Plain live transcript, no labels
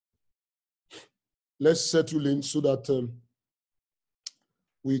let's settle in so that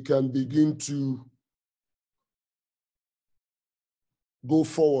we can begin to go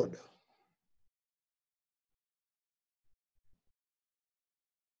forward.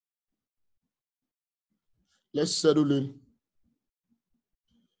 Let's settle in.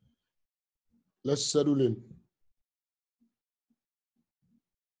 Let's settle in.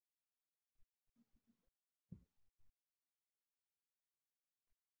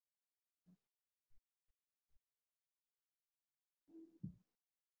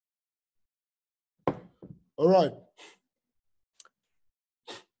 All right.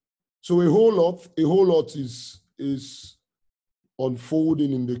 So a whole lot is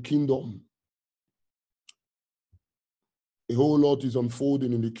unfolding in the kingdom. A whole lot is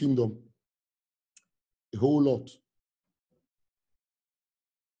unfolding in the kingdom. A whole lot.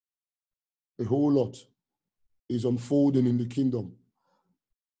 A whole lot is unfolding in the kingdom.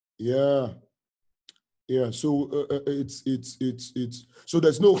 Yeah. Yeah. So it's so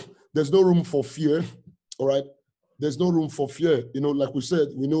there's no room for fear. All right. There's no room for fear. You know, like we said,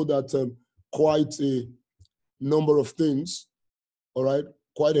 we know that quite a number of things. All right.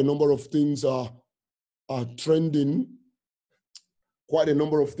 Quite a number of things are trending. Quite a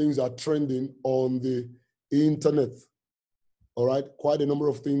number of things are trending on the internet. All right. Quite a number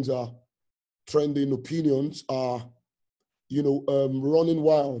of things are trending. Opinions are, running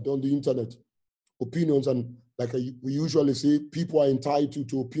wild on the internet. Opinions, and like we usually say, people are entitled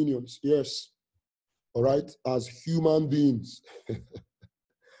to opinions. Yes. All right. As human beings.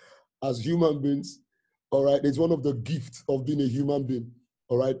 As human beings. All right. It's one of the gifts of being a human being.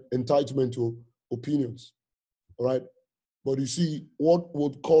 All right. Entitlement to opinions. All right. But you see, what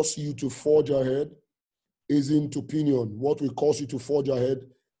would cause you to forge ahead isn't opinion. What will cause you to forge ahead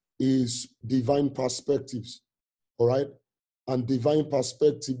is divine perspectives. All right. And divine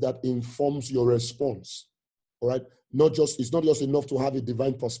perspective that informs your response. All right. It's not just enough to have a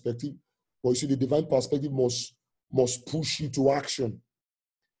divine perspective, but you see, the divine perspective must push you to action.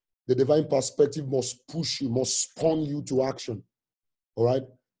 The divine perspective must push you, must spawn you to action. All right.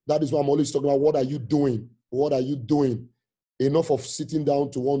 That is why I'm always talking about, what are you doing? What are you doing? Enough of sitting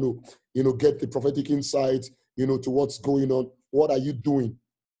down to want to, get the prophetic insight, to what's going on. What are you doing?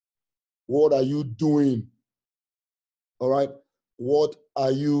 What are you doing? All right. What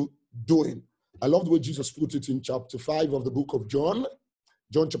are you doing? I love the way Jesus put it in chapter 5 of the book of John.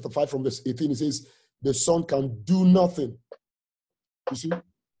 John chapter 5 from verse 18, he says, the Son can do nothing. You see,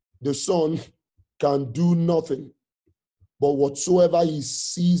 the Son can do nothing, but whatsoever he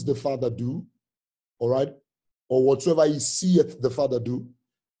sees the Father do, all right, or whatsoever he seeth the Father do,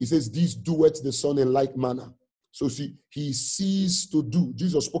 he says, this doeth the Son in like manner. So see, he sees to do.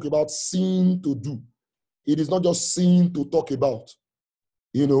 Jesus spoke about seeing to do. It is not just seeing to talk about.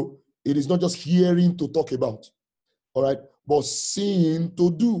 It is not just hearing to talk about. All right, but seeing to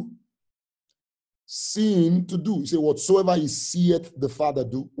do. Seeing to do. He said, whatsoever he seeth the Father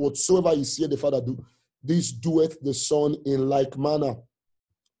do, whatsoever he seeth the Father do, this doeth the Son in like manner.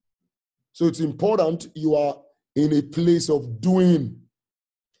 So it's important you are in a place of doing.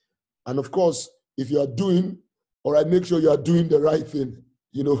 And of course, if you are doing, all right, make sure you are doing the right thing.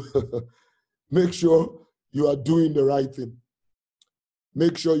 Make sure you are doing the right thing.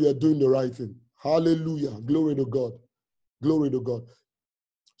 Make sure you are doing the right thing. Hallelujah. Glory to God. Glory to God.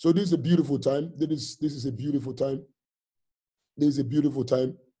 So this is a beautiful time. This is a beautiful time. This is a beautiful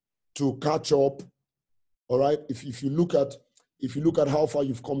time to catch up. All right. If you look at how far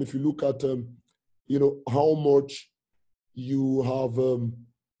you've come, if you look at how much you have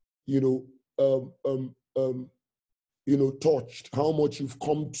touched, how much you've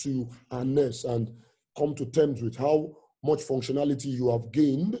come to harness and come to terms with, how much functionality you have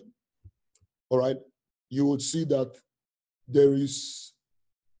gained, all right, you would see that there is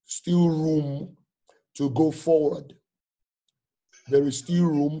still room to go forward. There is still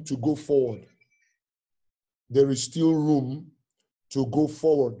room to go forward. There is still room to go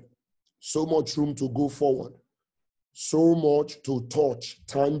forward. So much room to go forward. So much to touch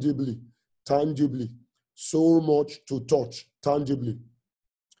tangibly. So much to touch tangibly.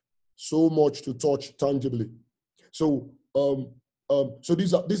 So much to touch tangibly. So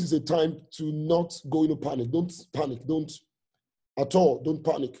this is a time to not go into panic. Don't panic. Don't at all. Don't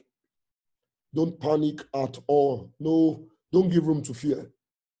panic. Don't panic at all. No, don't give room to fear.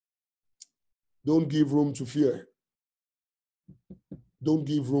 Don't give room to fear. Don't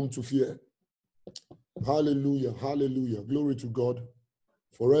give room to fear. Hallelujah. Hallelujah. Glory to God.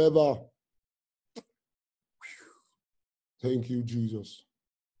 Forever. Thank you, Jesus.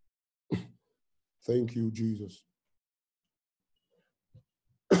 Thank you, Jesus.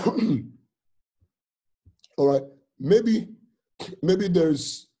 All right. Maybe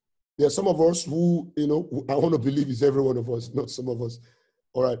there's some of us who, I want to believe it's every one of us, not some of us.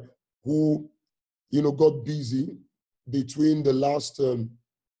 All right. Who, got busy between the last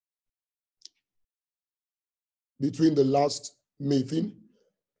meeting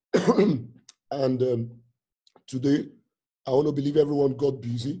and today. I want to believe everyone got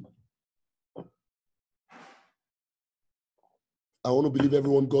busy. I want to believe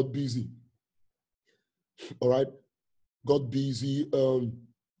everyone got busy. All right. Got busy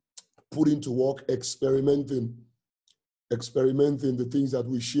putting to work, experimenting the things that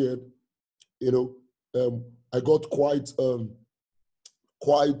we shared. I got quite a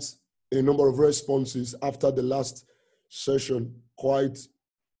number of responses after the last session, quite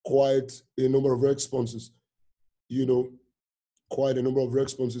a number of responses, quite a number of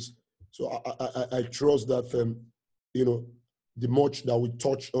responses. So I trust that, the much that we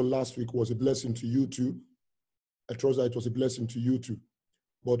touched on last week was a blessing to you too. I trust that it was a blessing to you too.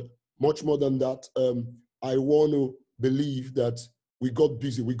 But much more than that, I want to believe that we got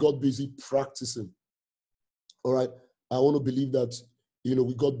busy practicing. All right. I want to believe that,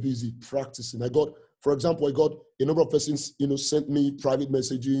 we got busy practicing. For example, I got a number of persons, sent me private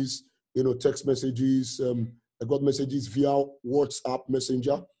messages, text messages. I got messages via WhatsApp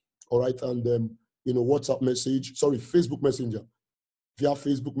Messenger. All right. And, Facebook Messenger. Via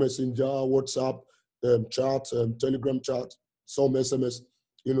Facebook Messenger, WhatsApp, chat, Telegram chat, some SMS,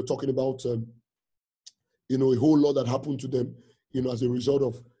 talking about, a whole lot that happened to them, as a result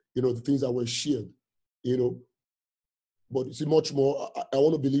of, the things that were shared, But you see, much more, I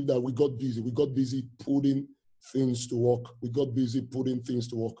want to believe that we got busy. We got busy putting things to work. We got busy putting things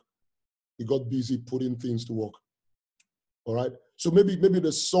to work. We got busy putting things to work. All right. So maybe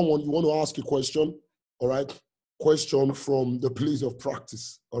there's someone you want to ask a question. All right. Question from the place of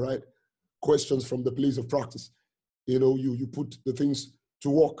practice. All right. Questions from the place of practice. You put the things to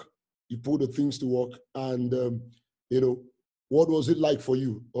work. You put the things to work. And, what was it like for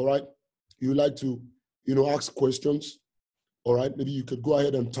you? All right. You like to, ask questions. All right. Maybe you could go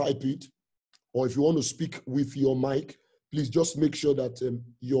ahead and type it. Or if you want to speak with your mic, please just make sure that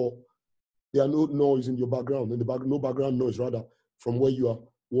there are no noise in your background, no background noise, rather, from where you are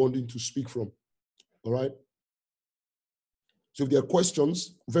wanting to speak from. All right. So if there are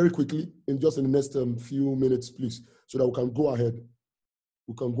questions, very quickly, in the next few minutes, please, so that we can go ahead.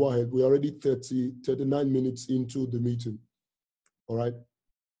 We can go ahead. We're already 39 minutes into the meeting. All right.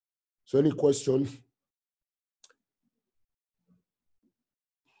 So any question?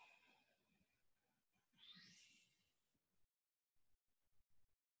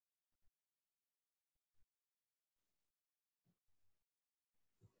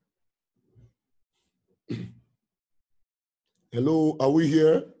 Hello, are we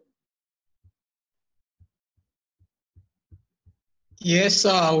here? Yes,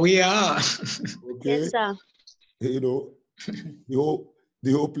 sir, we are. Okay. Yes, sir.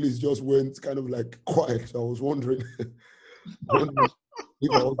 The whole place just went kind of like quiet. So I was wondering, if I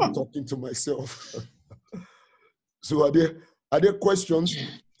was talking to myself. So are there questions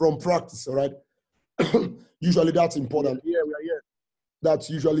from practice? All right. Usually that's important. Yeah, we are here. That's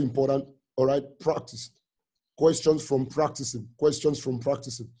usually important. All right. Practice. Questions from practicing. Questions from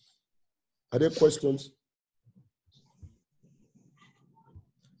practicing. Are there questions?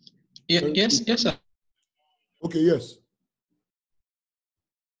 Yes, sir. Okay, yes.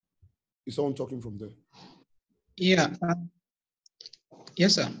 Is someone talking from there? Yeah.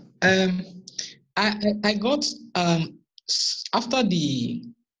 Yes, sir. I got after the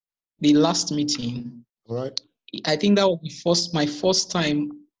last meeting. All right. I think that was my first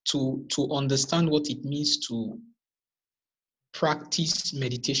time to understand what it means to practice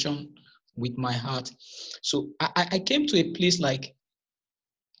meditation with my heart. So I came to a place like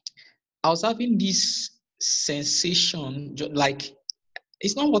I was having this sensation, like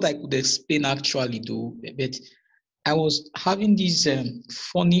it's not what I could explain actually though, but I was having this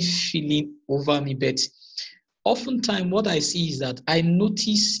funny feeling over me. But oftentimes what I see is that I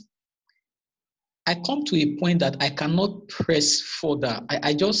notice I come to a point that I cannot press further.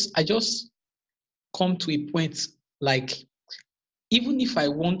 I just come to a point like even if I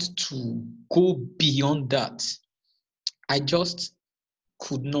want to go beyond that, I just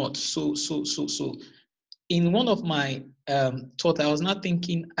could not. So in one of my thoughts, I was not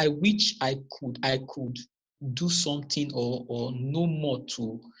thinking, I wish I could do something or know more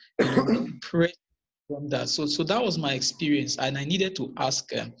to press from that. So that was my experience, and I needed to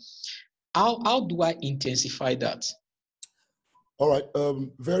ask, how do I intensify that? All right,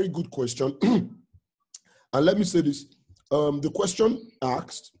 very good question. And let me say this, the question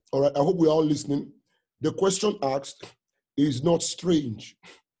asked, all right, I hope we're all listening. the question asked is not strange.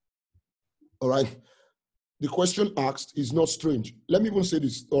 All right. The question asked is not strange. Let me even say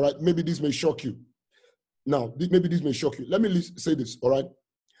this. All right. Maybe this may shock you. Now, maybe this may shock you. Let me say this. All right.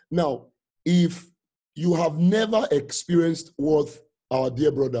 Now, if you have never experienced what our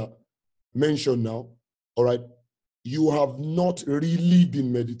dear brother mentioned now, all right, you have not really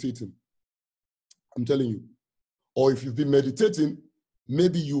been meditating. I'm telling you. Or if you've been meditating,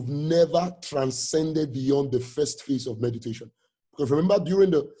 maybe you've never transcended beyond the first phase of meditation. Because remember,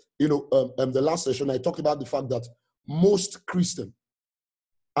 during the the last session, I talked about the fact that most Christian,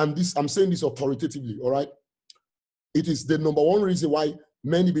 and this I'm saying this authoritatively, all right, it is the number one reason why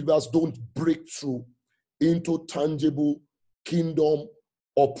many believers don't break through into tangible kingdom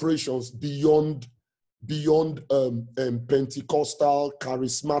operations beyond Pentecostal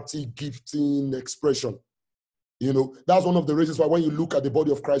charismatic gifting expression. That's one of the reasons why when you look at the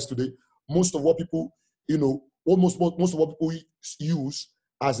body of Christ today, most of what people, most of what people use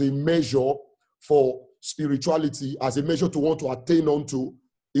as a measure for spirituality, as a measure to want to attain onto,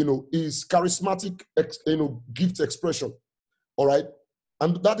 is charismatic, gift expression. All right.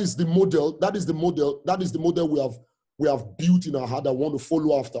 And that is the model we have built in our heart that want to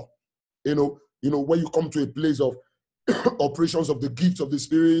follow after. When you come to a place of operations of the gifts of the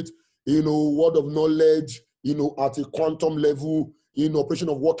Spirit, word of knowledge, at a quantum level, operation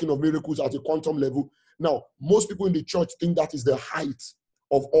of working of miracles at a quantum level. Now, most people in the church think that is the height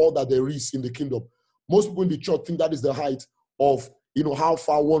of all that there is in the kingdom. Most people in the church think that is the height of, how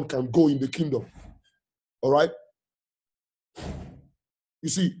far one can go in the kingdom. All right? You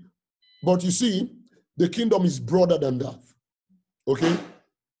see, the kingdom is broader than that. Okay?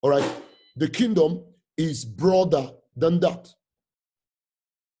 All right? The kingdom is broader than that.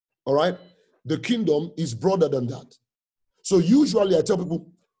 All right? The kingdom is broader than that. So usually I tell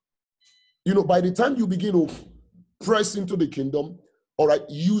people, by the time you begin to press into the kingdom, all right,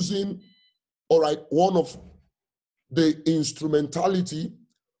 using, all right, one of the instrumentality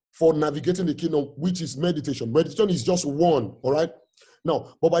for navigating the kingdom, which is meditation. Meditation is just one, all right?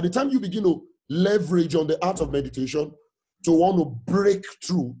 Now, but by the time you begin to leverage on the art of meditation to want to break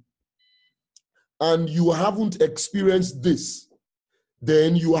through, and you haven't experienced this,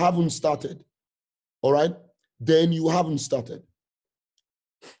 then you haven't started. All right? Then you haven't started.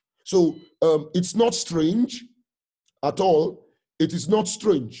 So it's not strange at all. It is not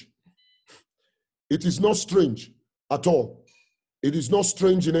strange. It is not strange at all. It is not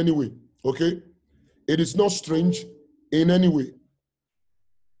strange in any way. Okay? It is not strange in any way.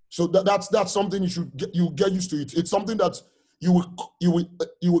 So that's something you get used to it. It's something that you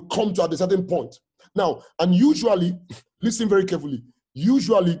will come to at a certain point. Now, and usually, listen very carefully.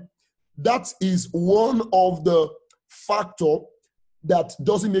 Usually, that is one of the factor that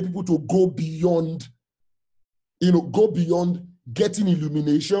doesn't make people to go beyond getting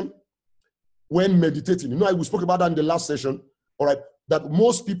illumination when meditating. We spoke about that in the last session, all right, that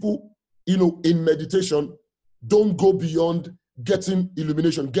most people, in meditation don't go beyond getting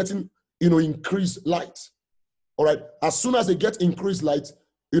illumination, getting, increased light. All right. As soon as they get increased light,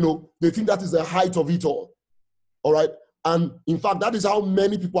 they think that is the height of it all. All right. And in fact, that is how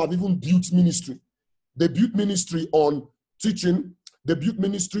many people have even built ministry. They built ministry on teaching. They built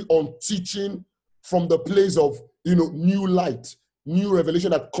ministry on teaching from the place of, new light, new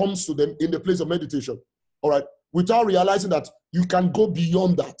revelation that comes to them in the place of meditation. All right. Without realizing that you can go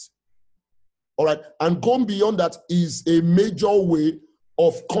beyond that. All right. And going beyond that is a major way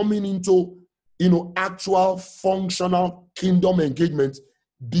of coming into, actual functional kingdom engagement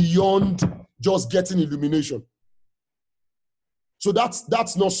beyond just getting illumination. So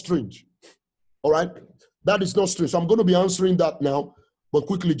that's not strange. All right. That is not strange. So I'm going to be answering that now, but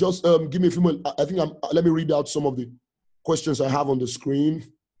quickly, just give me a few minutes. Let me read out some of the questions I have on the screen.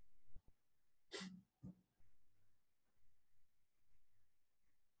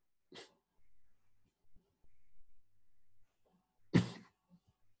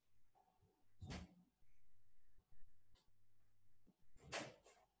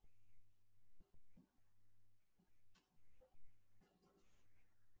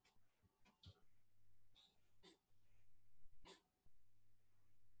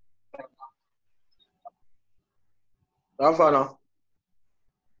 How far now?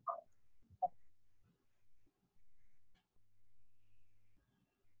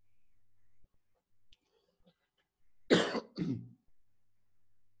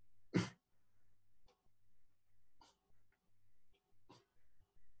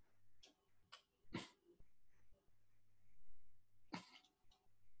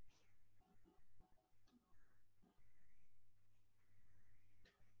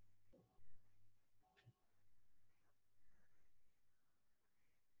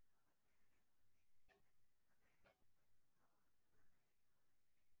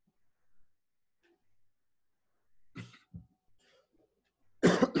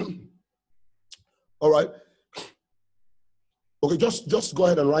 All right. Okay, just go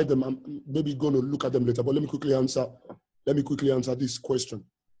ahead and write them. I'm maybe going to look at them later, but let me quickly answer this question.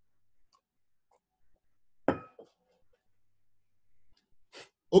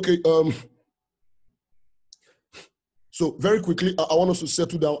 Okay, so very quickly, I want us to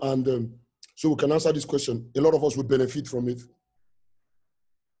settle down and so we can answer this question. A lot of us would benefit from it.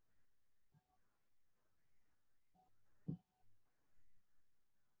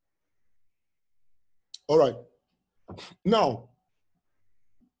 All right. Now,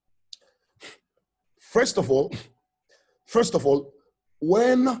 first of all,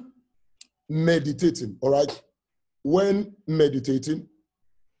 when meditating, all right, when meditating,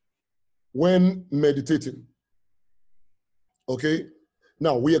 okay,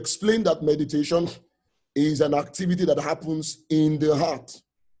 now we explained that meditation is an activity that happens in the heart,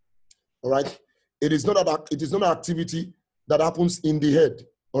 all right? It is not an activity that happens in the head,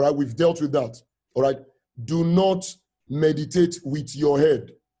 all right? We've dealt with that, all right? Do not meditate with your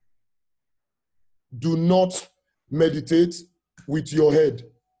head. Do not meditate with your head.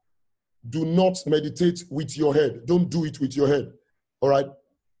 Do not meditate with your head. Don't do it with your head. All right.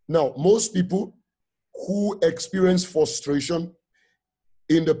 Now, most people who experience frustration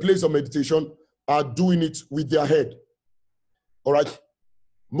in the place of meditation are doing it with their head. All right.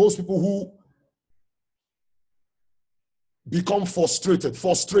 Most people who become frustrated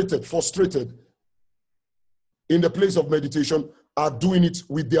in the place of meditation are doing it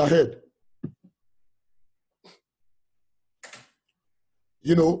with their head.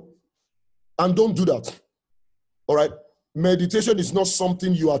 You know, and don't do that. All right. Meditation is not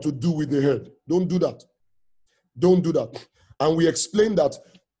something you are to do with the head. Don't do that. Don't do that. And we explained that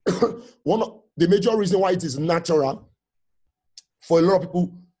one of the major reason why it is natural for a lot of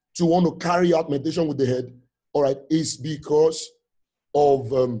people to want to carry out meditation with the head, all right, is because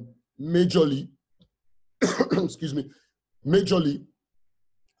of majorly, excuse me, majorly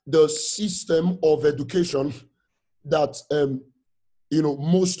the system of education that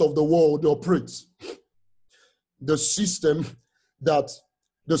most of the world operates. The system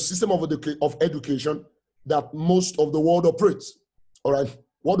of education that most of the world operates. All right.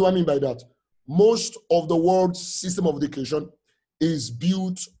 What do I mean by that? Most of the world's system of education is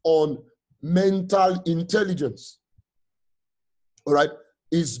built on mental intelligence. All right.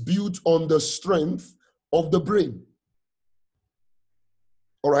 Is built on the strength of the brain.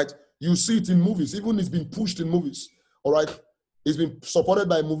 All right. You see it in movies. Even it's been pushed in movies. All right. It's been supported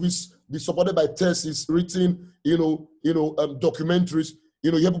by movies, been supported by theses, written, documentaries.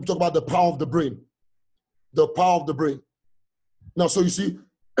 You hear people talk about the power of the brain. The power of the brain. Now, so you see,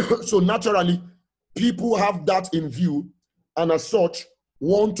 so naturally, people have that in view, and as such,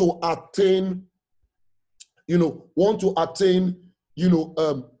 want to attain,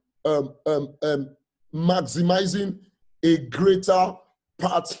 maximizing a greater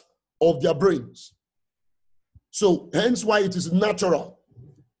part of their brains. So hence why it is natural.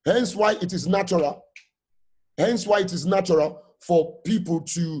 Hence why it is natural for people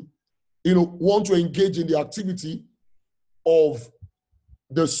to, want to engage in the activity of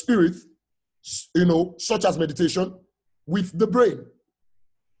the spirit, such as meditation, with the brain.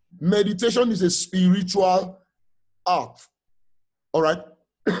 Meditation is a spiritual act. All right?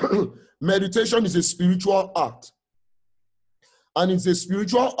 Meditation is a spiritual act. And it's a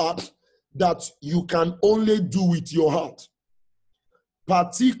spiritual act that you can only do with your heart.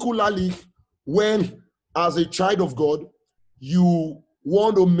 Particularly when, as a child of God, you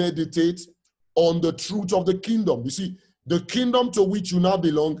want to meditate on the truth of the kingdom. You see, the kingdom to which you now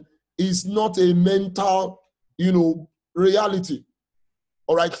belong is not a mental, reality.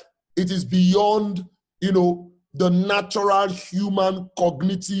 All right? It is beyond, the natural human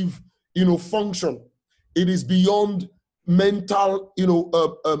cognitive, function. It is beyond mental,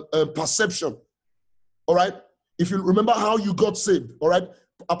 perception. All right? If you remember how you got saved, all right?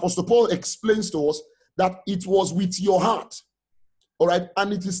 Apostle Paul explains to us that it was with your heart. All right?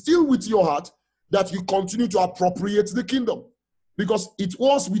 And it is still with your heart that you continue to appropriate the kingdom. Because it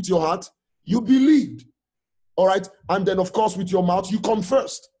was with your heart, you believed. All right? And then, of course, with your mouth, you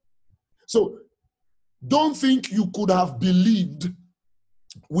confessed. So, don't think you could have believed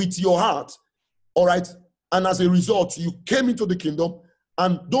with your heart, all right? And as a result, you came into the kingdom,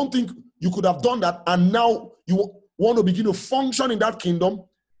 and don't think you could have done that, and now you want to begin to function in that kingdom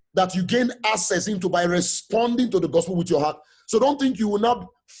that you gain access into by responding to the gospel with your heart. So don't think you will not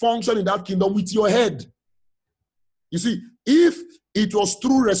function in that kingdom with your head. You see, if it was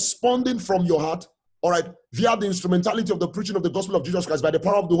through responding from your heart, all right, via the instrumentality of the preaching of the gospel of Jesus Christ by the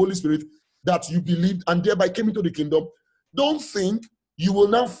power of the Holy Spirit, that you believed and thereby came into the kingdom, don't think you will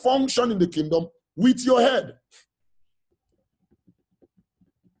now function in the kingdom with your head.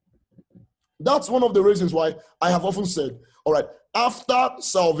 That's one of the reasons why I have often said, all right, after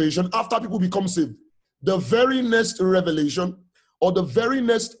salvation, after people become saved, the very next revelation or the very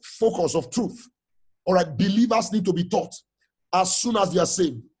next focus of truth, all right, believers need to be taught as soon as they are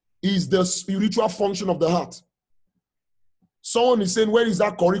saved, is the spiritual function of the heart. Someone is saying, where is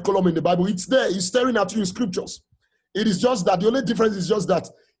that curriculum in the Bible? It's there. It's staring at you in scriptures. It is just that the only difference is just that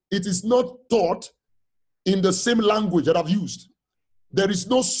it is not taught in the same language that I've used. There is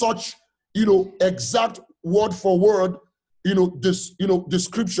no such, exact word for word,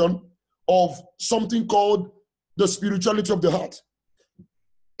 description of something called the spirituality of the heart.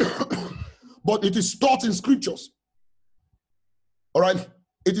 But it is taught in scriptures. All right?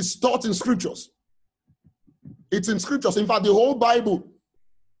 It is taught in scriptures. It's in scriptures. In fact, the whole Bible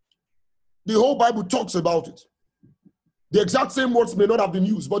talks about it. The exact same words may not have been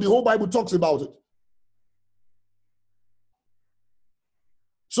used, but the whole Bible talks about it.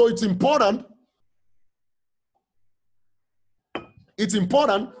 So it's important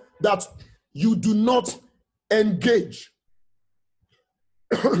that you do not engage.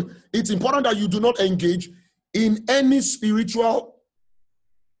 It's important that you do not engage in any spiritual,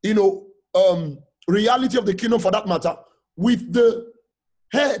 reality of the kingdom, for that matter, with the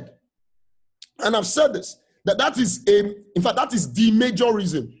head. And I've said this, that is the major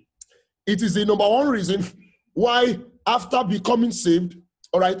reason. It is the number one reason why, after becoming saved,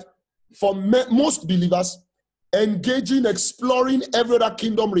 all right, for most believers, engaging, exploring every other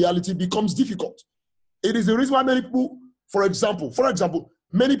kingdom reality becomes difficult. It is the reason why many people, for example,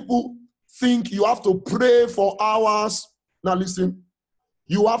 many people think you have to pray for hours. Now listen,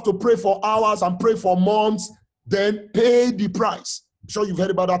 you have to pray for hours and pray for months, then pay the price. I'm sure you've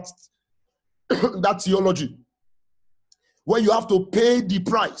heard about that theology, where you have to pay the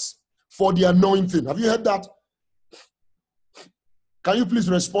price for the anointing. Have you heard that? Can you please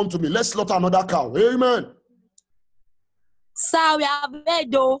respond to me? Let's slaughter another cow. Amen. Sir, we have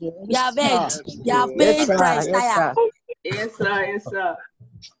heard though. We have heard. We have paid price. Yes, sir.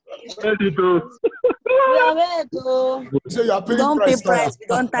 We have heard though. So you are paying Don't price. pay price. We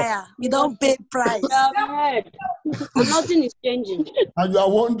don't tire. We don't pay price. We have heard. And nothing is changing. And you are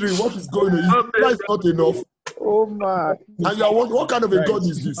wondering what is going on. Is price not enough? Oh my. And you are wondering, what kind of a God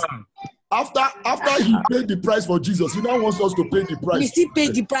is this? After he paid the price for Jesus, he now wants us to pay the We price. still pay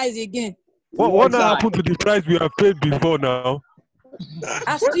the price again. What happened to the price we have paid before now?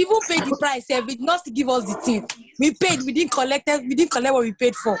 As we even pay the price, we did not give us the thing. We paid, we didn't collect what we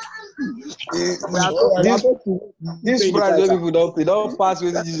paid for. This price wey people don't pay, don't pass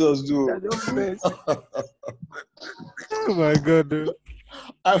what Jesus do. Oh my God. Dude.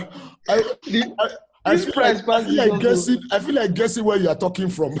 I feel like guessing where you are talking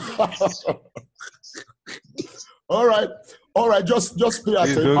from. All right, just pay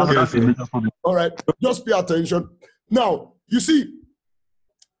attention. All right, just pay attention. Now, you see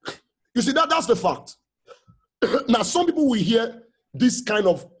that's the fact. Now, some people will hear this kind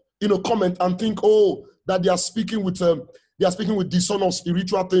of comment and think, oh, that they are speaking with the son of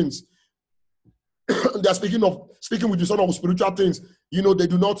spiritual things. They are speaking with the son of spiritual things. They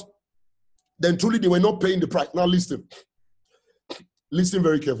do not. Then truly they were not paying the price. Now listen. Listen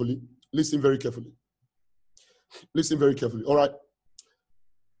very carefully. Listen very carefully. Listen very carefully. All right.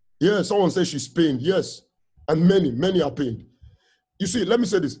 Yeah, someone says she's pained. Yes. And many are pained. You see, let me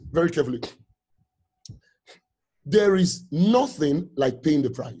say this very carefully. There is nothing like paying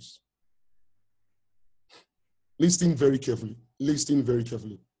the price. Listen very carefully. Listen very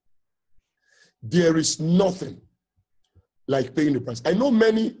carefully. There is nothing like paying the price. I know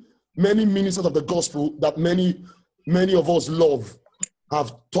many ministers of the gospel that many of us love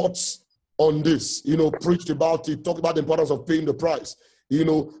have thoughts on this, preached about it, talked about the importance of paying the price,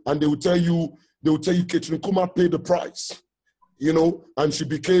 and they will tell you, Catherine Kuma paid the price, and she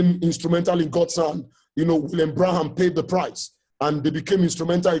became instrumental in God's hand. William Branham paid the price, and they became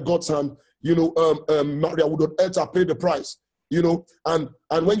instrumental in God's hand. Maria Woodard-Elta paid the price, and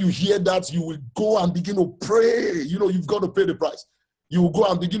when you hear that, you will go and begin to pray. You've got to pay the price. You will go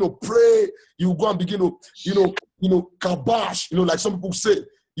and begin to pray. You will go and begin to, kabash, like some people say,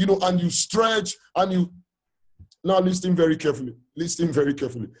 and you stretch and you. Now listen very carefully. Listen very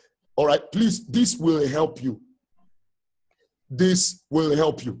carefully. All right, please, this will help you. This will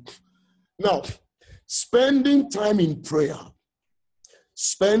help you. Now, spending time in prayer,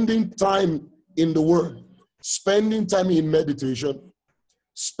 spending time in the word, spending time in meditation,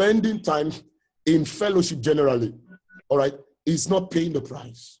 spending time in fellowship generally, all right, is not paying the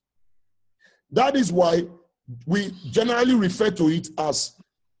price. That is why we generally refer to it as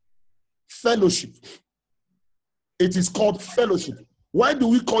fellowship. It is called fellowship. Why do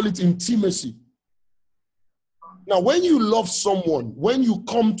we call it intimacy? Now, when you love someone, when you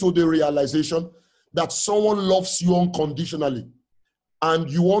come to the realization that someone loves you unconditionally and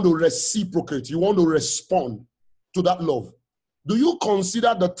you want to reciprocate, you want to respond to that love, do you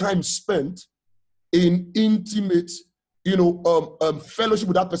consider the time spent in intimate, fellowship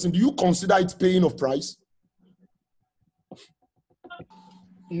with that person? Do you consider it paying of price?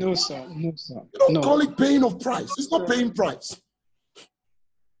 No, sir. No, sir. You don't call it paying of price. It's not paying price.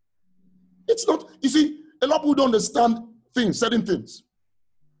 It's not. You see, a lot of people don't understand things, certain things.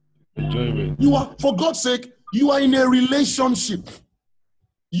 Enjoyment. You are, for God's sake, you are in a relationship.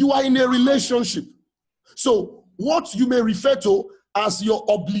 You are in a relationship. So what you may refer to as your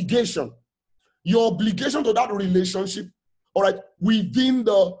obligation to that relationship, all right, within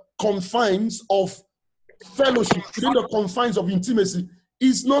the confines of fellowship, within the confines of intimacy,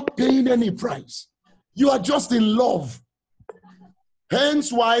 is not paying any price. You are just in love.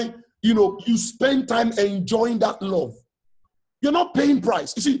 Hence why, you spend time enjoying that love. You're not paying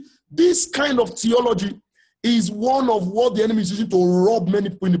price. You see, this kind of theology is one of what the enemy is using to rob many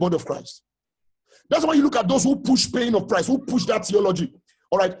people in the body of Christ. That's why you look at those who push paying of price, who push that theology.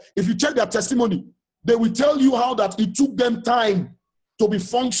 All right, if you check their testimony, they will tell you how that it took them time to be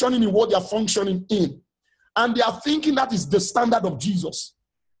functioning in what they are functioning in. And they are thinking that is the standard of Jesus.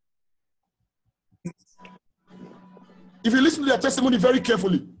 If you listen to their testimony very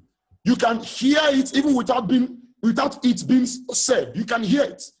carefully, you can hear it even without it being said. You can hear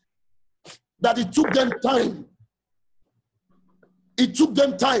it. That it took them time. It took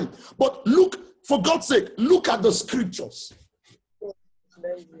them time. But look, for God's sake, look at the scriptures.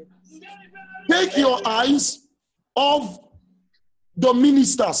 Take your eyes off the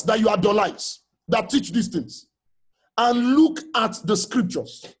ministers that you idolize, that teach these things, and look at the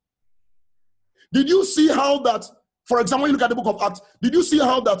scriptures. Did you see how that, for example, when you look at the book of Acts, did you see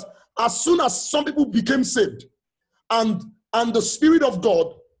how that as soon as some people became saved and the Spirit of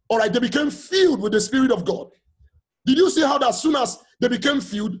God, all right, they became filled with the Spirit of God. Did you see how that as soon as they became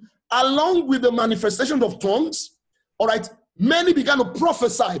filled, along with the manifestation of tongues, all right, many began to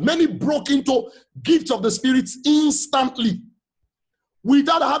prophesy. Many broke into gifts of the Spirit instantly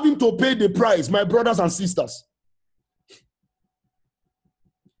without having to pay the price, my brothers and sisters.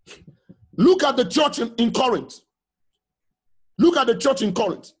 Look at the church in Corinth. Look at the church in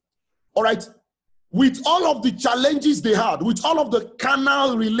Corinth. All right. With all of the challenges they had, with all of the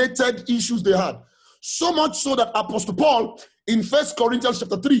carnal-related issues they had, so much so that Apostle Paul in 1 Corinthians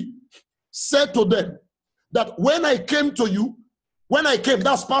chapter 3 said to them that when I came to you,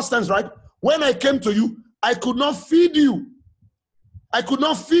 that's past tense, right? When I came to you, I could not feed you. I could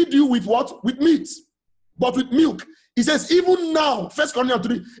not feed you with what? With meat, but with milk. He says, even now, 1 Corinthians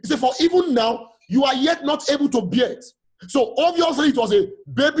 3, he said, for even now, you are yet not able to bear it. So obviously it was a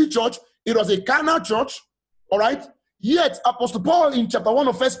baby church. It was a carnal church, all right? Yet Apostle Paul in chapter 1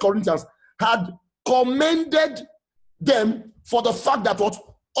 of 1 Corinthians had commended them for the fact that what?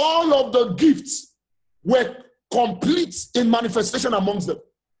 All of the gifts were complete in manifestation amongst them.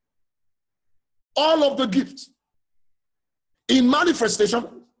 All of the gifts in manifestation,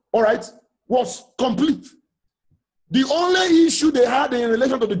 all right, was complete. The only issue they had in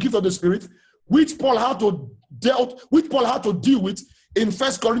relation to the gift of the Spirit, which Paul had to deal with in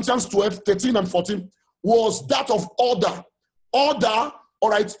 1 Corinthians 12, 13 and 14, was that of order. Order, all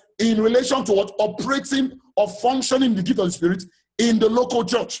right, in relation to what? Operating or functioning the gift of the Spirit in the local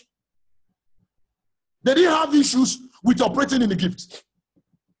church. They didn't have issues with operating in the gift.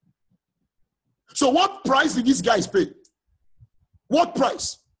 So what price did these guys pay? What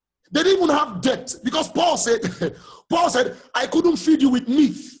price? They didn't even have debt, because Paul said, I couldn't feed you with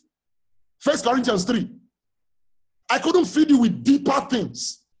meat. 1 Corinthians 3. I couldn't feed you with deeper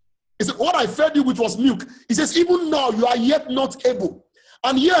things. He said, what I fed you with was milk. He says, even now you are yet not able.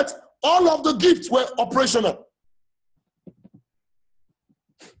 And yet, all of the gifts were operational.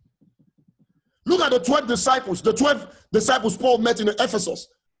 Look at the 12 disciples. The 12 disciples Paul met in Ephesus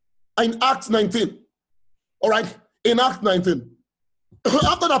in Acts 19. All right? In Acts 19.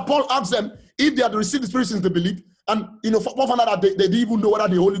 After that, Paul asked them if they had received the Spirit since they believed. And, Paul found out that they didn't even know whether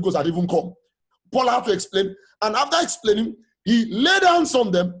the Holy Ghost had even come. Paul had to explain. And after explaining, he laid hands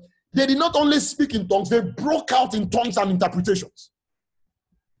on them. They did not only speak in tongues, they broke out in tongues and interpretations.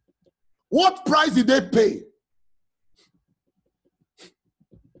 What price did they pay?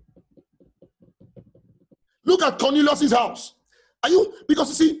 Look at Cornelius' house.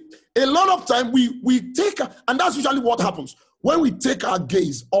 Because you see, a lot of time we take, and that's usually what happens, when we take our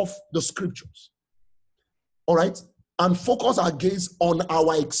gaze off the scriptures, all right, and focus our gaze on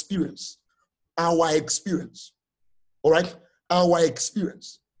our experience, our experience. All right? Our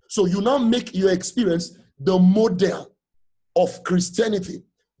experience. So you now make your experience the model of Christianity,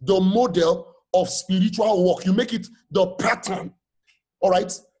 the model of spiritual work. You make it the pattern, all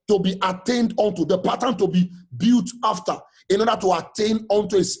right, to be attained onto, the pattern to be built after in order to attain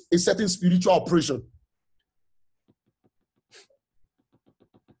onto a certain spiritual operation.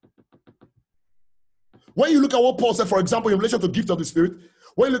 When you look at what Paul said, for example, in relation to gift of the Spirit,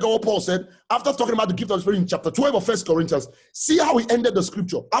 when you look at what Paul said, after talking about the gift of the Spirit in chapter 12 of 1 Corinthians, see how he ended the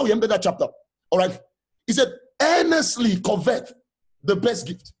scripture, how he ended that chapter. All right. He said, earnestly covet the best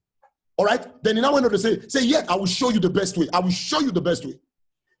gift. All right. Then he now went on to say, yet I will show you the best way. I will show you the best way.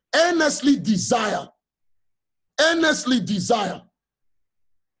 Earnestly desire. Earnestly desire.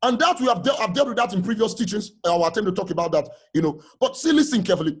 And that I've dealt with that in previous teachings. I'll attempt to talk about that, But see, listen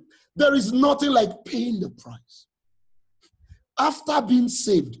carefully. There is nothing like paying the price. After being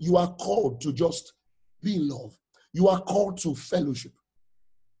saved, you are called to just be in love. You are called to fellowship.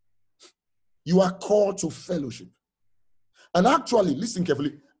 You are called to fellowship. And actually, listen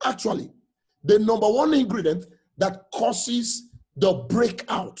carefully, the number one ingredient that causes the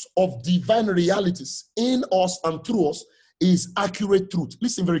breakout of divine realities in us and through us is accurate truth.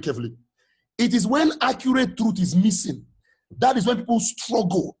 Listen very carefully. It is when accurate truth is missing, that is when people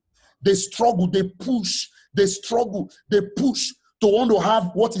struggle. They struggle, they push, they struggle, they push to want to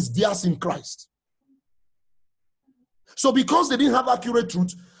have what is theirs in Christ. So because they didn't have accurate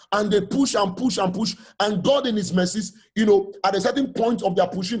truth, and they push and push and push, and God in his mercies, at a certain point of their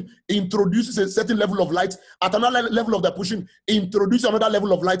pushing, introduces a certain level of light. At another level of their pushing, introduces another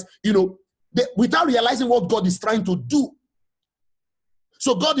level of light, without realizing what God is trying to do.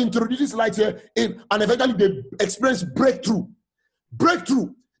 So God introduces light here, and eventually they experience breakthrough.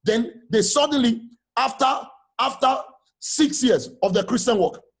 Then they suddenly, after 6 years of their Christian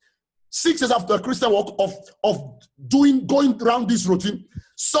walk, 6 years after the Christian walk of going around this routine,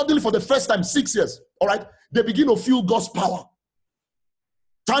 suddenly for the first time, 6 years, all right, they begin to feel God's power.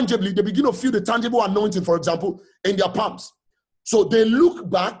 Tangibly, they begin to feel the tangible anointing, for example, in their palms. So they look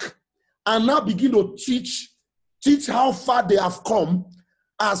back and now begin to teach how far they have come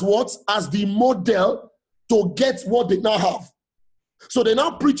as what? As the model to get what they now have. So they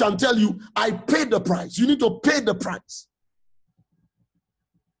now preach and tell you, I paid the price. You need to pay the price.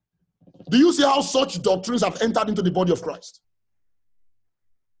 Do you see how such doctrines have entered into the body of Christ?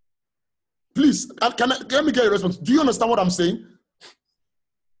 Please, let me get a response. Do you understand what I'm saying?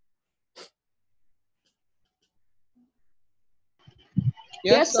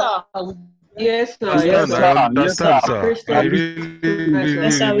 Yes, sir. Yes, sir. Understand, Yes, I sir. understand, sir. Christian. I really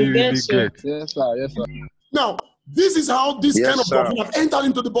Yes, sir, we get you. get. Yes, sir. Yes, sir. Now, this is how this Yes, kind of sir. doctrine have entered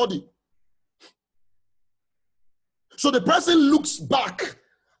into the body. So the person looks back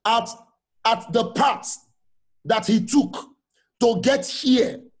at the path that he took to get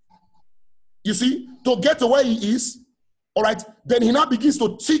here. You see, to get to where he is, all right, then he now begins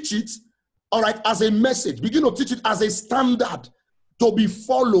to teach it, all right, as a message, begin to teach it as a standard to be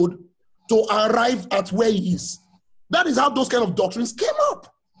followed to arrive at where he is. That is how those kind of doctrines came up.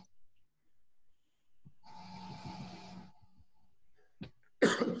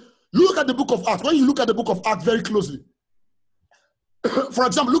 Look at the book of Acts. When you look at the book of Acts very closely, for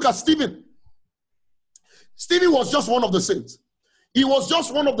example, look at Stephen. Stephen was just one of the saints. He was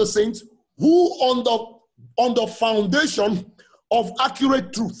just one of the saints who on the foundation of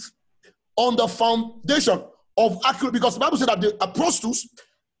accurate truth, on the foundation of accurate, because the Bible said that the apostles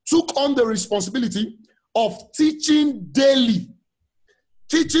took on the responsibility of teaching daily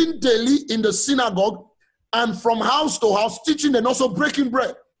in the synagogue, and from house to house, teaching and also breaking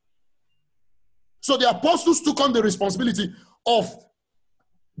bread. So the apostles took on the responsibility of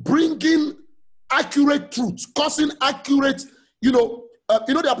bringing accurate truth, causing accurate,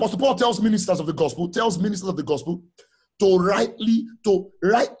 the Apostle Paul tells ministers of the gospel to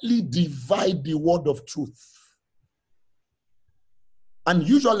rightly divide the word of truth. And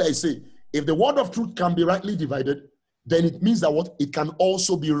usually I say, if the word of truth can be rightly divided, then it means that what? It can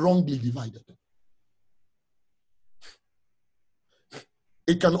also be wrongly divided.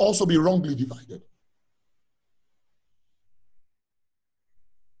 It can also be wrongly divided.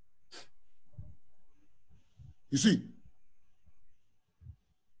 You see?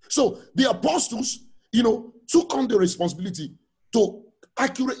 So the apostles, took on the responsibility to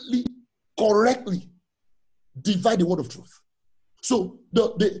accurately, correctly divide the word of truth. So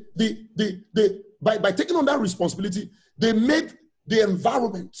by taking on that responsibility, they made the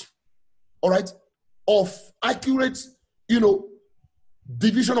environment, all right, of accurate,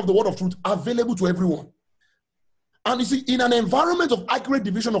 division of the word of truth available to everyone. And you see, in an environment of accurate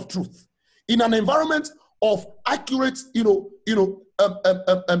division of truth, in an environment of accurate,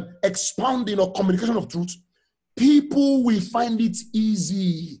 expounding or communication of truth, people will find it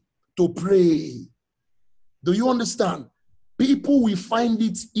easy to pray. Do you understand? People will find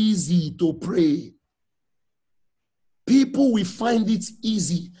it easy to pray. People will find it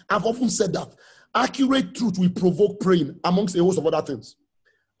easy. I've often said that. Accurate truth will provoke praying amongst a host of other things.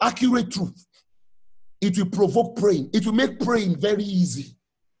 Accurate truth. It will provoke praying. It will make praying very easy.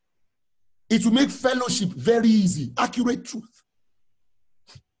 It will make fellowship very easy. Accurate truth.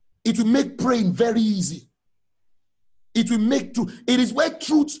 It will make praying very easy. It will make truth. It is where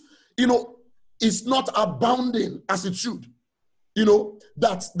truth, is not abounding as it should.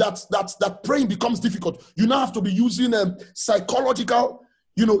 That praying becomes difficult. You now have to be using psychological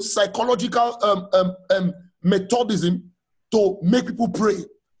methodism to make people pray.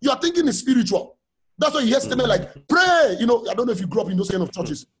 You are thinking it's spiritual. That's why you hear statement like, pray. I don't know if you grew up in those kind of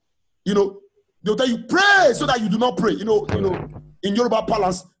churches. They'll tell you, pray so that you do not pray. In Yoruba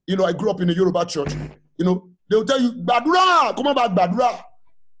parlance, I grew up in a Yoruba church. They'll tell you, Badura, come on back, Badura.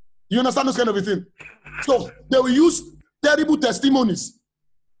 You understand this kind of a thing? So they will use terrible testimonies.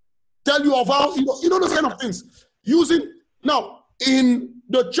 Tell you of how, those kind of things. Now, in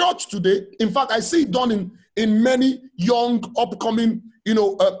the church today, in fact, I see it done in many young, upcoming,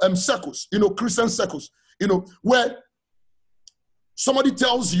 circles, Christian circles, where somebody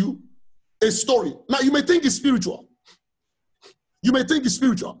tells you a story. Now, you may think it's spiritual.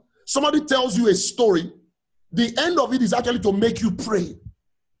 Somebody tells you a story. The end of it is actually to make you pray.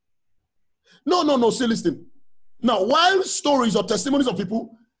 No, say, listen. Now, while stories or testimonies of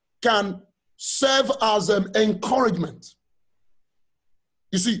people can serve as encouragement,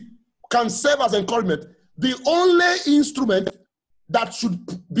 can serve as encouragement, the only instrument that should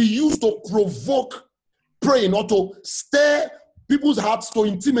be used to provoke praying or to stir people's hearts to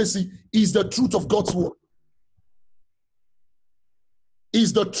intimacy is the truth of God's word.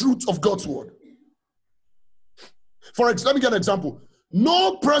 Is the truth of God's word. Let me get an example.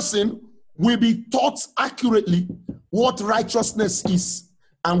 No person will be taught accurately what righteousness is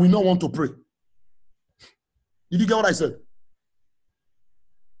and we not want to pray. Did you get what I said?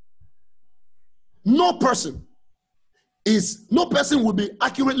 No person will be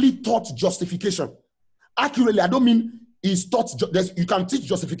accurately taught justification. Accurately, I don't mean is taught. You can teach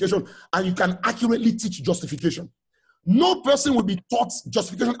justification and you can accurately teach justification. No person will be taught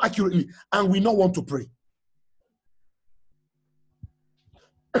justification accurately and we not want to pray.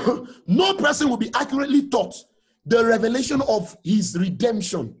 No person will be accurately taught the revelation of his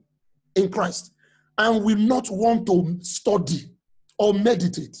redemption in Christ and will not want to study or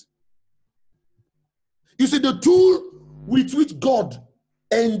meditate. You see, the tool with which God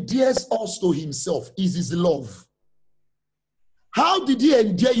endears us to himself is his love. How did he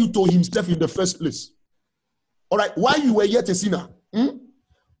endear you to himself in the first place? All right, while you were yet a sinner.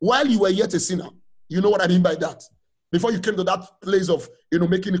 While you were yet a sinner. You know what I mean by that? Before you came to that place of,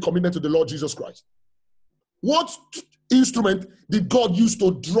 making a commitment to the Lord Jesus Christ. What instrument did God use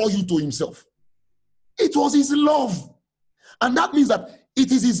to draw you to himself? It was his love. And that means that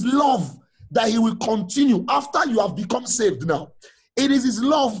it is his love that he will continue after you have become saved now. It is his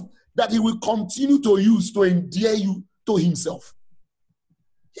love that he will continue to use to endear you to himself.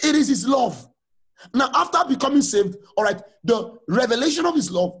 It is his love. Now, after becoming saved, all right, the revelation of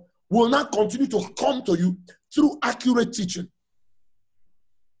his love will not continue to come to you through accurate teaching.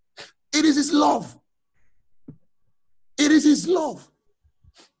 It is his love. It is his love.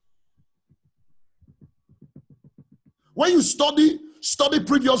 When you study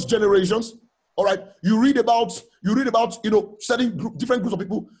previous generations, all right, you read about certain different groups of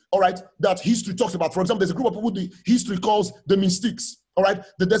people, all right, that history talks about. For example, there's a group of people the history calls the mystics, all right,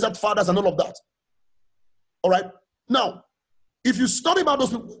 the desert fathers and all of that. All right. Now, if you study about those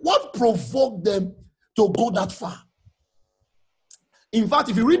people, what provoked them to go that far? In fact,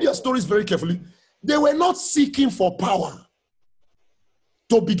 if you read their stories very carefully, they were not seeking for power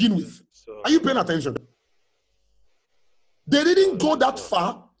to begin with. Are you paying attention? They didn't go that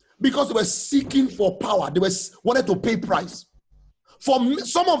far because they were seeking for power. They wanted to pay price. For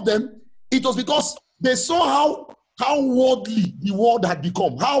some of them, it was because they saw how worldly the world had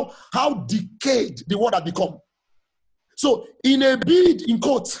become, how decayed the world had become. So in a bid, in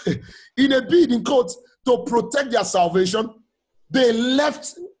quotes, to protect their salvation, they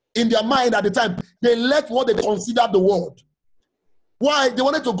left in their mind at the time, they left what they considered the world. Why? They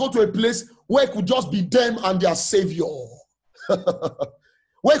wanted to go to a place where it could just be them and their savior.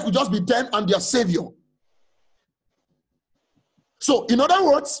 Where it could just be them and their savior. So, in other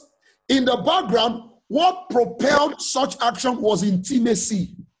words, in the background, what propelled such action was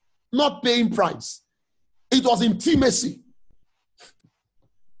intimacy not paying price. It was intimacy.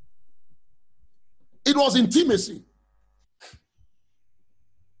 It was intimacy.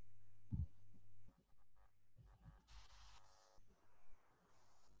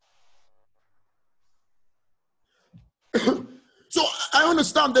 So I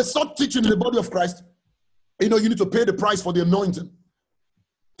understand there's some teaching in the body of Christ. You know, you need to pay the price for the anointing.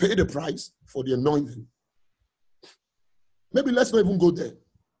 Pay the price for the anointing. Maybe let's not even go there.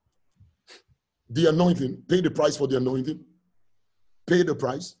 The anointing, pay the price for the anointing. Pay the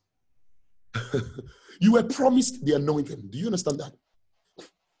price. You were promised the anointing. Do you understand that?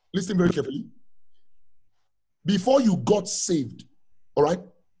 Listen very carefully. Before you got saved, all right?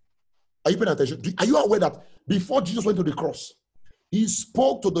 Are you paying attention? Are you aware that before Jesus went to the cross, he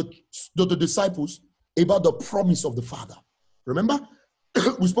spoke to the disciples about the promise of the Father? Remember?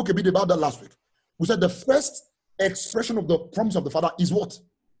 We spoke a bit about that last week. We said the first expression of the promise of the Father is what?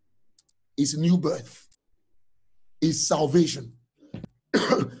 Is new birth. Is salvation.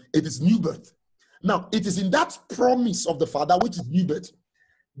 It is new birth. Now, it is in that promise of the Father, which is new birth,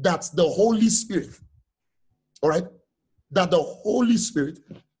 that the Holy Spirit, all right, that the Holy Spirit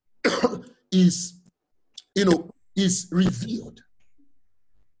is revealed.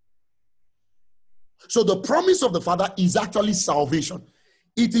 So the promise of the Father is actually salvation.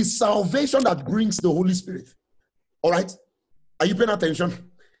 It is salvation that brings the Holy Spirit. All right? Are you paying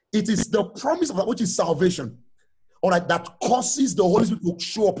attention? It is the promise of that which is salvation. All right, that causes the Holy Spirit to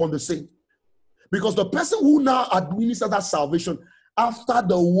show up on the saint. Because the person who now administers that salvation after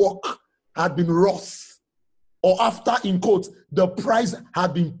the work had been wrought, or after, in quotes, the price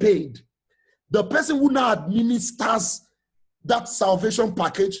had been paid, the person who now administers that salvation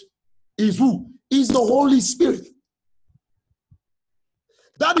package is who? Is the Holy Spirit.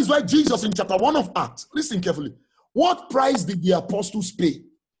 That is why Jesus in chapter 1 of Acts, listen carefully, what price did the apostles pay?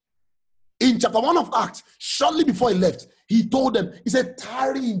 In chapter 1 of Acts, shortly before he left, he told them, he said,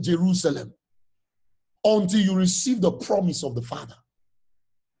 tarry in Jerusalem until you receive the promise of the Father.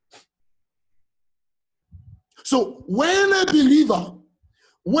 So when a believer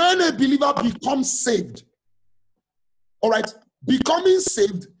becomes saved, all right, becoming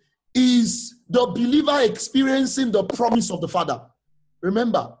saved is the believer experiencing the promise of the Father.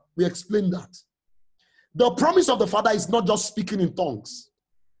 Remember, we explained that. The promise of the Father is not just speaking in tongues.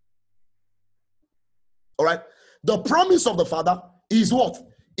 All right? The promise of the Father is what?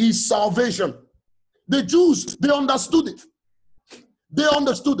 Is salvation. The Jews, they understood it. They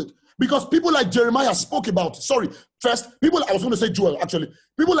understood it. Because people like Jeremiah spoke about it. Sorry, first, I was going to say Joel, actually.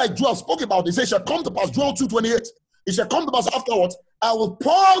 People like Joel spoke about it. They say, it shall come to pass, Joel 2:28. It shall come to pass afterwards, I will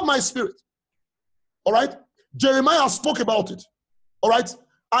pour out my spirit. All right? Jeremiah spoke about it. All right?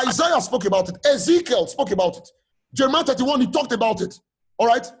 Isaiah spoke about it. Ezekiel spoke about it. Jeremiah 31, he talked about it. All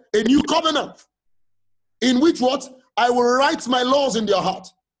right? A new covenant. In which what? I will write my laws in their heart.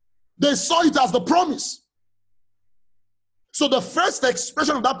 They saw it as the promise. So the first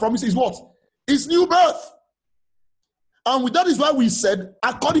expression of that promise is what? Is new birth. And that is why we said,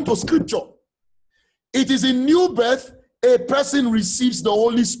 according to scripture, it is in new birth a person receives the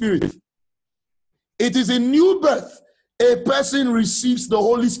Holy Spirit. It is in new birth a person receives the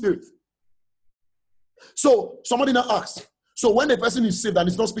Holy Spirit. So somebody now asks, so when a person is saved and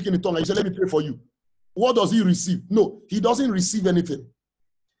is not speaking in tongues, and you say, let me pray for you, what does he receive? No, he doesn't receive anything.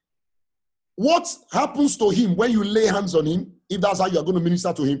 What happens to him when you lay hands on him, if that's how you are going to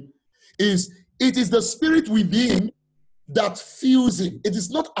minister to him, is it is the spirit within that fills him. It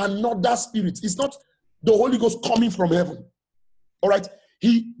is not another spirit. It's not the Holy Ghost coming from heaven. All right? Do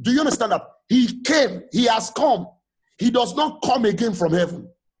you understand that? He came. He has come. He does not come again from heaven.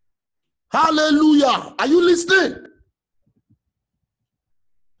 Hallelujah. Are you listening?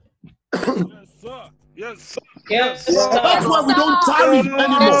 Yes, sir. Yes, sir. That's why we don't tarry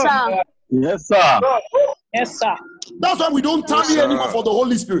anymore. Yes, sir. Yes, sir. That's why we don't tarry anymore for the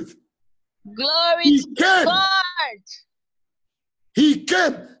Holy Spirit. Glory He to came. God. He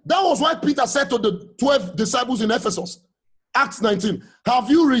came. That was why Peter said to the 12 disciples in Ephesus, Acts 19,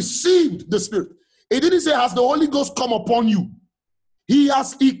 have you received the Spirit? He didn't say, has the Holy Ghost come upon you? He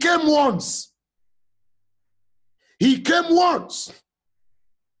came once. He came once.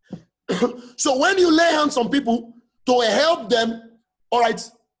 So when you lay hands on people to help them, all right,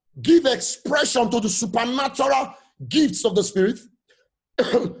 give expression to the supernatural gifts of the Spirit,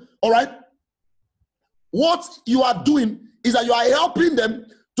 all right, what you are doing is that you are helping them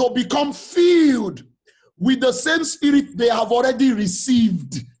to become filled with the same Spirit they have already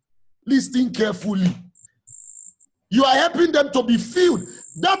received. Listen carefully. You are helping them to be filled.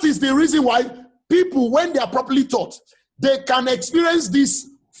 That is the reason why people, when they are properly taught, they can experience this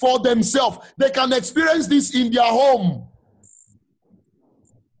for themselves. They can experience this in their home.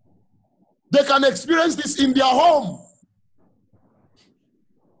 They can experience this in their home.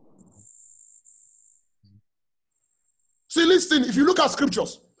 See, listen, if you look at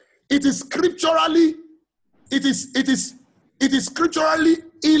scriptures, it is scripturally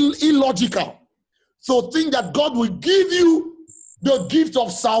illogical to think that God will give you the gift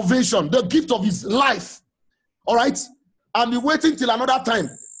of salvation, the gift of his life, all right, and be waiting till another time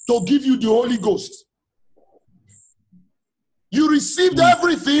to give you the Holy Ghost. You received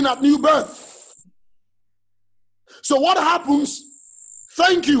everything at new birth. So what happens?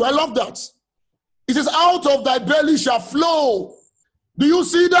 Thank you, I love that. It says, out of thy belly shall flow. Do you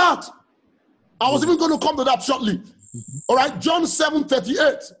see that? I was even going to come to that shortly. All right, John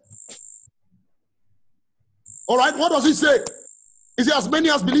 7:38. All right, what does he say? He says, as many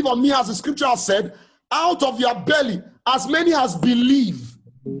as believe on me, as the scripture has said, out of your belly, as many as believe.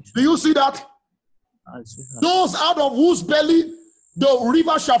 Do you see that? Those out of whose belly the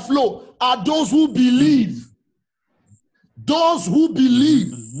river shall flow are those who believe. Those who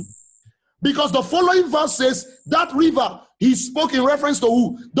believe. Because the following verse says that river, he spoke in reference to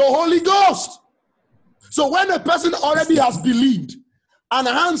who? The Holy Ghost. So when a person already has believed and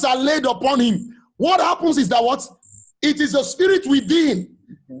hands are laid upon him, what happens is that what? It is the spirit within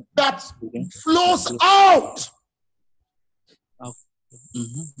that flows out.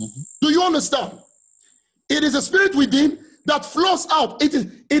 Do you understand? It is a spirit within that flows out. It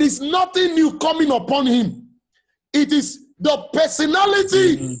is nothing new coming upon him. It is the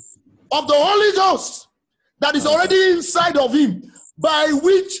personality of the Holy Ghost that is already inside of him, by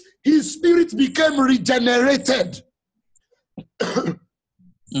which his spirit became regenerated.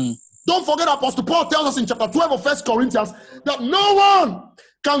 Don't forget, Apostle Paul tells us in chapter 12 of 1 Corinthians that no one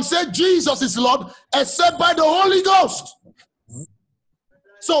can say Jesus is Lord except by the Holy Ghost.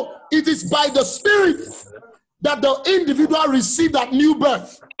 So it is by the Spirit that the individual receives that new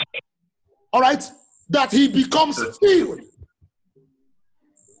birth. All right? That he becomes filled.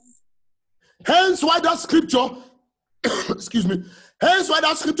 Hence why that scripture, excuse me, hence why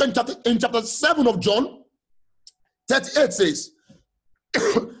that scripture in chapter 7 of John 38 says,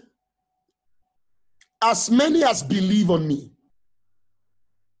 as many as believe on me,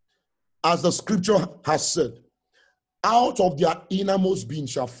 as the scripture has said, out of their innermost being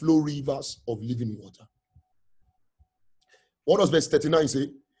shall flow rivers of living water. What does verse 39 say?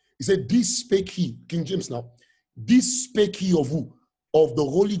 He said, this spake he, King James now, this spake he of who? Of the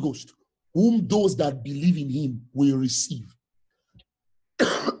Holy Ghost, whom those that believe in him will receive.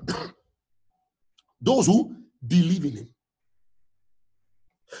 Those who believe in him.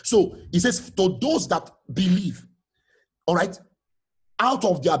 So he says, to those that believe, all right, out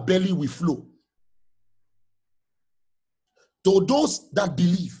of their belly will flow. To those that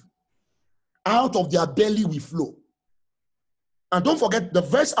believe, out of their belly will flow. And don't forget, the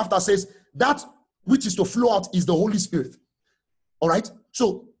verse after says, that which is to flow out is the Holy Spirit. All right?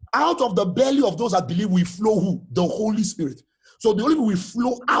 So out of the belly of those that believe will flow who? The Holy Spirit. So the Holy Spirit will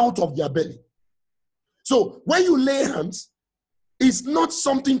flow out of their belly. So when you lay hands, it's not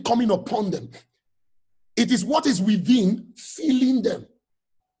something coming upon them. It is what is within filling them.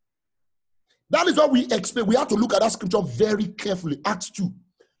 That is what we expect. We have to look at that scripture very carefully. Acts 2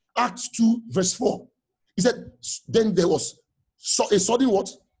 verse 4. He said, then there was a sudden what?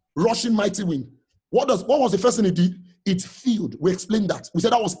 Rushing mighty wind. What was the first thing it did? It filled. We explained that. We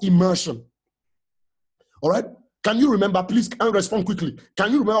said that was immersion. All right? Can you remember? Please, can you respond quickly?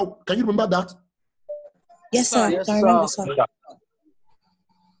 Can you remember that? Yes, sir. Yes, I remember, sir.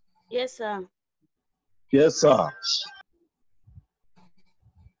 Yes, sir. Yes, sir.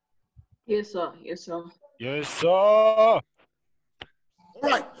 Yes, sir. Yes, sir. Yes, sir. All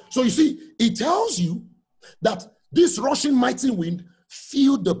right. So you see, it tells you that this rushing mighty wind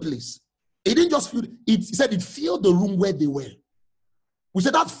filled the place. It didn't just fill it. It said it filled the room where they were. We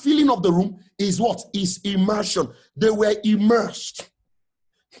said that filling of the room is what? Is immersion. They were immersed.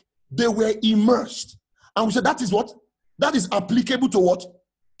 They were immersed. And we said that is what? That is applicable to what?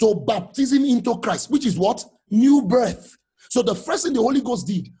 To baptism into Christ, which is what? New birth. So the first thing the Holy Ghost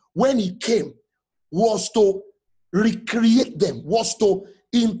did when he came was to recreate them, was to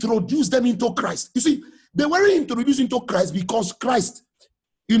introduce them into Christ. You see, they weren't introduced into Christ because Christ,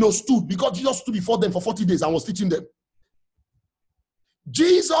 stood, because Jesus stood before them for 40 days and was teaching them.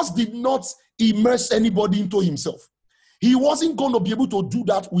 Jesus did not immerse anybody into himself. He wasn't going to be able to do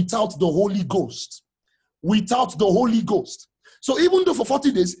that without the Holy Ghost. Without the Holy Ghost. So even though for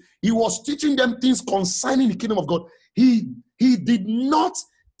 40 days, he was teaching them things concerning the kingdom of God, he did not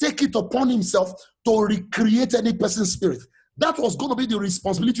take it upon himself to recreate any person's spirit. That was going to be the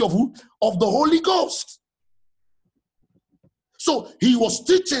responsibility of who? Of the Holy Ghost. So he was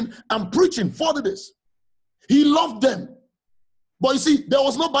teaching and preaching 40 days. He loved them. But you see, there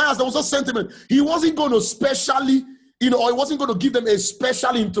was no bias, there was no sentiment. He wasn't going to specially, or he wasn't going to give them a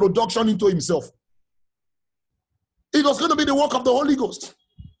special introduction into himself. It was going to be the work of the Holy Ghost.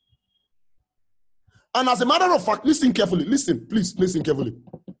 And as a matter of fact, listen carefully. Listen, please listen carefully.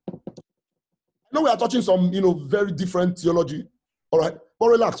 I know we are touching some, very different theology. All right. But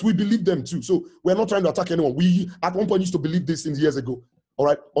relax, we believe them too. So we're not trying to attack anyone. We, at one point, used to believe these things years ago. All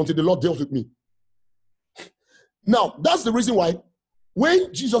right. Until the Lord dealt with me. Now, that's the reason why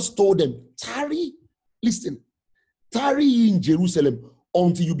when Jesus told them, tarry in Jerusalem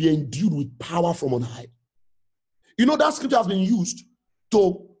until you be endued with power from on high. That scripture has been used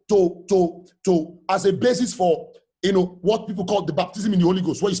to as a basis for, what people call the baptism in the Holy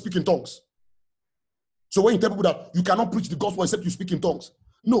Ghost, where you speak in tongues. So when you tell people that you cannot preach the gospel except you speak in tongues.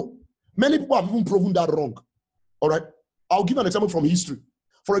 No. Many people have even proven that wrong. All right. I'll give an example from history.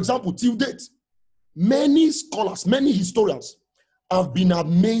 For example, till date, many scholars, many historians have been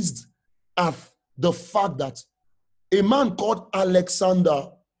amazed at the fact that a man called Alexander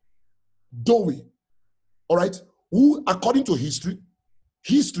Dowie, all right, who, according to history,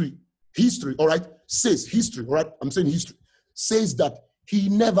 all right, says history, all right, I'm saying history, says that he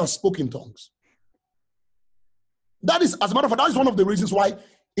never spoke in tongues. That is, as a matter of fact, that is one of the reasons why,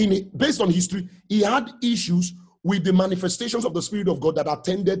 based on history, he had issues with the manifestations of the Spirit of God that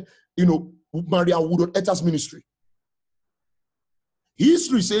attended, Maria Woodard-Etta's ministry.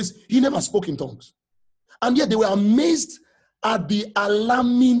 History says he never spoke in tongues. And yet they were amazed at the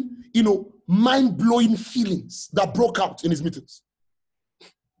alarming, mind-blowing feelings that broke out in his meetings.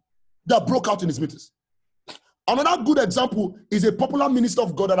 Another good example is a popular minister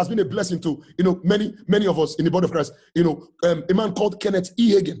of God that has been a blessing to, many of us in the body of Christ. A man called Kenneth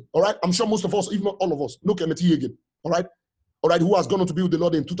E. Hagin. All right, I'm sure most of us, even all of us, know Kenneth E. Hagin. All right, who has gone on to be with the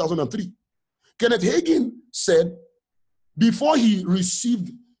Lord in 2003. Kenneth Hagin said, before he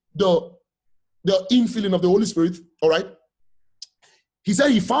received the infilling of the Holy Spirit, all right, he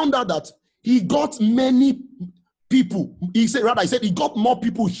said he found out that he got many people. He said he got more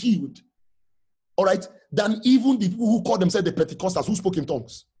people healed, all right, than even the people who called themselves the Pentecostals who spoke in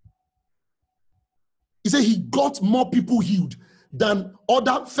tongues. He said he got more people healed than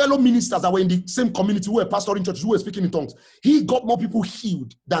other fellow ministers that were in the same community who were pastoring churches who were speaking in tongues. He got more people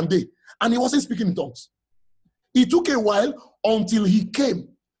healed than they, and he wasn't speaking in tongues. It took a while until he came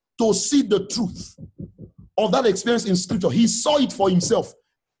to see the truth of that experience in scripture. He saw it for himself.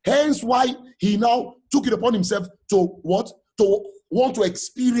 Hence why he now took it upon himself to what? To want to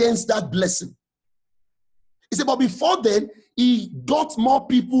experience that blessing. He said, but before then, he got more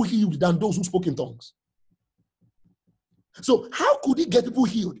people healed than those who spoke in tongues. So how could he get people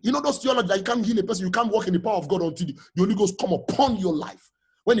healed? Those theology that you can't heal a person, you can't walk in the power of God until the Holy Ghost come upon your life.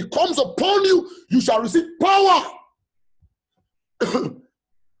 When it comes upon you, you shall receive power.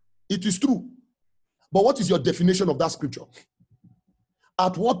 It is true. But what is your definition of that scripture?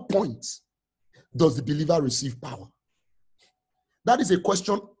 At what point does the believer receive power? That is a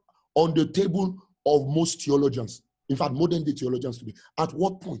question on the table of most theologians. In fact, modern day theologians today. At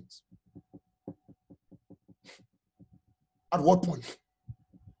what point? At what point?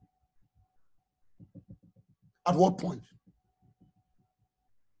 At what point?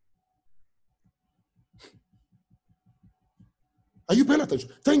 Are you paying attention?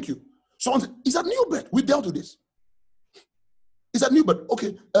 Thank you. Someone said, is that new birth? We dealt with this. Is that new birth?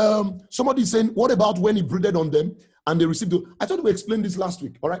 Okay. Somebody is saying, what about when he breathed on them and they received the... I thought we explained this last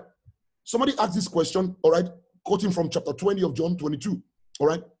week, all right? Somebody asked this question, all right, quoting from chapter 20 of John 22, all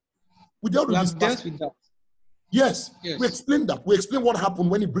right? We dealt with this last week. Yes, we explained that. We explained what happened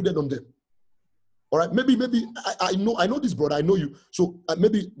when he breathed on them. All right, maybe I know this brother, I know you. So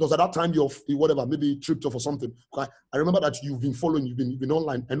maybe it was at that time you whatever, maybe tripped off or something. I remember that you've been following, you've been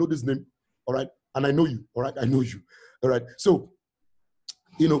online. I know this name, all right, and I know you, all right, I know you, all right. So,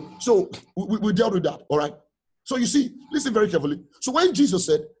 so we dealt with that, all right. So you see, listen very carefully. So when Jesus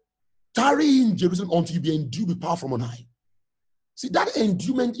said, tarry in Jerusalem until you be endued with power from on high. See, that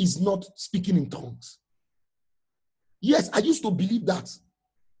endowment is not speaking in tongues. Yes, I used to believe that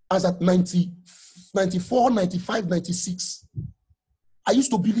as at 94, 95, 96. I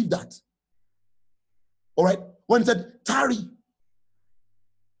used to believe that. All right? When it said, tarry.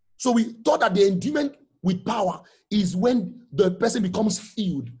 So we thought that the endowment with power is when the person becomes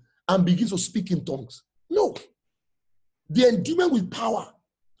filled and begins to speak in tongues. No. The endowment with power,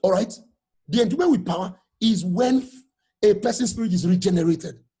 all right? The endowment with power is when a person's spirit is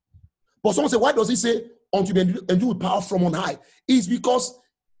regenerated. But someone say, why does he say until they endure with power from on high, is because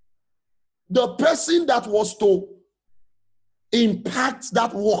the person that was to impact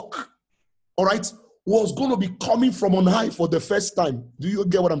that work, all right, was going to be coming from on high for the first time. Do you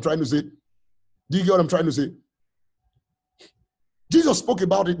get what I'm trying to say? Do you get what I'm trying to say? Jesus spoke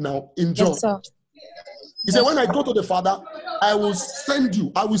about it now in John. Yes, sir. He said, when I go to the Father, I will send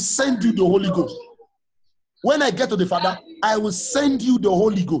you the Holy Ghost. When I get to the Father, I will send you the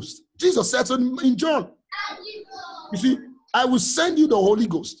Holy Ghost. Jesus said so in John. You see, I will send you the Holy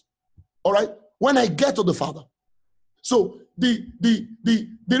Ghost. All right? When I get to the Father. So the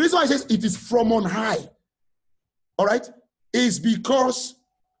reason why I says it is from on high, all right, is because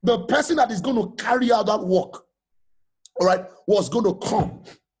the person that is going to carry out that work, all right, was going to come.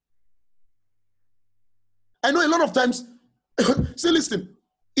 I know a lot of times, see, listen,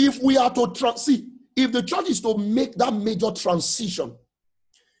 if we are to if the church is to make that major transition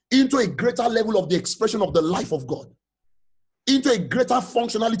into a greater level of the expression of the life of God, into a greater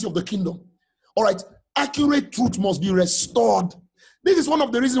functionality of the kingdom, all right, accurate truth must be restored. This is one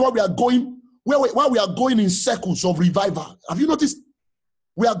of the reasons why we are going, why we are going in circles of revival. Have you noticed?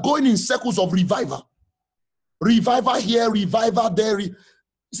 We are going in circles of revival. Revival here, revival there.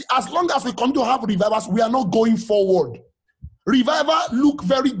 See, as long as we continue to have revivals, we are not going forward. Revival look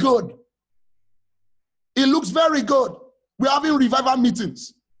very good. It looks very good. We're having revival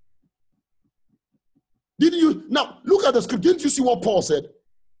meetings. Did you? Now, look at the script. Didn't you see what Paul said?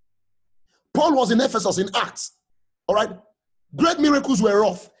 Paul was in Ephesus in Acts. All right? Great miracles were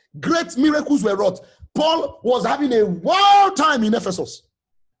wrought. Great miracles were wrought. Paul was having a wild time in Ephesus.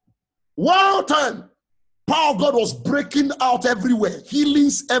 Wild time. Power of God was breaking out everywhere.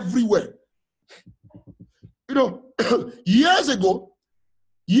 Healings everywhere. You know, years ago,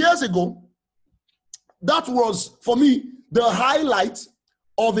 that was, for me, the highlight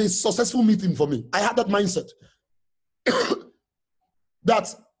of a successful meeting for me. I had that mindset.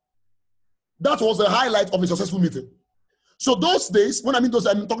 that was the highlight of a successful meeting. So those days, when I mean those,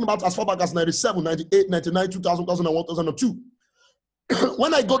 I'm talking about as far back as 97, 98, 99, 2000, 2001, 2002.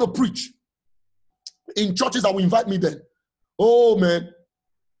 When I go to preach in churches that will invite me then, oh man,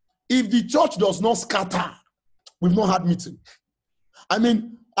 if the church does not scatter, we've not had meeting. I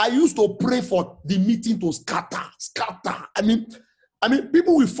mean, I used to pray for the meeting to scatter. I mean,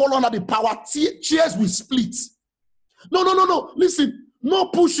 people will fall under the power. Chairs will split. No. Listen, no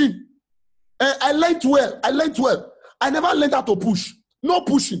pushing. I learned well. I never learned how to push. No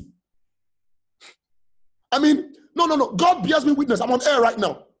pushing. I mean, no. God bears me witness. I'm on air right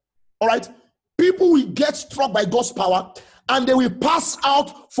now. All right? People will get struck by God's power and they will pass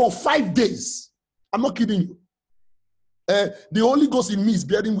out for 5 days. I'm not kidding you. The Holy Ghost in me is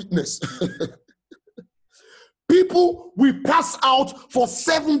bearing witness. People will pass out for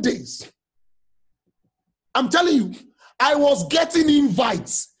 7 days. I'm telling you, I was getting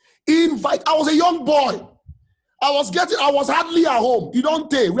invites. I was a young boy. I was hardly at home. You don't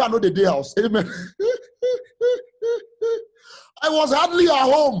tell. We are not the day house. Amen. I was hardly at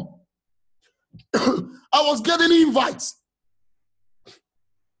home. I was getting invites.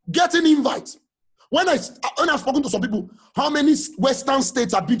 When I've spoken to some people, how many Western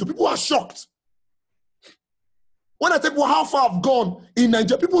states I've been to, people are shocked. When I tell people how far I've gone in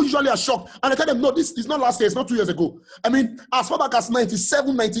Nigeria, people usually are shocked. And I tell them, no, this is not last year, it's not 2 years ago. I mean, as far back as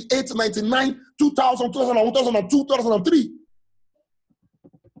 97, 98, 99, 2000, 2001, 2002, 2003.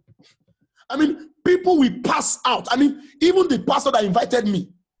 I mean, people will pass out. I mean, even the pastor that invited me,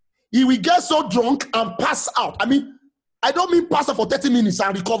 he will get so drunk and pass out. I mean, I don't mean pastor for 30 minutes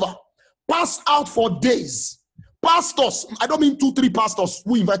and recover. Pass out for days. Pastors, I don't mean 2, 3 pastors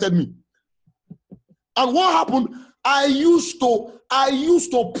who invited me. And what happened? I used to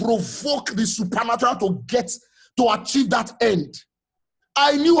provoke the supernatural to achieve that end.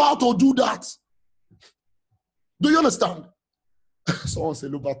 I knew how to do that. Do you understand? Someone say,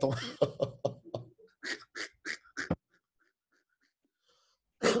 "Look, baton."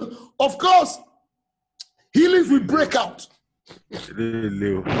 Of course, healings will break out.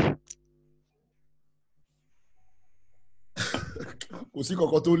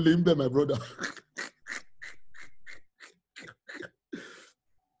 My brother.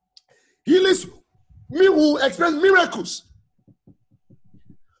 Healings, me will experience miracles.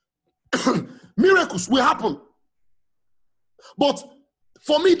 Miracles will happen. But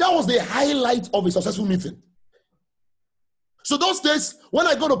for me, that was the highlight of a successful meeting. So those days, when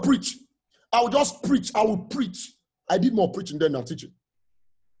I go to preach, I would just preach. I would preach. I did more preaching than I'm teaching.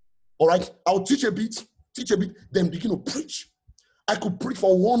 All right? I would teach a bit, then begin to preach. I could preach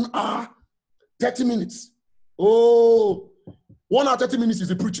for 1 hour, 30 minutes. Oh, 1 hour, 30 minutes is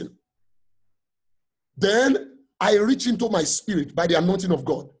the preaching. Then I reach into my spirit by the anointing of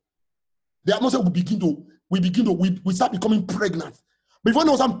God. The atmosphere we start becoming pregnant. Before you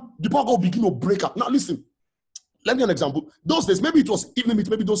know, the power of God will begin to break up. Now listen, let me give an example. Those days, maybe it was evening meeting,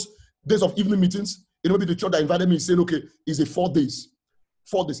 maybe those days of evening meetings, maybe the church that invited me saying, okay, it's a 4 days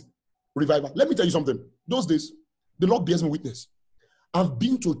revival. Let me tell you something. Those days, the Lord bears me witness. I've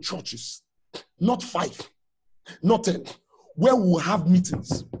been to churches, not 5, not 10, where we'll have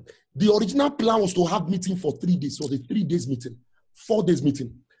meetings. The original plan was to have meeting for 3 days, so the 3 days meeting, 4 days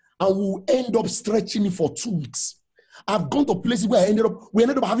meeting, and we'll end up stretching it for 2 weeks. I've gone to places where we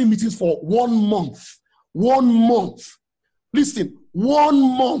ended up having meetings for 1 month. 1 month. Listen, 1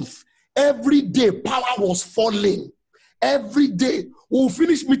 month. Every day, power was falling. Every day, we'll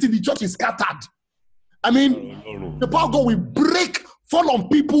finish meeting, the church is scattered. I mean, the power of God will fall on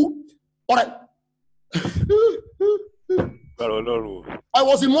people. All right. I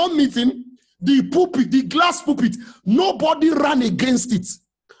was in one meeting, the pulpit, the glass pulpit, nobody ran against it.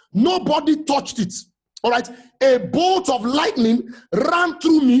 Nobody touched it. All right. A bolt of lightning ran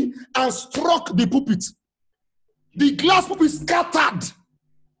through me and struck the pulpit. The glass pulpit scattered.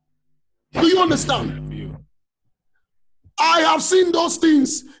 Do you understand? I have seen those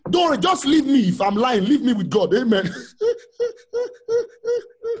things. Don't just leave me if I'm lying. Leave me with God. Amen.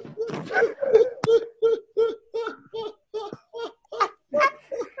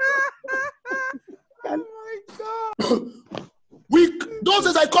 Oh my God. Those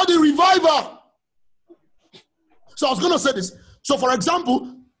days I call it revival. So I was going to say this. So for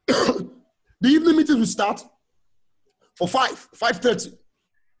example, the evening meetings will start for 5:30.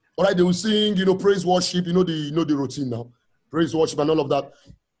 All right, they will sing, praise worship, the routine now. Praise worship and all of that.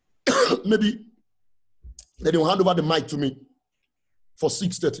 Maybe then they will hand over the mic to me for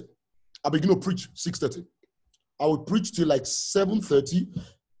 6:30. I begin to preach 6:30. I will preach till like 7:30,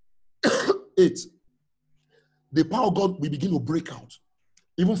 8. The power of God will begin to break out,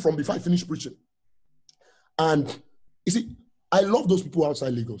 even from before I finish preaching. And you see, I love those people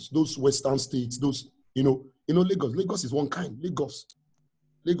outside Lagos, those Western states, those, Lagos. Lagos is one kind. Lagos,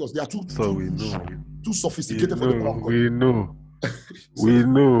 they are too sophisticated for the power of God. We know. We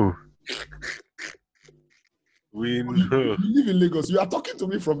know. You live in Lagos. You are talking to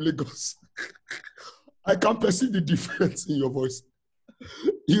me from Lagos. I can perceive the difference in your voice.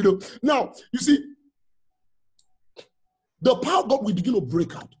 Now, you see, the power of God will begin to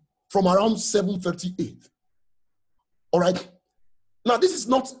break out from around 7:38. All right? Now, this is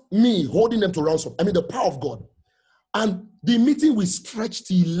not me holding them to ransom. I mean, the power of God. And the meeting will stretch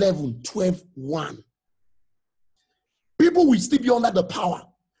to 11, 12, 1. People will still be under the power.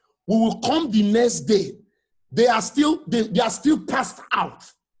 We will come the next day. They are still passed out.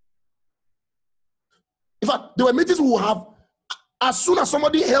 In fact, there were meetings we will have. As soon as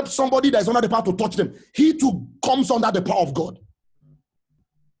somebody helps somebody that is under the power to touch them, he too comes under the power of God.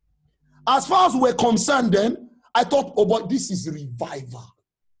 As far as we're concerned then, I thought, oh, but this is revival.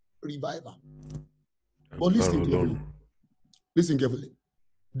 Revival. But listen carefully. Listen carefully.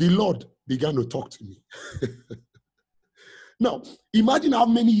 The Lord began to talk to me. Now, imagine how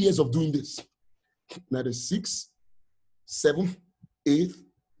many years of doing this. 96, 7, 8,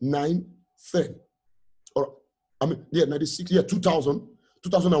 9, 10. Or, 96, 2000,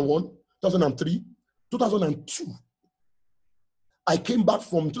 2001, 2003, 2002. I came back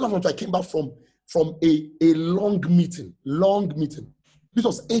from 2002. I came back from a long meeting. This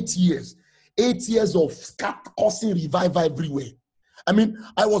was 8 years. 8 years of causing revival everywhere. I mean,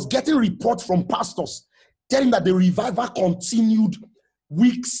 I was getting reports from pastors telling that the revival continued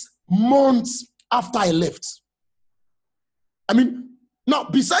weeks, months after I left. I mean, now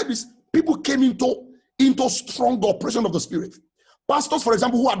beside this, people came into strong operation of the Spirit. Pastors, for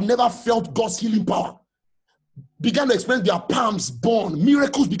example, who had never felt God's healing power, began to experience their palms born.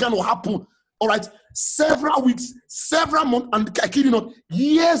 Miracles began to happen. All right, several weeks, several months, and I kid you not,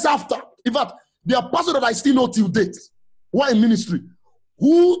 years after. In fact, there are pastors that I still know till date, who are in ministry,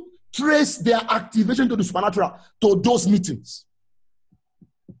 who trace their activation to the supernatural to those meetings.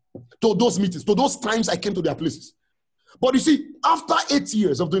 To those times I came to their places. But you see, after 8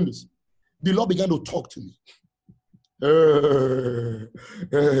 years of doing this, the Lord began to talk to me.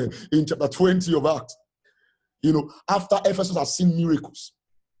 In chapter 20 of Acts, after Ephesus has seen miracles,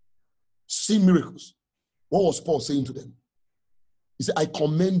 what was Paul saying to them? He said, I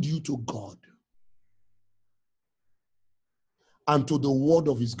commend you to God and to the word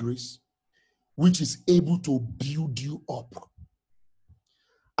of his grace, which is able to build you up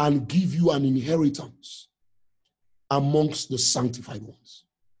and give you an inheritance amongst the sanctified ones.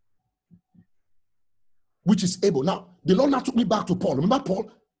 Which is able. Now, the Lord now took me back to Paul. Remember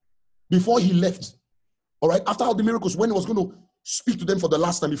Paul? Before he left, All right, after all the miracles, when he was going to speak to them for the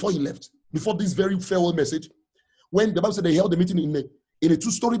last time before he left, before this very farewell message, when the Bible said they held the meeting in a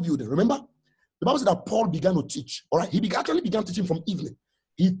two-story building, remember? The Bible said that Paul began to teach. All right, he actually began teaching from evening.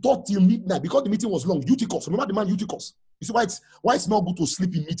 He taught till midnight because the meeting was long. Eutychus, remember the man Eutychus? You see why it's not good to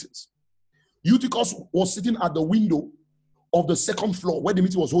sleep in meetings. Eutychus was sitting at the window of the second floor where the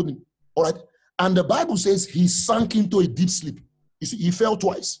meeting was holding. All right, and the Bible says he sank into a deep sleep. You see, he fell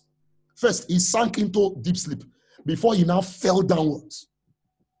twice. First, he sank into deep sleep before he now fell downwards.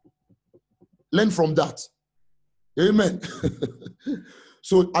 Learn from that. Amen.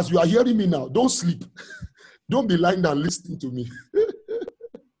 So as you are hearing me now, don't sleep. Don't be lying down listening to me.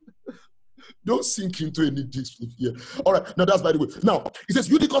 Don't sink into any deep sleep here. All right, now that's by the way. Now, it says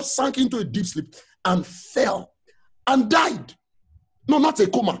Eutychus sank into a deep sleep and fell and died. No, not a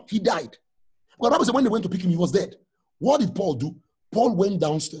coma. He died. Well, the Bible said when they went to pick him, he was dead. What did Paul do? Paul went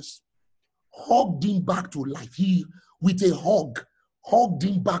downstairs, hugged him back to life. He, with a hug, hugged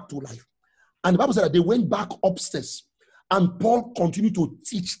him back to life. And the Bible said that they went back upstairs and Paul continued to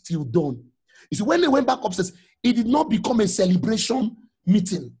teach till dawn. You see, when they went back upstairs, it did not become a celebration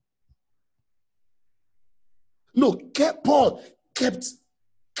meeting. No, Paul kept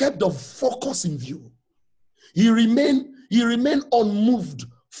the focus in view. He remained unmoved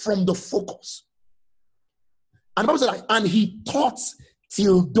from the focus. And the Bible said, and he taught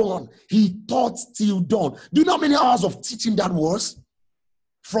till dawn. He taught till dawn. Do you know how many hours of teaching that was?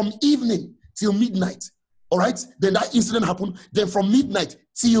 From evening till midnight. All right? Then that incident happened. Then from midnight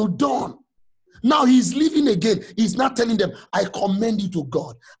till dawn. Now he's leaving again. He's not telling them, I commend you to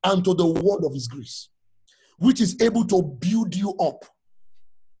God and to the word of his grace, which is able to build you up.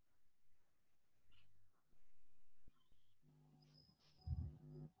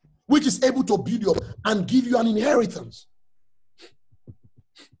 Which is able to build you up and give you an inheritance.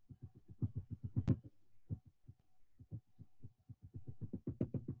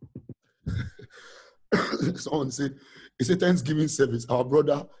 Someone said, it's a Thanksgiving service. Our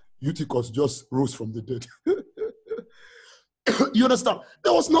brother Eutychus just rose from the dead. You understand?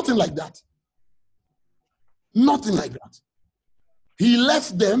 There was nothing like that. Nothing like that. He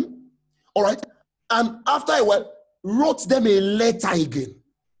left them, all right, and after a while, wrote them a letter again.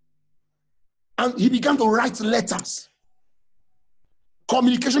 And he began to write letters.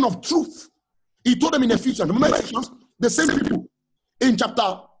 Communication of truth. He told them in Ephesians, remember Ephesians? The same people in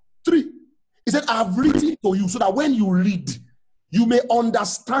chapter 3. He said, I have written to you so that when you read, you may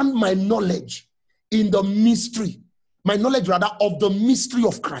understand my knowledge in the mystery. My knowledge, rather, of the mystery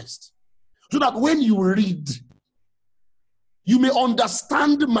of Christ. So that when you read, you may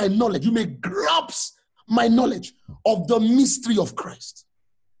understand my knowledge. You may grasp my knowledge of the mystery of Christ.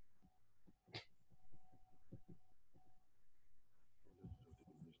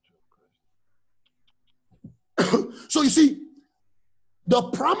 So you see, the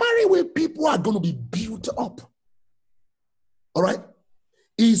primary way people are going to be built up, all right,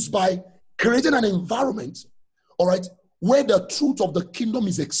 is by creating an environment, all right, where the truth of the kingdom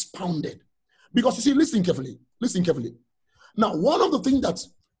is expounded. Because you see, listen carefully. Now, one of the things that,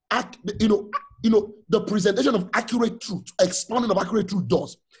 the presentation of accurate truth, expounding of accurate truth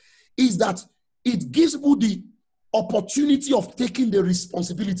does, is that it gives people the opportunity of taking the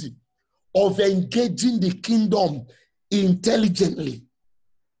responsibility of engaging the kingdom intelligently.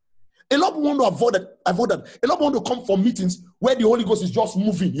 A lot of people want to avoid that. A lot of people want to come for meetings where the Holy Ghost is just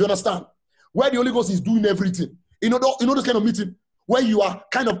moving. You understand? Where the Holy Ghost is doing everything. You know this kind of meeting where you are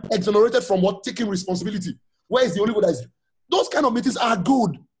kind of exonerated from taking responsibility. Where is the Holy Ghost? Those kind of meetings are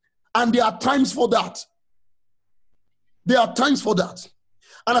good. And there are times for that. And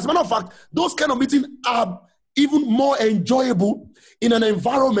as a matter of fact, those kind of meetings are even more enjoyable in an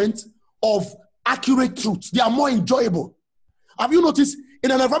environment of accurate truth. They are more enjoyable. Have you noticed, in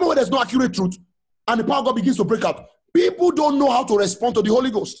an environment where there's no accurate truth and the power of God begins to break out, people don't know how to respond to the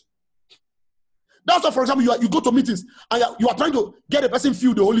Holy Ghost. That's why, for example, you go to meetings and you are trying to get a person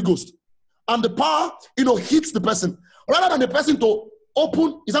feel the Holy Ghost. And the power, hits the person. Rather than the person to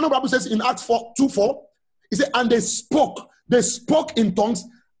open, is that what the Bible says in Acts 2:4? It said, and they spoke in tongues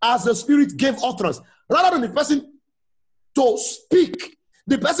as the Spirit gave utterance. Rather than the person to speak,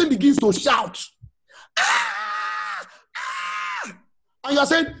 the person begins to shout. Ah! Ah! And you are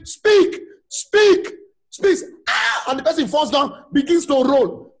saying, speak. Ah! And the person falls down, begins to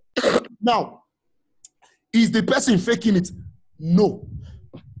roll. Now, is the person faking it? No.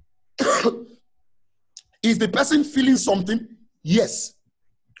 Is the person feeling something? Yes.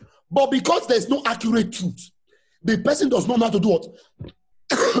 But because there's no accurate truth, the person does not know how to do what?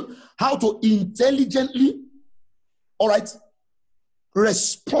 How to intelligently, all right,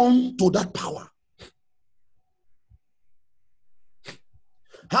 respond to that power.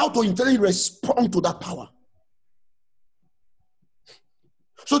 how to intelligently respond to that power.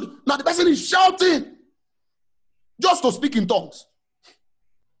 So now the person is shouting just to speak in tongues,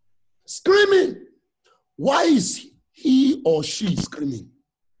 screaming. Why is he or she screaming?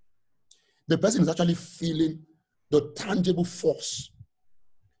 The person is actually feeling the tangible force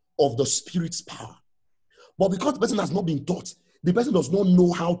of the Spirit's power. But because the person has not been taught, the person does not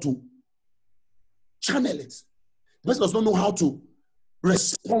know how to channel it. The person does not know how to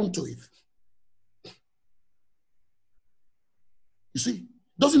respond to it. You see,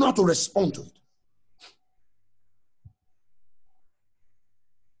 doesn't know how to respond to it.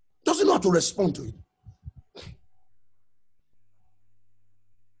 Doesn't know how to respond to it.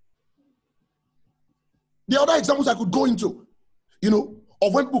 The other examples I could go into,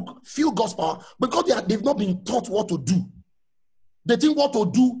 of when people feel God's power, because they've not been taught what to do. They think what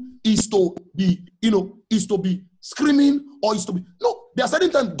to do is to be, is to be screaming or is to be. No, there are certain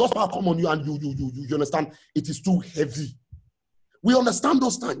times God's power come on you and you understand it is too heavy. We understand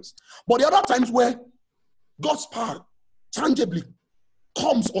those times. But the other times where God's power tangibly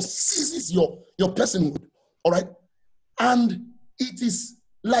comes or seizes your personhood, all right? And it is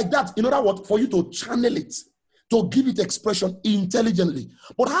like that, in other words, for you to channel it, to give it expression intelligently.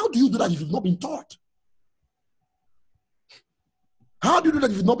 But how do you do that if you've not been taught? How do you do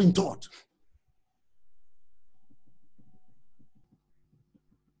that if you've not been taught?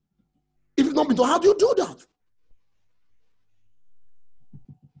 If you've not been taught, how do you do that?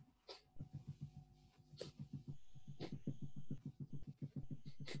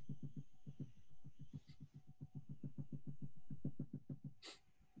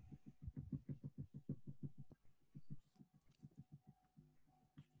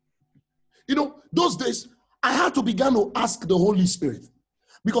 Those days, I had to begin to ask the Holy Spirit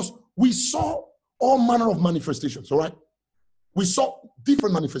because we saw all manner of manifestations, all right? We saw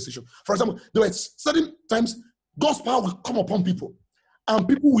different manifestations. For example, there were certain times God's power will come upon people and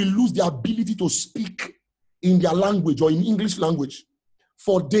people will lose their ability to speak in their language or in English language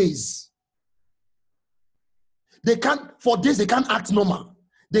for days. For days, they can't act normal.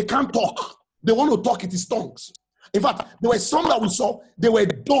 They can't talk. They want to talk, it is tongues. In fact, there were some that we saw, they were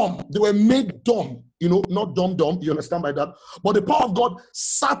dumb. They were made dumb. Not dumb, you understand by that? But the power of God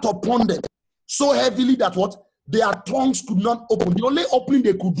sat upon them so heavily that their tongues could not open. The only opening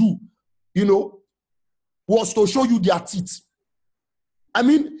they could do, was to show you their teeth. I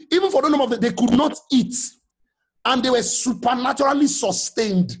mean, even for the number of them, they could not eat. And they were supernaturally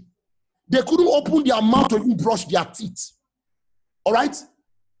sustained. They couldn't open their mouth to even brush their teeth. All right?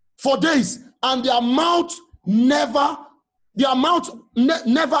 For days. And their mouth never,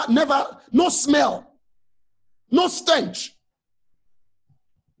 no smell, no stench.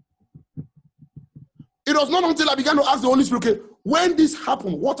 It was not until I began to ask the Holy Spirit, okay, when this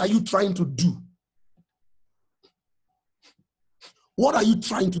happened, what are you trying to do? What are you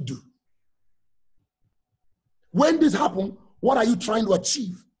trying to do? When this happened, what are you trying to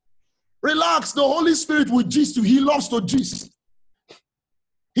achieve? Relax, the Holy Spirit will gist you. He loves to gist.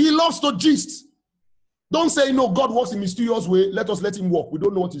 He loves to gist. Don't say, God works in a mysterious way. Let him work. We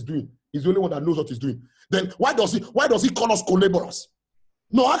don't know what he's doing. He's the only one that knows what he's doing. Then why does he call us collaborators?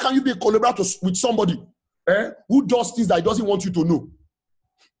 No, how can you be a collaborator with somebody who does things that he doesn't want you to know?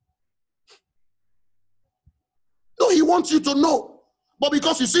 No, he wants you to know. But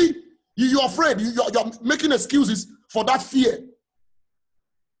because you see, you're afraid, you're making excuses for that fear.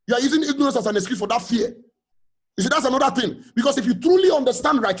 You're using ignorance as an excuse for that fear. You see, that's another thing. Because if you truly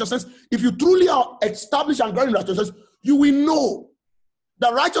understand righteousness, if you truly are established and grounded in righteousness, you will know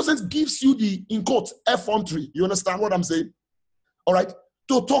that righteousness gives you the, in quotes, effrontery. You understand what I'm saying? All right?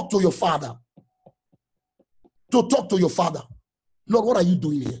 To talk to your father. To talk to your father. Lord, what are you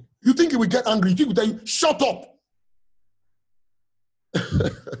doing here? You think he will get angry? You think he will tell you, shut up.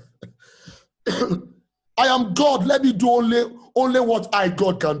 I am God. Let me do only what I,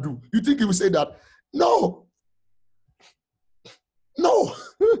 God, can do. You think he will say that? No. No.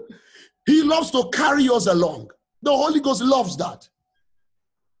 He loves to carry us along. The Holy Ghost loves that.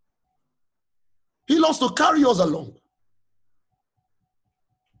 He loves to carry us along.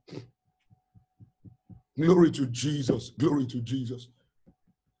 Glory to Jesus. Glory to Jesus.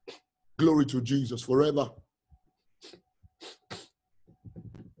 Glory to Jesus forever.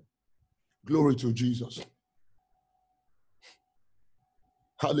 Glory to Jesus.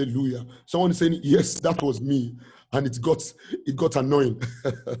 Hallelujah. Someone is saying, yes, that was me. And it got annoying.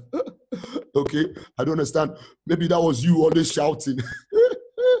 Okay, I don't understand. Maybe that was you always shouting.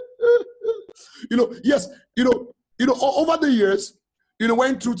 Yes, over the years,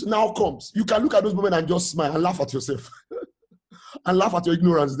 when truth now comes, you can look at those moments and just smile and laugh at yourself. and laugh at your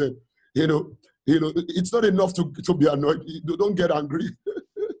ignorance then. It's not enough to be annoyed. Don't get angry.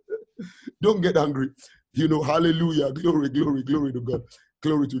 Don't get angry. Hallelujah. Glory to God.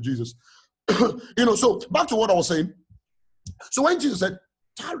 Glory to Jesus. So back to what I was saying. So when Jesus said,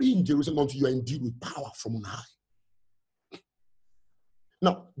 tarry in Jerusalem until you are endued with power from on high.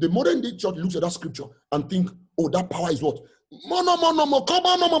 Now, the modern day church looks at that scripture and think, oh, that power is what? No, come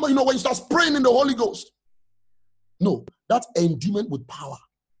on, when you start praying in the Holy Ghost. No, that endowment with power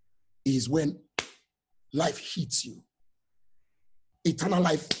is when life hits you. Eternal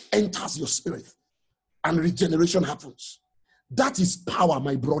life enters your spirit and regeneration happens. That is power,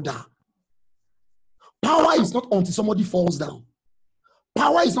 my brother. Power is not until somebody falls down.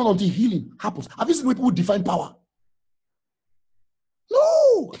 Power is not until healing happens. Have you seen people who define power?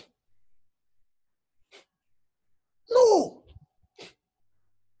 No.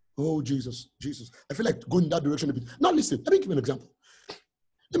 Oh, Jesus. I feel like going that direction a bit. Now listen, let me give you an example.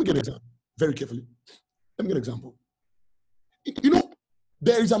 Very carefully. Let me give an example.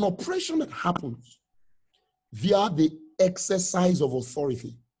 There is an operation that happens via the exercise of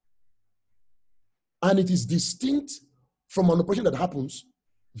authority. And it is distinct from an operation that happens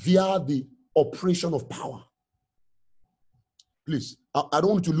via the operation of power. Please, I don't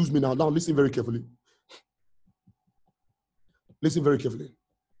want you to lose me now. Now listen very carefully. Listen very carefully.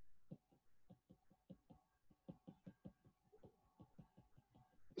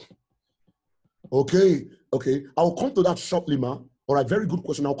 Okay. I'll come to that shortly, ma. All right, very good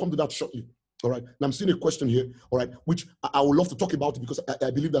question. I'll come to that shortly. All right. And I'm seeing a question here, all right, which I would love to talk about because I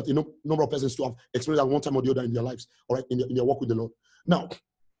believe that, number of persons to have experienced that one time or the other in their lives, all right, in their walk with the Lord. Now,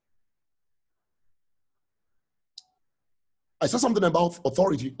 I said something about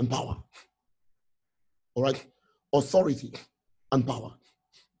authority and power. All right. Authority and power.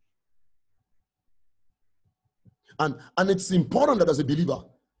 And it's important that as a believer,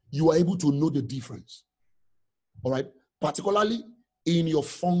 you are able to know the difference. All right. Particularly in your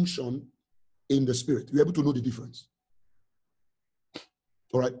function in the spirit. You're able to know the difference.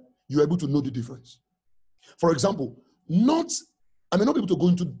 All right. You're able to know the difference. For example, I may not be able to go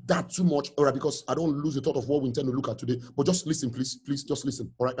into that too much, all right, because I don't lose the thought of what we intend to look at today, but just listen, please, just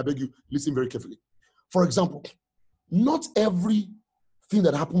listen, all right? I beg you, listen very carefully. For example, not everything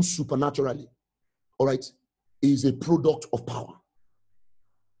that happens supernaturally, all right, is a product of power.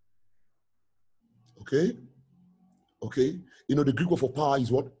 Okay? The Greek word for power is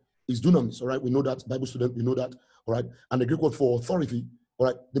what? Is dunamis, all right? We know that, Bible student, we know that, all right? And the Greek word for authority, all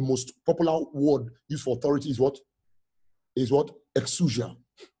right, the most popular word used for authority is what? Exousia.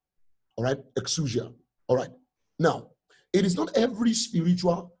 All right, exousia. All right. Now, it is not every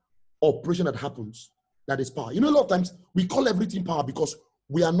spiritual operation that happens that is power. A lot of times we call everything power because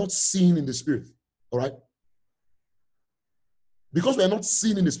we are not seen in the spirit. All right. Because we are not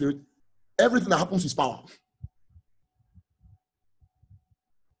seen in the spirit, everything that happens is power.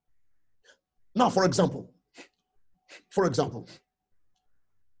 Now, for example,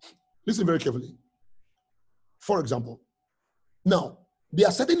 listen very carefully. For example, now, there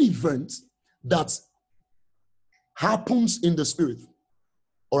are certain events that happens in the spirit,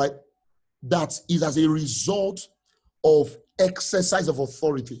 all right, that is as a result of exercise of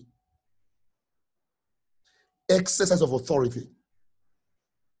authority. Exercise of authority.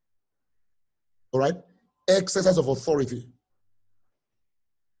 All right? Exercise of authority.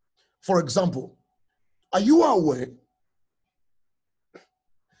 For example, are you aware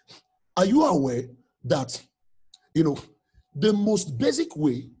that, the most basic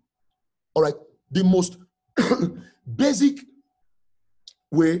way, all right, the most basic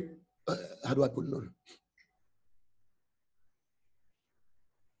way, how do I put it on?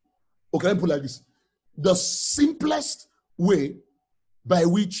 Okay, let me put it like this. The simplest way by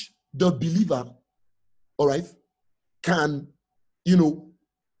which the believer, all right, can,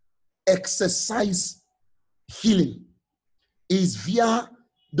 exercise healing is via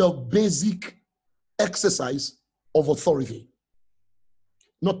the basic exercise of authority,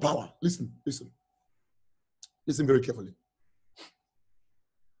 not power. Listen very carefully.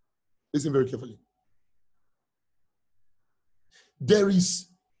 Listen very carefully. There is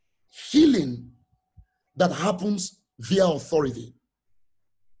healing that happens via authority.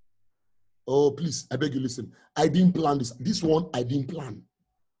 Oh, please, I beg you, listen. I didn't plan this. This one, I didn't plan.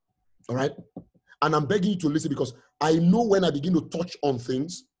 All right? And I'm begging you to listen because I know when I begin to touch on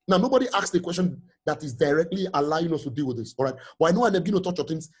things. Now, nobody asked the question that is directly allowing us to deal with this. All right? But I know I begin to touch on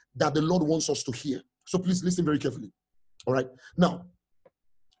things that the Lord wants us to hear. So please listen very carefully. All right? Now,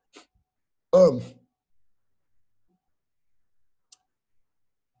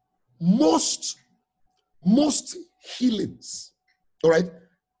 most healings all right,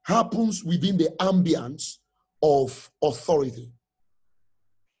 happens within the ambience of authority.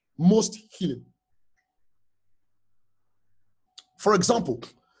 Most healing. For example,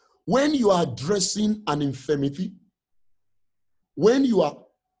 when you are addressing an infirmity, when you are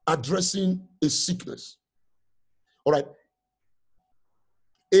addressing a sickness, all right,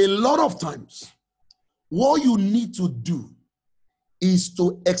 a lot of times, what you need to do is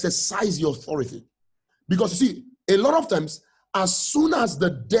to exercise your authority. Because you see, a lot of times, as soon as the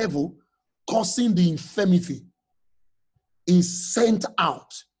devil causing the infirmity is sent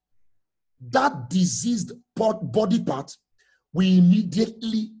out, that diseased body part will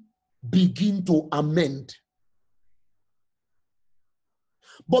immediately begin to amend.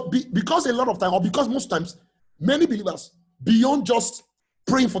 But because a lot of time, or because most times, many believers, beyond just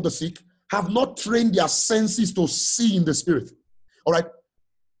praying for the sick, have not trained their senses to see in the spirit. All right?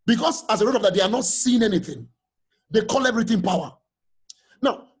 Because as a result of that, they are not seeing anything. They call everything power.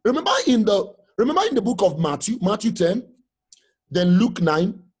 Now, remember in the book of Matthew 10, then Luke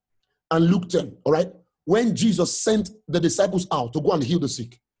 9, and Luke 10, all right? When Jesus sent the disciples out to go and heal the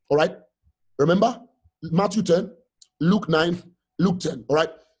sick, all right? Remember? Matthew 10, Luke 9, Luke 10, all right?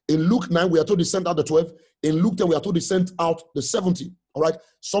 In Luke 9, we are told he sent out the 12. In Luke 10, we are told he sent out the 70, all right?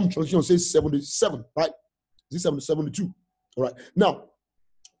 Some translation says 77, right? Is it 72? All right. Now,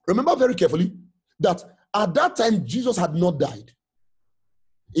 remember very carefully that at that time, Jesus had not died.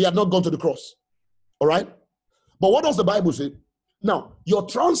 He had not gone to the cross, all right? But what does the Bible say? Now, your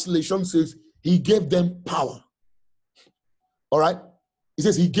translation says he gave them power, all right? It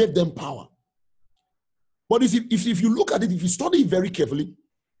says he gave them power. But if you look at it, if you study it very carefully,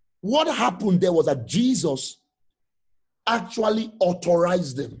 what happened there was that Jesus actually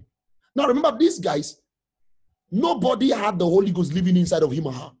authorized them. Now, remember, these guys, nobody had the Holy Ghost living inside of him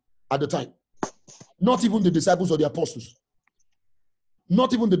or her at the time. Not even the disciples or the apostles.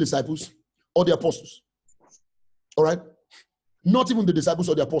 Not even the disciples or the apostles. All right? Not even the disciples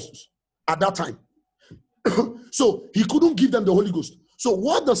or the apostles at that time. So he couldn't give them the Holy Ghost. So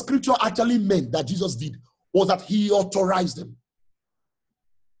what the scripture actually meant that Jesus did was that he authorized them.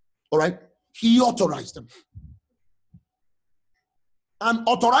 All right? He authorized them. And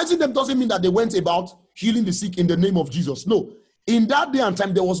authorizing them doesn't mean that they went about healing the sick in the name of Jesus. No. In that day and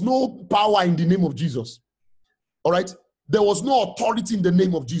time, there was no power in the name of Jesus. All right? There was no authority in the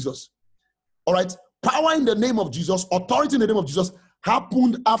name of Jesus. All right? Power in the name of Jesus, authority in the name of Jesus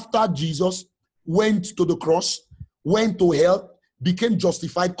happened after Jesus went to the cross, went to hell, became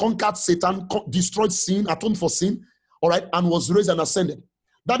justified, conquered Satan, destroyed sin, atoned for sin, all right, and was raised and ascended.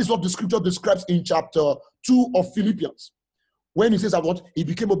 That is what the scripture describes in chapter 2 of Philippians. When he says that what? He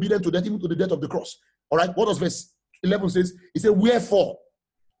became obedient to death, even to the death of the cross. All right, what does verse 11 says? He said, wherefore,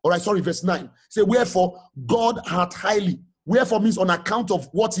 all right, sorry, verse 9. He said, wherefore, God hath highly, wherefore means on account of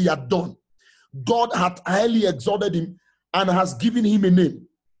what he had done. God hath highly exalted him and has given him a name.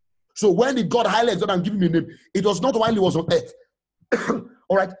 So when did God highly exalt and give him a name? It was not while he was on earth.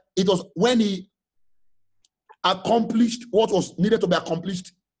 All right, it was when he accomplished what was needed to be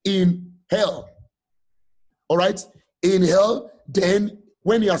accomplished in hell. All right, in hell, then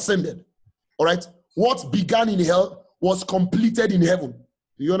when he ascended. All right, what began in hell was completed in heaven.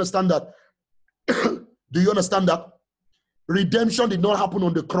 Do you understand that? Do you understand that? Redemption did not happen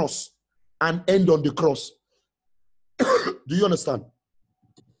on the cross and end on the cross. Do you understand?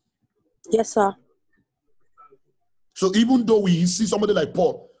 Yes, sir. So even though we see somebody like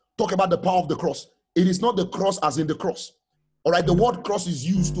Paul talk about the power of the cross, it is not the cross as in the cross. All right, the word cross is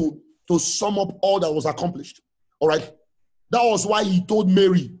used to sum up all that was accomplished. All right, that was why he told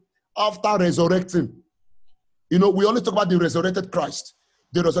Mary after resurrecting. You know, we only talk about the resurrected Christ,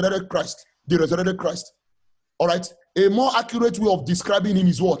 the resurrected Christ, the resurrected Christ. All right, a more accurate way of describing him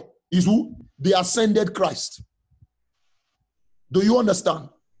is what? Is who? The ascended Christ. Do you understand?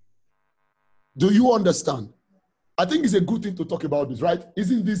 Do you understand? I think it's a good thing to talk about this, right?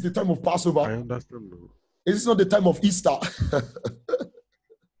 Isn't this the time of Passover? I understand. Is this not the time of Easter?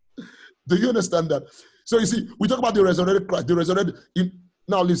 Do you understand that? So you see, we talk about the resurrected Christ, the resurrected.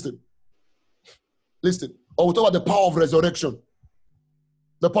 Now listen. Listen. Or we talk about the power of resurrection.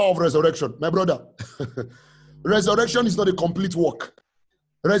 The power of resurrection. My brother, resurrection is not a complete work.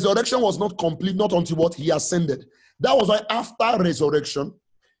 Resurrection was not complete, not until what? He ascended. That was why after resurrection,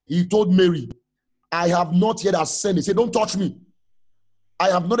 he told Mary, I have not yet ascended. He said, don't touch me. I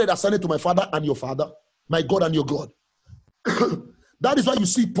have not yet ascended to my Father and your Father, my God and your God. That is why you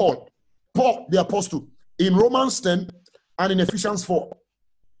see Paul the apostle, in Romans 10 and in Ephesians 4.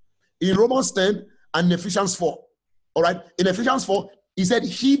 In Romans 10 and in Ephesians 4. All right. In Ephesians 4, he said,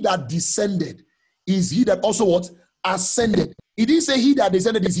 he that descended is he that also what? Ascended He didn't say he that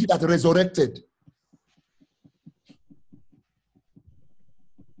descended is he that resurrected.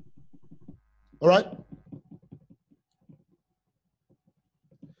 All right?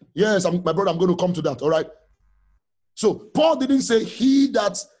 Yes, my brother, I'm going to come to that. All right? So Paul didn't say he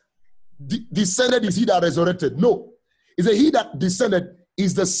that descended is he that resurrected. No. He said he that descended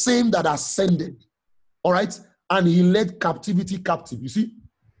is the same that ascended. All right? And he led captivity captive. You see?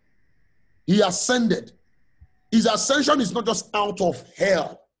 He ascended. His ascension is not just out of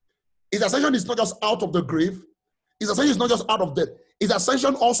hell. His ascension is not just out of the grave. His ascension is not just out of death. His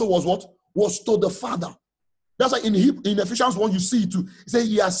ascension also was what? Was to the Father. That's why in Ephesians 1 you see it too. He said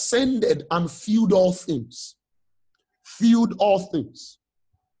he ascended and filled all things. Filled all things.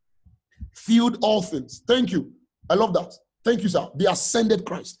 Filled all things. Thank you. I love that. Thank you, sir. The ascended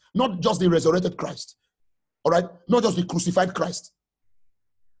Christ. Not just the resurrected Christ. All right? Not just the crucified Christ.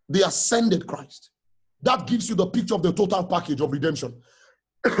 The ascended Christ. That gives you the picture of the total package of redemption.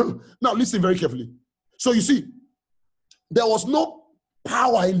 Now, listen very carefully. So you see, there was no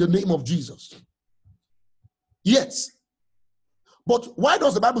power in the name of Jesus. Yes. But why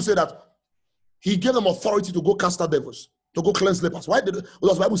does the Bible say that he gave them authority to go cast out devils, to go cleanse lepers? Why does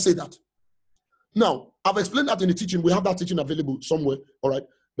the Bible say that? Now, I've explained that in the teaching. We have that teaching available somewhere, all right,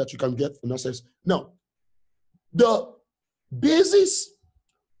 that you can get in access. Now, the basis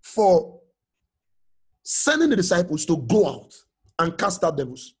for sending the disciples to go out and cast out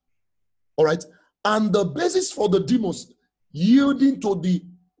devils, all right, and the basis for the demons yielding to the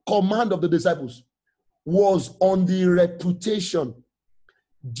command of the disciples was on the reputation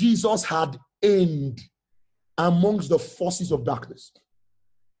Jesus had earned amongst the forces of darkness.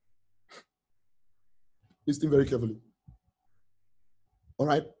 Listen very carefully. All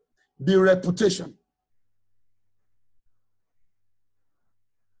right? The reputation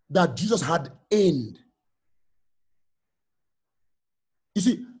that Jesus had earned. You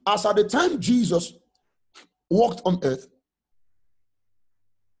see, as at the time Jesus walked on earth,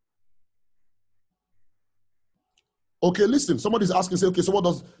 okay, listen, somebody's asking, say, okay, so what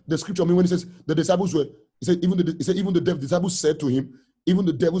does the scripture mean when it says the disciples were, he said, even the disciples said to him, even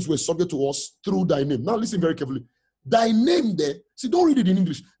the devils were subject to us through thy name. Now listen very carefully. Thy name there, see, don't read it in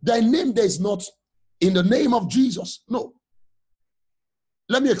English. Thy name there is not in the name of Jesus. No.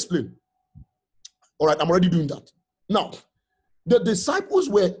 Let me explain. All right, I'm already doing that. Now, the disciples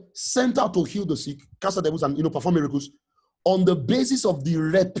were sent out to heal the sick, cast out devils, and perform miracles on the basis of the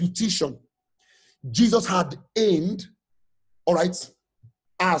reputation Jesus had earned, all right,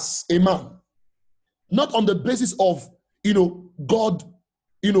 as a man. Not on the basis of, God,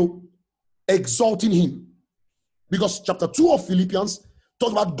 exalting him. Because chapter 2 of Philippians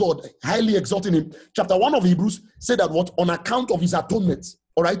talks about God highly exalting him. Chapter 1 of Hebrews said that what? On account of his atonement,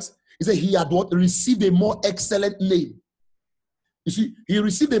 all right? He said he had what? Received a more excellent name. You see, he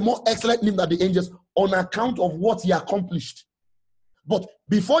received a more excellent name than the angels on account of what he accomplished. But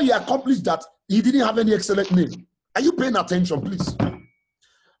before he accomplished that, he didn't have any excellent name. Are you paying attention, please?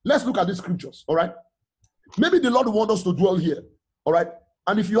 Let's look at these scriptures, all right? Maybe the Lord wants us to dwell here, all right?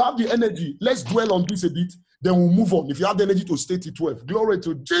 And if you have the energy, let's dwell on this a bit, then we'll move on. If you have the energy to stay till 12, glory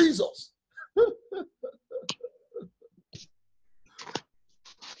to Jesus.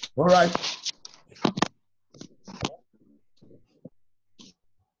 All right.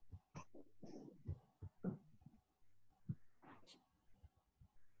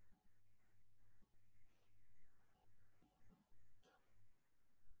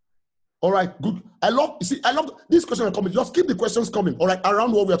 All right, good. I love this question are coming. Just keep the questions coming, all right,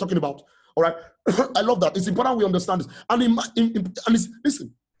 around what we are talking about. All right. I love that. It's important we understand this. And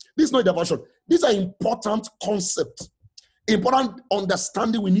listen, this is not a diversion. These are important concepts, important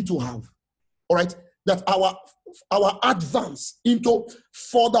understanding we need to have. All right, that our advance into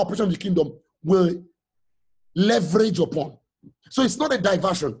further operation of the kingdom will leverage upon. So it's not a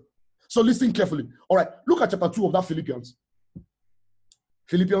diversion. So listen carefully. All right, look at chapter 2 of that Philippians.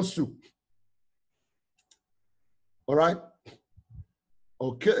 Philippians 2. All right.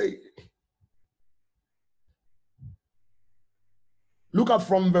 Okay. Look at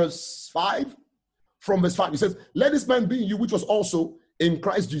from verse 5. From verse 5, it says, let this man be in you, which was also in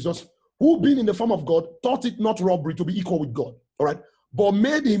Christ Jesus, who being in the form of God, thought it not robbery to be equal with God. All right. But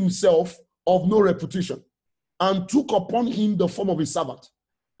made himself of no reputation, and took upon him the form of a servant,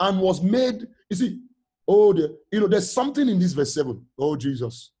 and was made, you see, there's something in this verse 7. Oh,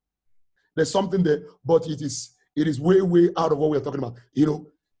 Jesus. There's something there, but it is way, way out of what we're talking about. When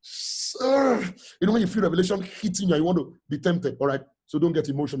you feel revelation hitting you, you want to be tempted, all right? So don't get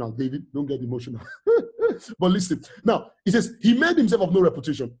emotional, David. Don't get emotional. But listen. Now, it says, he made himself of no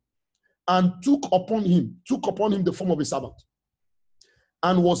reputation and took upon him the form of a servant.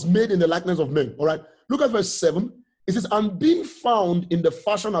 and was made in the likeness of men. All right. Look at verse 7. It says, and being found in the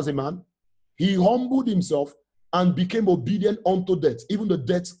fashion as a man, he humbled himself and became obedient unto death, even the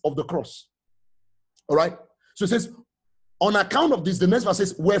death of the cross. All right. So it says, on account of this, the next verse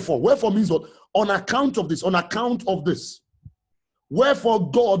says, wherefore. Wherefore means what? On account of this, on account of this. Wherefore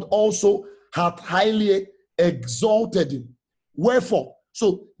God also hath highly exalted him. Wherefore.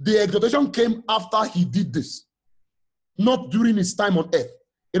 So the exaltation came after he did this, not during his time on earth.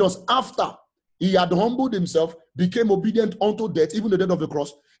 It was after he had humbled himself, became obedient unto death, even the death of the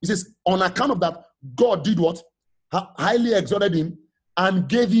cross. He says, on account of that, God did what? Highly exalted him and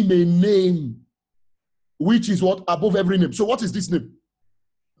gave him a name, which is what? Above every name. So what is this name?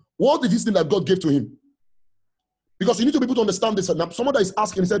 What is this name that God gave to him? Because you need to be able to understand this. Now, someone that is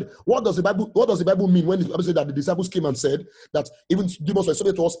asking, he said, what does the Bible mean when the Bible said that the disciples came and said that even demons were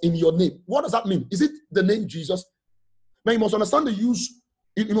subject to us in your name? What does that mean? Is it the name Jesus? Now you must understand the use,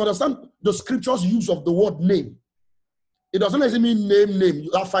 you must understand the scripture's use of the word name. It doesn't necessarily mean name.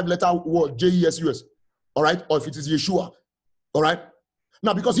 You have 5-letter word, J-E-S-U-S. All right? Or if it is Yeshua. All right?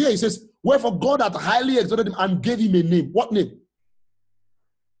 Now, because here he says, wherefore God hath highly exalted him and gave him a name. What name?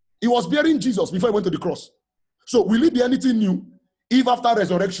 He was bearing Jesus before he went to the cross. So will it be anything new if after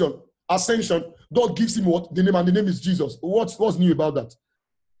resurrection, ascension, God gives him what? The name, and the name is Jesus. What's new about that?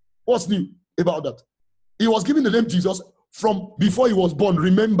 What's new about that? He was given the name Jesus from before he was born.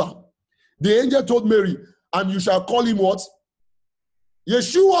 Remember, the angel told Mary, and you shall call him what?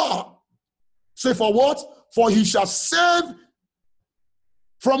 Yeshua. Say for what? For he shall save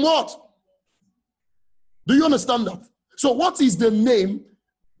from what? Do you understand that? So what is the name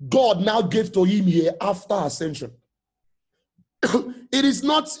God now gave to him here after ascension? It is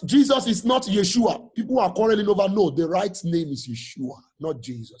not, Jesus is not Yeshua. People are quarreling over, no, the right name is Yeshua, not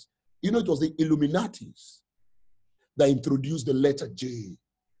Jesus. You know, it was the Illuminatis that introduced the letter J.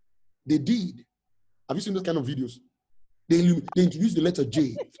 They did. Have you seen those kind of videos? They introduced the letter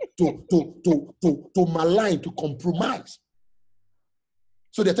J to malign, to compromise.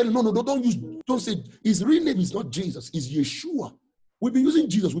 So they're telling, no, don't say, his real name is not Jesus, it's Yeshua. We've been using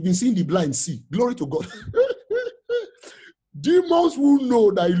Jesus, we've been seeing the blind see. Glory to God. Demons will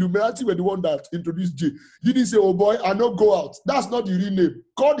know that Illuminati were the one that introduced J. You didn't say, oh boy, I not go out. That's not the real name.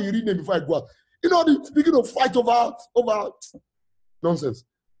 Call the real name before I go out. You know, they begin to fight over nonsense.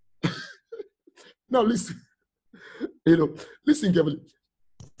 Now listen. Listen carefully.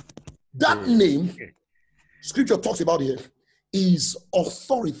 That name, scripture talks about here, is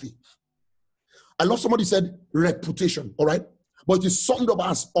authority. I love somebody said reputation, all right? But it is summed up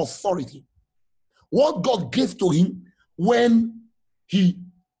as authority. What God gave to him when he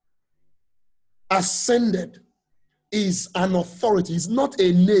ascended is an authority. It's not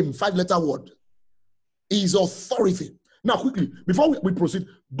a name, 5-letter word. It's authority. Now, quickly, before we proceed,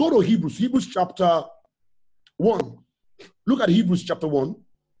 go to Hebrews chapter 1. Look at Hebrews chapter 1.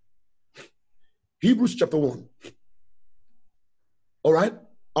 Hebrews chapter 1. All right?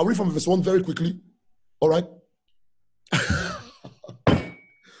 I'll read from verse 1 very quickly. All right?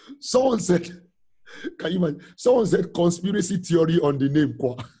 Someone said, can you imagine? Someone said conspiracy theory on the name.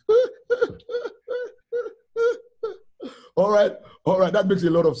 All right, that makes a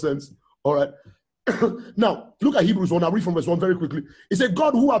lot of sense. All right. Now, look at Hebrews 1. I'll read from verse 1 very quickly. It said,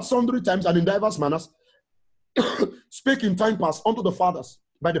 God who at sundry times and in diverse manners spake in time past unto the fathers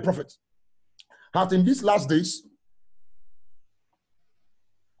by the prophets, hath in these last days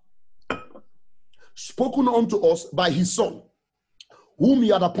spoken unto us by his Son, whom he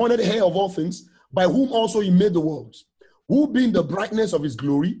had appointed heir of all things, by whom also he made the worlds, who being the brightness of his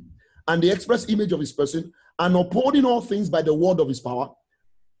glory and the express image of his person, and upholding all things by the word of his power,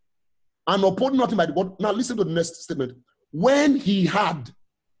 and upholding nothing by the word. Now listen to the next statement. When he had,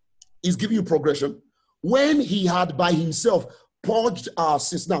 he's giving you progression, when he had by himself purged our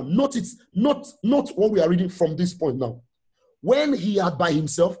sins. Now, not what we are reading from this point now. When he had by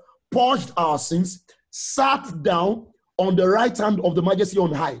himself purged our sins, sat down on the right hand of the majesty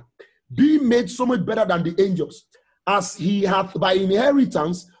on high, being made so much better than the angels, as he hath by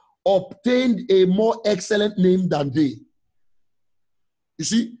inheritance obtained a more excellent name than they. You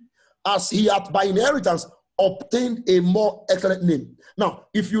see, as he hath by inheritance obtained a more excellent name. Now,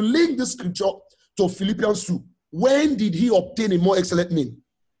 if you link this scripture to Philippians 2, when did he obtain a more excellent name?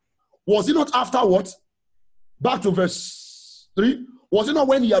 Was it not afterwards? Back to verse 3. Was it not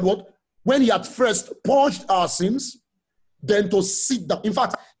when he had what? When he had first purged our sins, then to sit down. In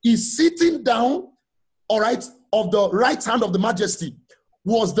fact, he's sitting down, all right, of the right hand of the majesty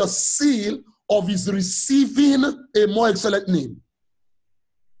was the seal of his receiving a more excellent name.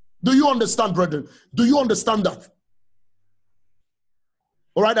 Do you understand, brethren? Do you understand that?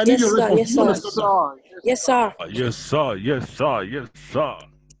 All right, I need Yes, your sir. response. Yes, Do you sir. understand that? Yes, sir. Yes, sir. Yes, sir. Yes, sir.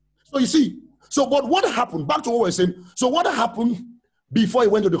 So you see, so but what happened? Back to what we're saying. So what happened before he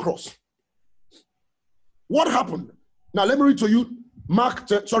went to the cross? What happened? Now let me read to you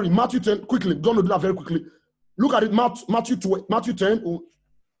Matthew 10, quickly. Going to do that very quickly. Look at it, Matthew 10, Matthew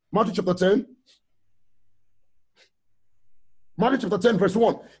chapter 10. Matthew chapter 10, verse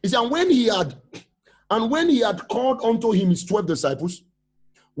 1. He said, and when he had called unto him his 12 disciples,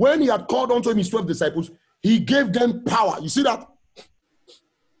 he gave them power. You see that?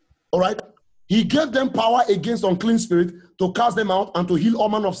 All right. He gave them power against unclean spirit to cast them out and to heal all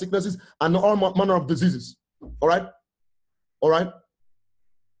manner of sicknesses and all manner of diseases. All right. All right.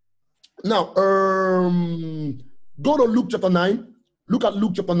 Now, go to Luke chapter 9. Look at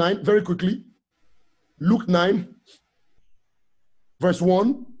Luke chapter 9 very quickly. Luke 9, verse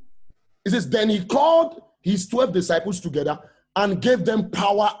 1. It says, then he called his 12 disciples together and gave them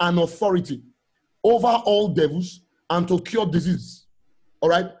power and authority over all devils and to cure disease. All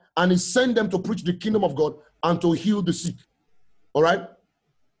right. And he sent them to preach the kingdom of God and to heal the sick. All right.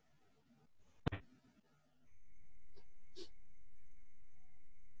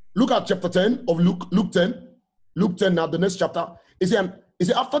 Look at chapter 10 of Luke. Luke 10 now, the next chapter. He said,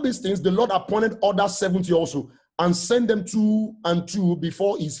 after these things, the Lord appointed other 70 also and sent them two and two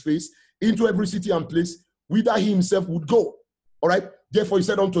before his face into every city and place whither he himself would go. All right. Therefore, he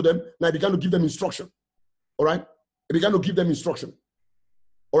said unto them, now he began to give them instruction. All right. He began to give them instruction.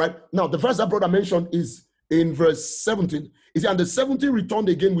 All right. Now, the verse that brother mentioned is in verse 17. He said, and the 70 returned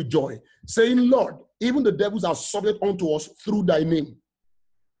again with joy, saying, Lord, even the devils are subject unto us through thy name.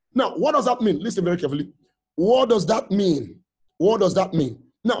 Now, what does that mean? Listen very carefully. What does that mean? What does that mean?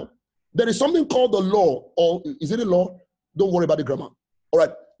 Now, there is something called the law, or is it a law? Don't worry about the grammar. All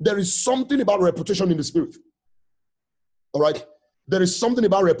right. There is something about reputation in the spirit. All right. There is something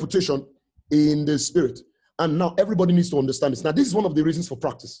about reputation in the spirit. And now everybody needs to understand this. Now, this is one of the reasons for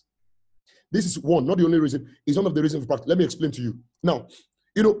practice. This is one, not the only reason. It's one of the reasons for practice. Let me explain to you. Now,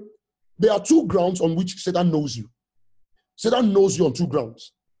 there are two grounds on which Satan knows you. Satan knows you on two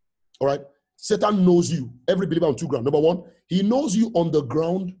grounds. All right. Satan knows you, every believer, on two grounds. Number one, he knows you on the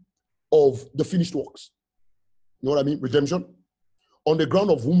ground of the finished works. You know what I mean? Redemption. On the ground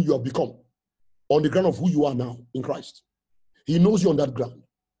of whom you have become. On the ground of who you are now in Christ. He knows you on that ground.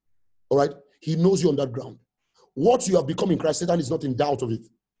 All right. He knows you on that ground. What you have become in Christ, Satan is not in doubt of it.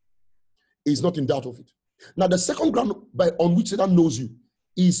 He's not in doubt of it. Now, the second ground on which Satan knows you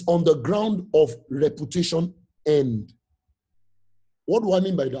is on the ground of reputation and. What do I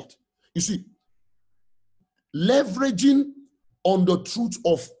mean by that? You see, leveraging on the truth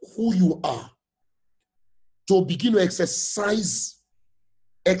of who you are to begin to exercise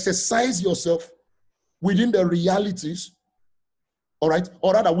yourself within the realities, all right,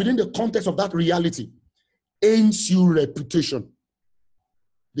 or rather within the context of that reality, earns you reputation.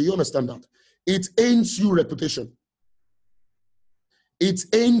 Do you understand that? It earns you reputation. It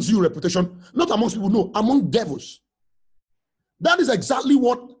earns you reputation, not amongst people, no, among devils. That is exactly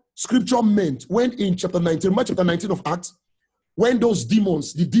what scripture meant when in chapter 19 of Acts, when those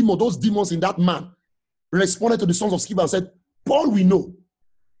demons in that man responded to the sons of Sceva and said, Paul we know,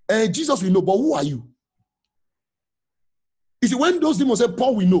 Jesus we know, but who are you? You see, when those demons said,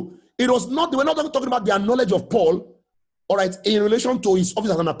 Paul we know, they were not talking about their knowledge of Paul, all right, in relation to his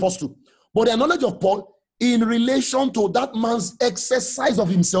office as an apostle, but their knowledge of Paul in relation to that man's exercise of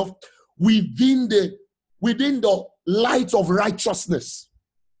himself within the light of righteousness.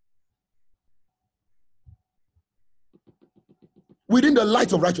 Within the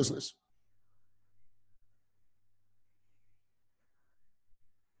light of righteousness.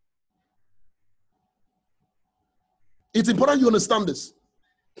 It's important you understand this.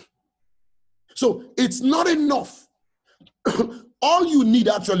 So it's not enough. All you need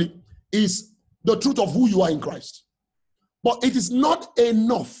actually is the truth of who you are in Christ. But it is not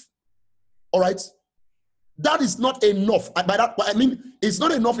enough. All right? That is not enough. By that, I mean, it's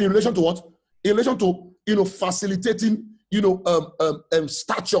not enough in relation to what? In relation to, facilitating,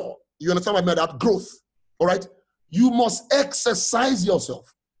 stature. You understand what I mean? That growth. All right? You must exercise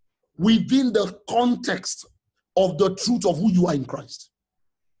yourself within the context of the truth of who you are in Christ.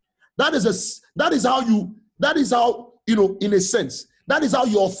 That is how, in a sense, that is how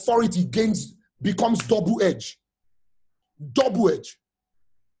your authority becomes double-edged. Double-edged.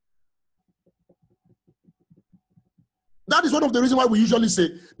 That is one of the reasons why we usually say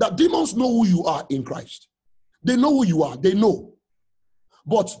that demons know who you are in Christ. They know who you are. They know.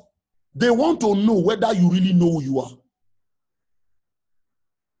 But they want to know whether you really know who you are.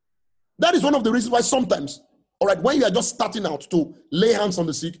 That is one of the reasons why sometimes All right, when you are just starting out to lay hands on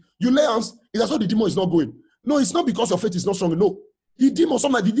the sick, you lay hands, it's as though the demon is not going. No, it's not because your faith is not strong. No. The demon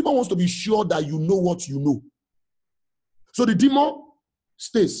wants to be sure that you know what you know. So the demon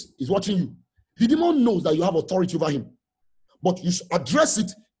stays, is watching you. The demon knows that you have authority over him. But you address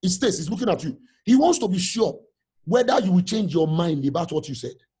it, he stays, he's looking at you. He wants to be sure whether you will change your mind about what you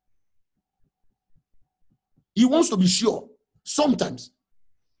said. He wants to be sure, sometimes,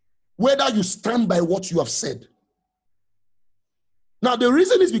 whether you stand by what you have said. Now, the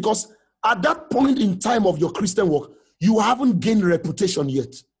reason is because at that point in time of your Christian walk, you haven't gained reputation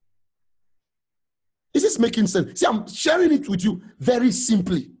yet. Is this making sense? See, I'm sharing it with you very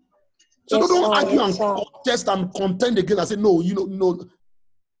simply. So don't argue and contest and contend again and say, no, no.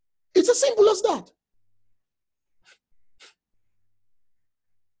 It's as simple as that.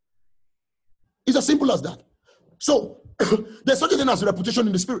 It's as simple as that. So there's such a thing as reputation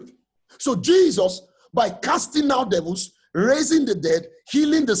in the spirit. So Jesus, by casting out devils, raising the dead,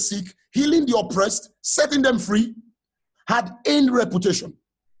 healing the sick, healing the oppressed, setting them free, had earned reputation.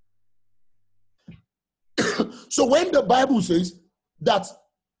 So when the Bible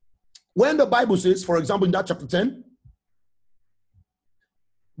says, for example, in that chapter 10,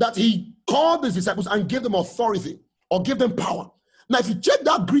 that he called his disciples and gave them authority or gave them power. Now, if you check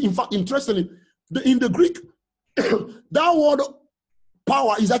that Greek, in fact, interestingly, in the Greek, that word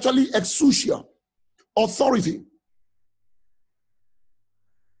power is actually exousia, authority.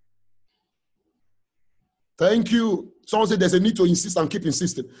 Thank you. Someone said there's a need to insist and keep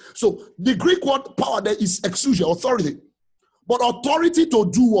insisting. So the Greek word power there is exousia, authority. But authority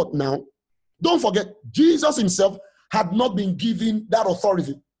to do what now? Don't forget, Jesus himself had not been given that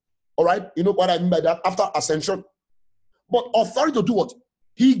authority. All right? You know what I mean by that? After ascension. But authority to do what?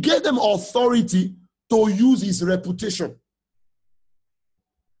 He gave them authority to use his reputation.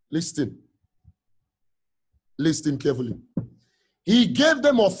 Listen. Listen carefully. He gave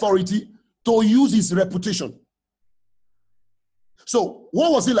them authority to use his reputation. So,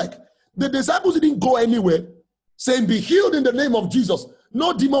 what was it like? The disciples didn't go anywhere saying, be healed in the name of Jesus.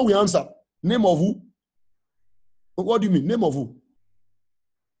 No demon will answer. Name of who? What do you mean? Name of who?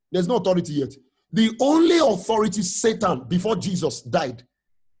 There's no authority yet. The only authority Satan, before Jesus died,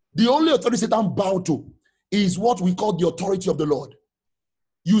 the only authority Satan bowed to is what we call the authority of the Lord.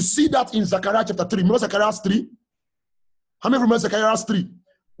 You see that in Zechariah chapter 3. Remember Zechariah 3? How many remember Zechariah 3?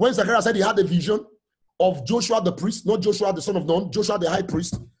 When Zechariah said he had a vision of Joshua the priest, not Joshua the son of Nun, Joshua the high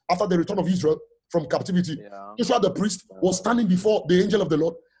priest, after the return of Israel from captivity. Yeah. Joshua the priest was standing before the angel of the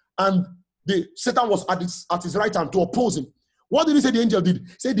Lord, and Satan was at his right hand to oppose him. What did he say the angel did?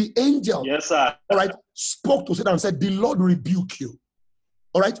 He said the angel, yes, sir, all right, spoke to Satan and said, the Lord rebuke you.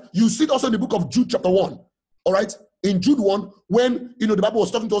 All right. You see it also in the book of Jude chapter 1. All right. In Jude 1, when, the Bible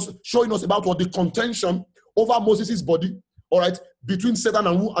was talking to us, showing us about what the contention over Moses' body, all right, between Satan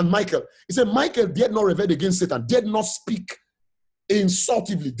and Michael. He said, Michael dared not rebel against Satan, dared not speak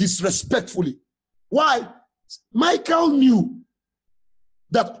insultively, disrespectfully. Why? Michael knew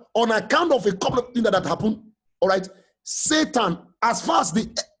that on account of a couple of things that had happened, all right, Satan, as far as the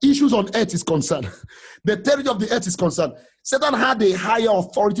issues on earth is concerned, the territory of the earth is concerned, Satan had a higher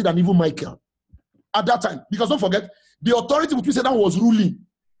authority than even Michael at that time. Because don't forget, the authority with which Satan was ruling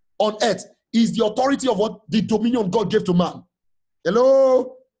on earth is the authority of what? The dominion God gave to man.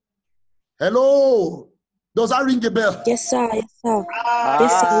 Hello? Hello? Does that ring a bell? Yes, sir. Yes, sir.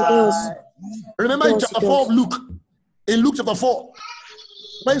 Yes, sir, it does. Remember in chapter 4 of Luke, in Luke chapter 4,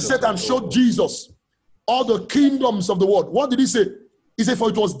 when Satan showed Jesus all the kingdoms of the world, what did he say? He said, for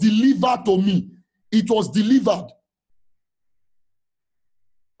it was delivered to me. It was delivered.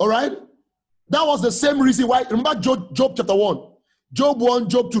 All right? That was the same reason why, remember Job chapter 1, Job 1,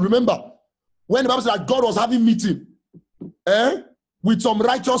 Job 2, remember? When the Bible said that God was having meeting with some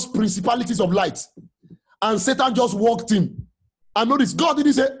righteous principalities of light, and Satan just walked in. And notice, God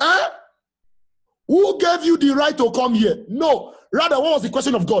didn't say, who gave you the right to come here? No. Rather, what was the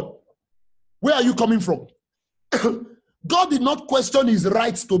question of God? Where are you coming from? God did not question his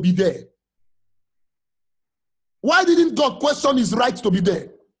right to be there. Why didn't God question his right to be there?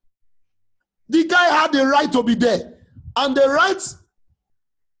 The guy had the right to be there. And the right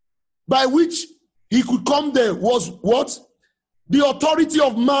by which he could come there was what? The authority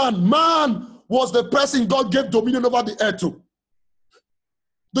of man. Man was the person God gave dominion over the earth to.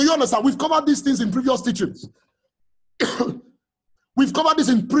 Do you understand? We've covered these things in previous teachings. We've covered this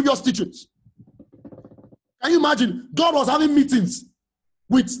in previous teachings. Can you imagine? God was having meetings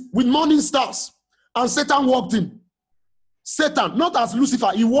with morning stars, and Satan walked in. Satan, not as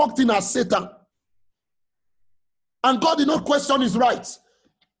Lucifer, he walked in as Satan. And God did not question his rights.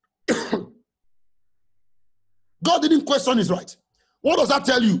 God didn't question his right. What does that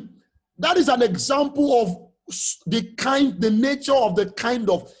tell you? That is an example of the nature of the kind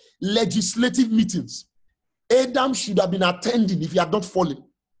of legislative meetings Adam should have been attending if he had not fallen.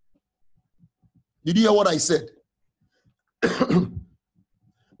 Did you hear what I said?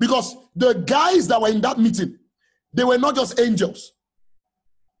 Because the guys that were in that meeting, they were not just angels.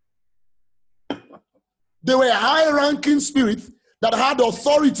 They were high-ranking spirits that had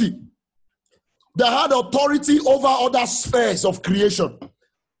authority. They had authority over other spheres of creation.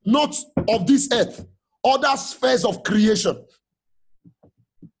 Not of this earth. Other spheres of creation.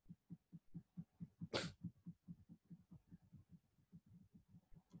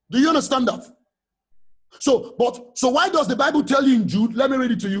 Do you understand that? So why does the Bible tell you in Jude? Let me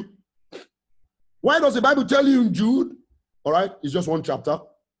read it to you. Why does the Bible tell you in Jude? All right, it's just one chapter.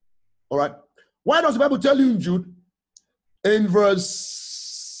 All right. Why does the Bible tell you in Jude? In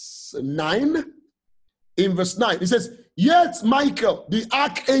verse 9. In verse 9, it says, yet Michael, the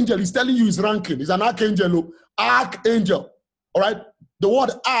archangel, is telling you his ranking. He's an archangel. Archangel. All right. The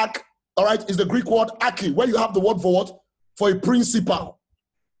word arch, all right, is the Greek word arche, where you have the word for what? For a principal.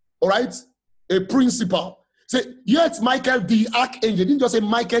 All right. A principal. Say, yet Michael the archangel. Didn't just say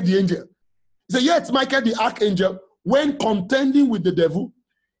Michael the angel. He said, yet Michael the archangel, when contending with the devil,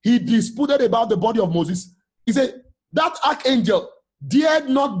 he disputed about the body of Moses. He said, that archangel dared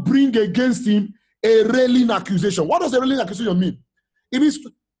not bring against him a railing accusation. What does a railing accusation mean? It means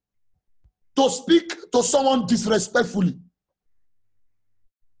to speak to someone disrespectfully.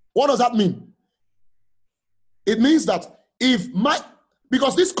 What does that mean? It means that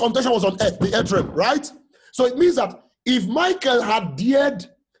because this contention was on earth, the earth realm, right? So it means that if Michael had dared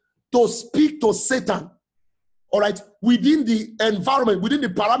to speak to Satan, all right, within the environment, within the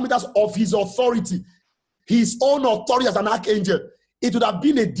parameters of his authority, his own authority as an archangel, it would have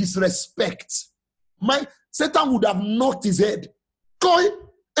been a disrespect. Satan would have knocked his head. Koi,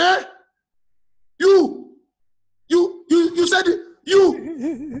 you said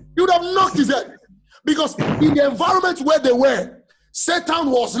you would have knocked his head. Because in the environment where they were,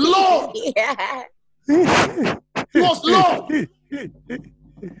 Satan was Lord. He was Lord.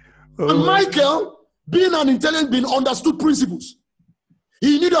 And Michael, being an intelligent being, understood principles.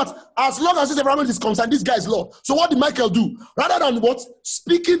 He knew that as long as this environment is concerned, this guy is Lord. So what did Michael do? Rather than what?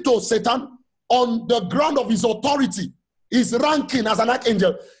 Speaking to Satan on the ground of his authority, his ranking as an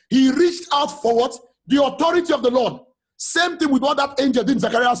archangel, he reached out for what? The authority of the Lord. Same thing with what that angel did in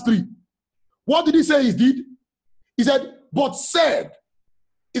Zechariah 3. What did he say he did? He said, but said,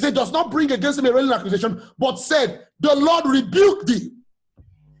 he said, does not bring against him a railing accusation, but said, the Lord rebuked thee.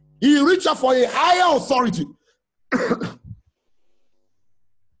 He reached out for a higher authority.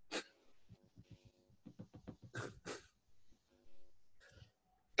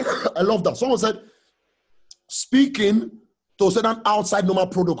 I love that. Someone said, speaking to Satan outside normal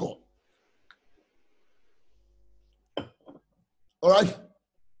protocol. All right?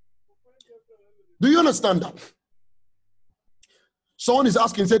 Do you understand that? Someone is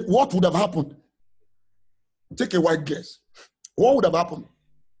asking, said, what would have happened? Take a wild guess. What would have happened?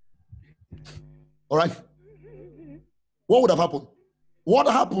 All right? What would have happened? What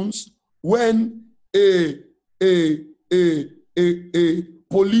happens when a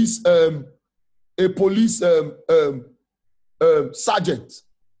police sergeant,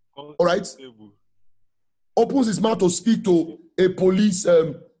 all right, opens his mouth to speak to a police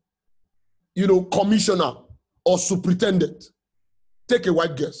commissioner or superintendent? Take a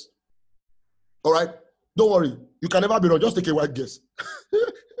wild guess. All right? Don't worry. You can never be wrong. Just take a wild guess.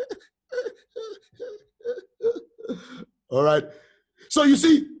 All right? So you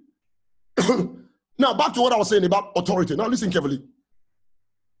see, now back to what I was saying about authority. Now listen carefully.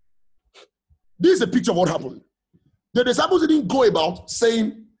 This is a picture of what happened. The disciples didn't go about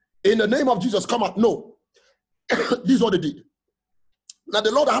saying, in the name of Jesus, come out. No. This is what they did. Now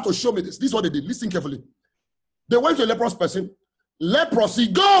the Lord had to show me this. This is what they did. Listen carefully. They went to a leprous person. Leprosy,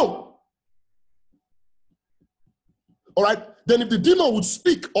 go! All right? Then if the demon would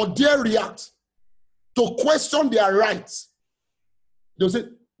speak or dare react to question their rights, they'll say,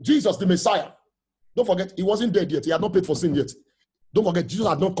 Jesus, the Messiah. Don't forget, he wasn't dead yet. He had not paid for sin yet. Don't forget, Jesus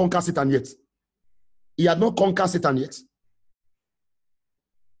had not conquered Satan yet. He had not conquered Satan yet.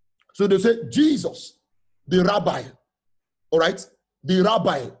 So they say, Jesus, the rabbi, all right? The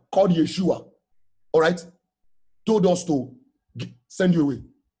rabbi called Yeshua, all right? Told us to send you away.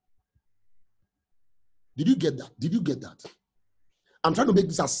 Did you get that? Did you get that? I'm trying to make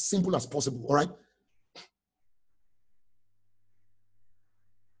this as simple as possible, all right?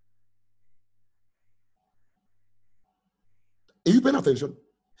 Are you paying attention?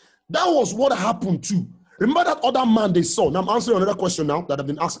 That was what happened too. Remember that other man they saw. Now I'm answering another question now that I've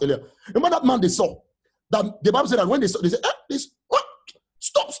been asked earlier. Remember that man they saw. That the Bible said that when they saw, they said, what?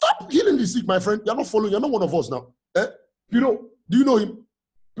 Stop healing the sick, my friend. You're not following. You're not one of us now. Do you know him?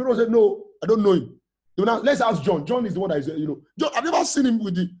 Peter said, no, I don't know him. Now, let's ask John. John is the one that is, John, I've never seen him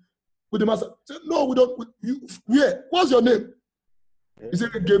with the master. He said, no, we don't. Where? What's your name? He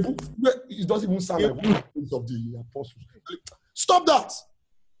said, Gebu. It doesn't even sound like one of the apostles. Stop that.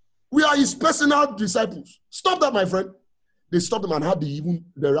 We are his personal disciples. Stop that, my friend. They stopped him and had the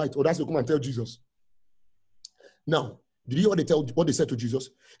right. Oh, that's to come and tell Jesus. Now, did you hear what they said to Jesus?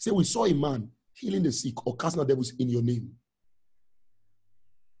 Say, we saw a man healing the sick or casting out devils in your name.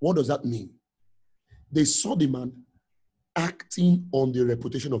 What does that mean? They saw the man acting on the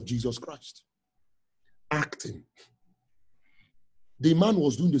reputation of Jesus Christ. Acting. The man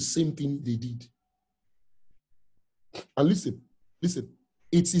was doing the same thing they did. And listen.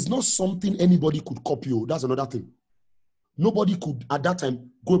 It is not something anybody could copy. That's another thing. Nobody could, at that time,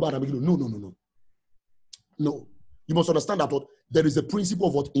 go about and make it. No. No. You must understand that there is a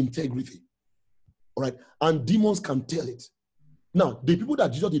principle of integrity. All right? And demons can tell it. Now, the people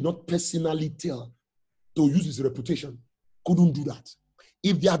that Jesus did not personally tell to use his reputation couldn't do that.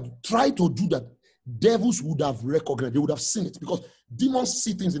 If they had tried to do that, devils would have recognized, they would have seen it, because demons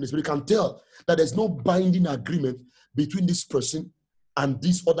see things in the spirit, can tell that there's no binding agreement between this person and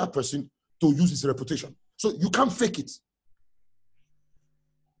this other person to use his reputation. So you can't fake it.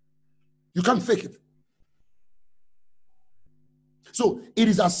 You can't fake it. So it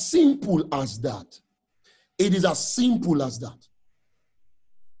is as simple as that. It is as simple as that.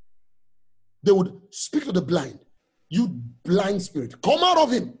 They would speak to the blind. You blind spirit, come out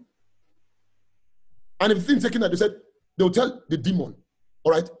of him. And if things taken that, they will tell the demon,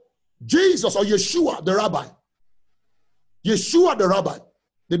 all right, Jesus or Yeshua the rabbi. Yeshua the rabbi.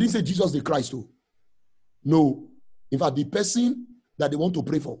 They didn't say Jesus the Christ too. No. In fact, the person that they want to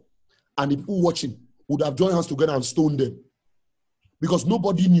pray for and the people watching would have joined hands together and stoned them. Because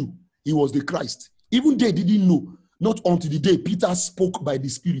nobody knew he was the Christ. Even they didn't know. Not until the day Peter spoke by the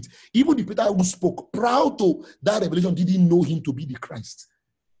Spirit. Even the Peter who spoke proud to that revelation didn't know him to be the Christ.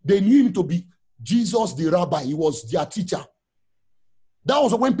 They knew him to be Jesus the rabbi. He was their teacher. That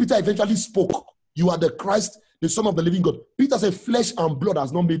was when Peter eventually spoke. You are the Christ, the Son of the living God. Peter said, flesh and blood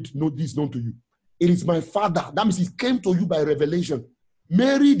has not made this known to you. It is my Father. That means it came to you by revelation.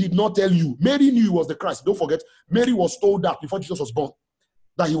 Mary did not tell you. Mary knew he was the Christ. Don't forget, Mary was told that before Jesus was born,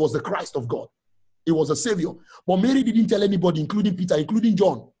 that he was the Christ of God. He was a savior. But Mary didn't tell anybody, including Peter, including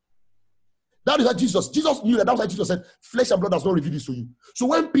John. That is what Jesus knew that. That's why Jesus said, flesh and blood has not revealed this to you. So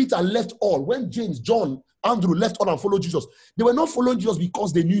when Peter left all, when James, John, Andrew left all and followed Jesus, they were not following Jesus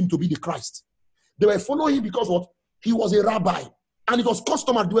because they knew him to be the Christ. They were following him because what? He was a rabbi. And it was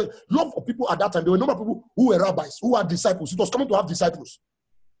customary. There were a lot of people at that time. There were a number of people who were rabbis, who had disciples. It was common to have disciples.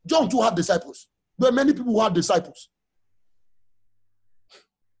 John too had disciples. There were many people who had disciples.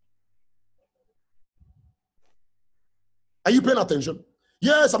 Are you paying attention?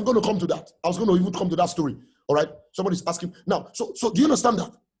 Yes, I'm going to come to that. I was going to even come to that story. All right? Somebody's asking. Now, so do you understand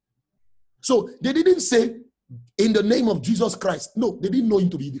that? So they didn't say, in the name of Jesus Christ. No, they didn't know him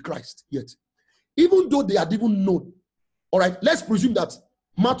to be the Christ yet. Even though they had even known. All right? Let's presume that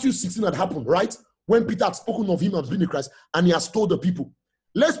Matthew 16 had happened, right? When Peter had spoken of him as being the Christ, and he has told the people.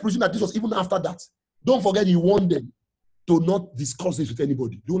 Let's presume that this was even after that. Don't forget, he warned them to not discuss this with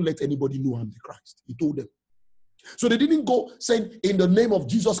anybody. Don't let anybody know I'm the Christ. He told them. So they didn't go saying, in the name of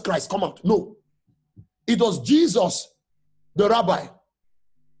Jesus Christ, come out. No. It was Jesus, the rabbi.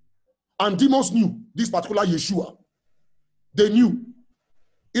 And demons knew this particular Yeshua. They knew.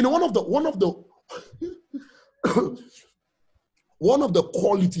 You know, one of the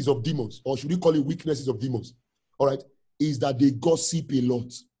qualities of demons, or should we call it weaknesses of demons, all right, is that they gossip a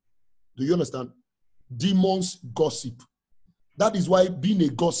lot. Do you understand? Demons gossip. That is why being a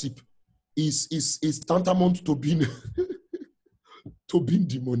gossip is tantamount to being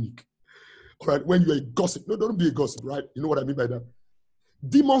demonic. All right, when you're a gossip, no, don't be a gossip, right? You know what I mean by that?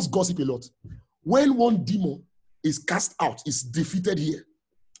 Demons gossip a lot. When one demon is cast out, is defeated here,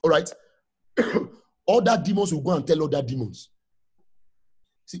 all right, other demons will go and tell other demons.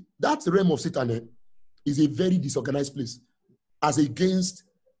 See, that realm of Satan is a very disorganized place as against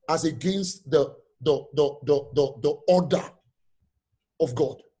the order of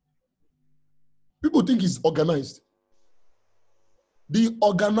God. People think it's organized. The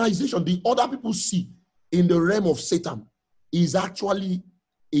organization, the order people see in the realm of Satan is actually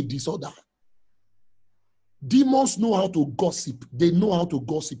a disorder. Demons know how to gossip. They know how to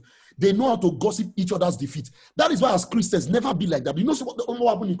gossip. They know how to gossip each other's defeat. That is why as Christians, never be like that. You know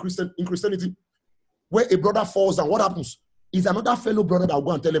what happened in Christianity? where a brother falls down, what happens? Is another fellow brother that will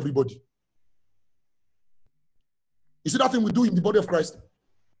go and tell everybody. You see that thing we do in the body of Christ?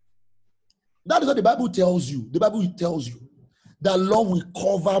 That is what the Bible tells you. The Bible tells you that love will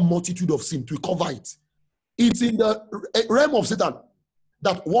cover multitude of sin, to cover it. It's in the realm of Satan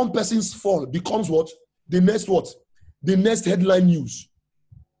that one person's fall becomes what? The next what? The next headline news.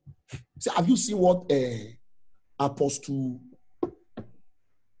 See, have you seen what Apostle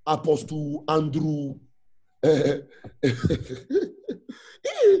Andrew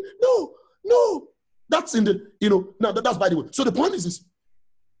no, that's in the, now that's by the way. So the point is this: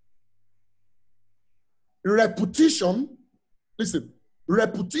 repetition, listen,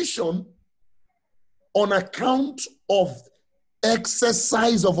 repetition on account of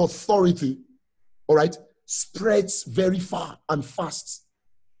exercise of authority, all right, spreads very far and fast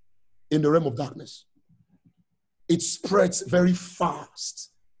in the realm of darkness. It spreads very fast.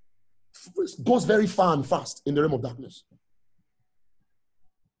 It goes very far and fast in the realm of darkness.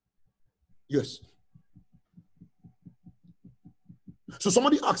 Yes. So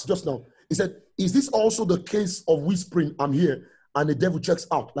somebody asked just now, he said, is this also the case of whispering, I'm here, and the devil checks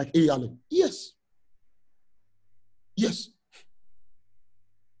out, like A. Allen? Yes. Yes.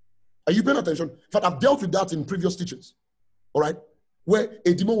 Are you paying attention? In fact, I've dealt with that in previous teachings. All right? Where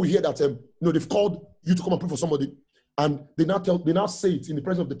a demon will hear that, they've called you to come and pray for somebody, and they now say it in the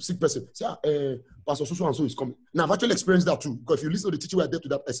presence of the sick person. Say, Pastor so and so is coming. Now, I've actually experienced that too, because if you listen to the teaching where I dealt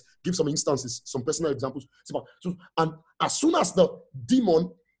with that, give some instances, some personal examples. And as soon as the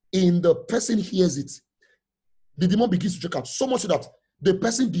demon in the person hears it, the demon begins to check out, so much that the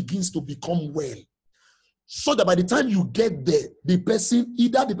person begins to become well. So that by the time you get there,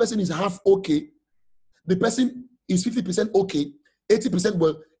 either the person is half okay, the person is 50% okay, 80%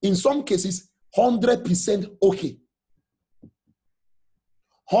 well, in some cases, 100% okay.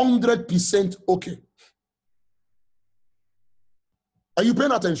 100% okay. Are you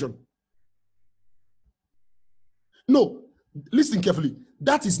paying attention? No, listen carefully.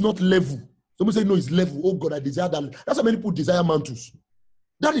 That is not level. Somebody say, no, it's level. Oh God, I desire that. That's how many people desire mantles.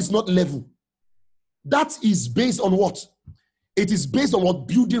 That is not level. That is based on what? It is based on what?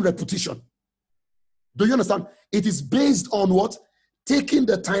 Building reputation. Do you understand? It is based on what? Taking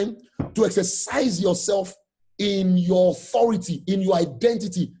the time to exercise yourself in your authority, in your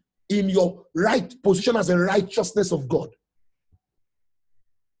identity, in your right position as a righteousness of God.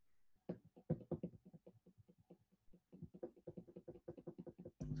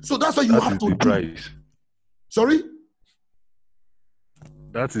 So that's why you have to do. Price. Sorry?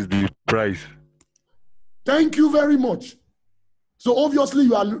 That is the price. Thank you very much. So obviously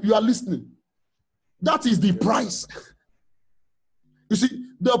you are listening. That is the price. You see,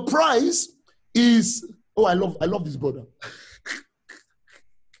 the price is, I love this brother.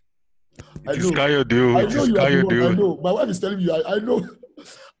 I know you are the one. I know. My wife is telling me, I know.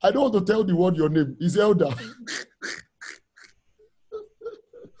 I don't want to tell the world your name. It's Elder.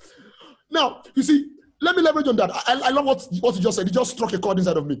 Now, you see, let me leverage on that. I love what you just said. It just struck a chord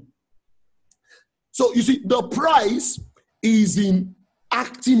inside of me. So, you see, the price is in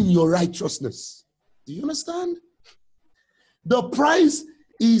acting in your righteousness. Do you understand? The price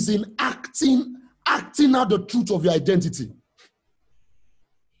is in acting out the truth of your identity.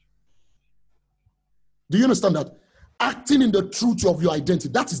 Do you understand that? Acting in the truth of your identity.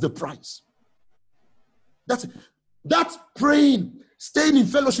 That is the price. That's praying, staying in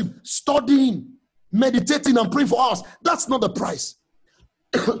fellowship, studying, meditating and praying for hours. That's not the price.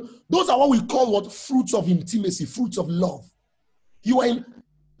 Those are what we call what? Fruits of intimacy, fruits of love. You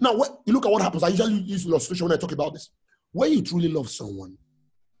look at what happens. I usually use illustration when I talk about this. When you truly love someone,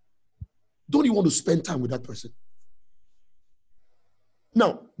 don't you want to spend time with that person?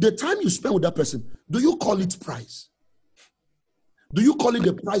 Now, the time you spend with that person, do you call it price? Do you call it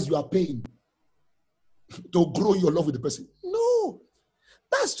the price you are paying to grow your love with the person? No,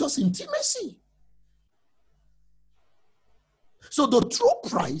 that's just intimacy. So the true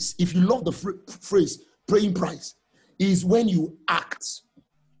price, if you love the phrase praying price, is when you act.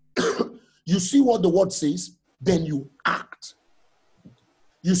 You see what the word says, then you act.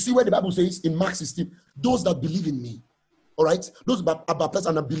 You see what the Bible says in Mark 16, those that believe in me, all right? Those that are baptized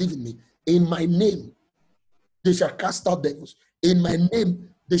and that believe in me, in my name, they shall cast out devils. In my name,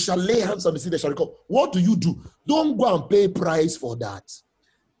 they shall lay hands on the sick, they shall recover. What do? Don't go and pay price for that.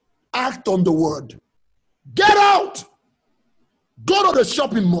 Act on the word. Get out. Go to the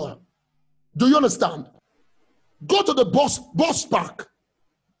shopping mall. Do you understand? Go to the bus park.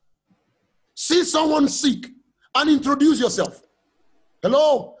 See someone sick and introduce yourself.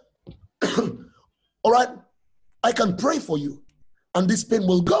 Hello. All right. I can pray for you and this pain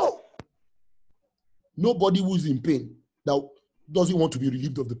will go. Nobody who's in pain that doesn't want to be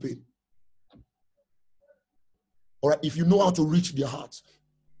relieved of the pain. All right, if you know how to reach their hearts.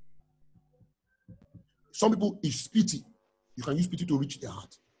 Some people, it's pity. You can use pity to reach their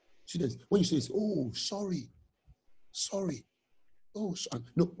heart. See this? When you say, oh, sorry. Oh,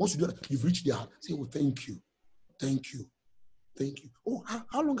 no, once you do that, you've reached their heart. Say, oh, thank you. Oh,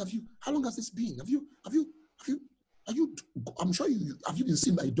 how long has this been? I'm sure have you been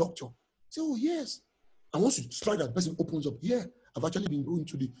seen by a doctor? Say, oh, yes. And once you strike that person opens up, yeah, I've actually been going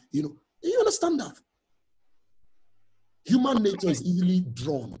to you understand that? Human nature is easily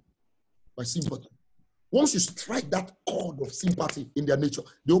drawn by sympathy. Once you strike that chord of sympathy in their nature,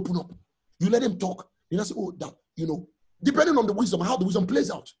 they open up. You let them talk. You say, oh, that, depending on the wisdom, how the wisdom plays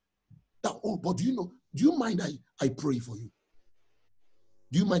out. That, oh, but do you mind I pray for you?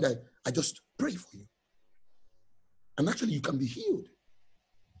 Do you mind I just pray for you? And actually, you can be healed.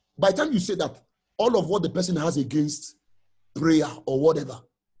 By the time you say that, all of what the person has against prayer or whatever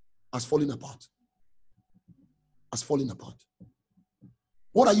has fallen apart.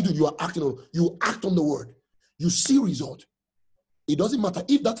 What are you doing? You are acting on, you act on the word. You see result. It doesn't matter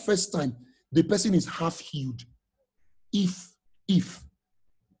if that first time the person is half healed. If.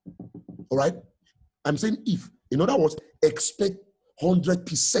 All right? I'm saying if. In other words, expect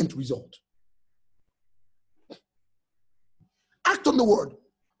 100% result. Act on the word.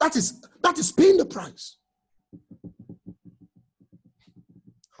 That is paying the price.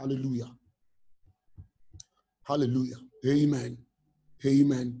 Hallelujah. Hallelujah. Amen.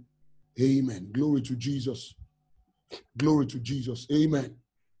 Amen. Amen. Glory to Jesus. Glory to Jesus. Amen.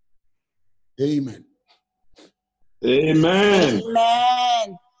 Amen. Amen.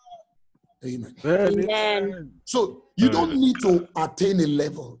 Amen. Amen. Amen. So you don't need to attain a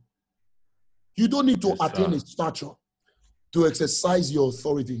level. You don't need to attain a stature to exercise your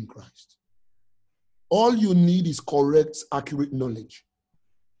authority in Christ. All you need is correct, accurate knowledge.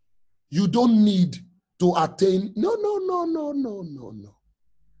 You don't need to attain. No.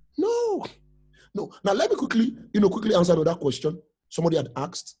 Now let me quickly answer another question. Somebody had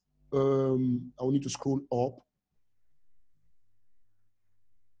asked. I will need to scroll up.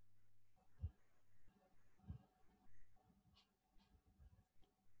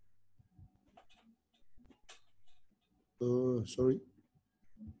 Sorry.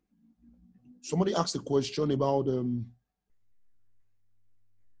 Somebody asked a question about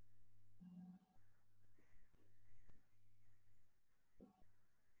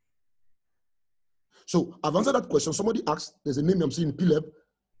So I've answered that question. Somebody asked, there's a name I'm seeing, Pileb.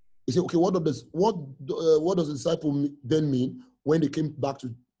 He said, okay, what does the disciple then mean when they came back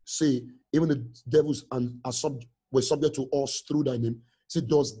to say, even the devils were subject to us through thy name? He said,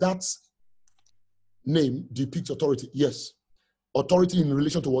 does that name depict authority? Yes. Authority in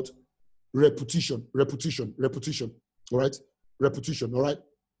relation to what? Repetition. All right? Repetition, all right?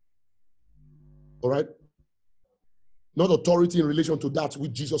 All right? Not authority in relation to that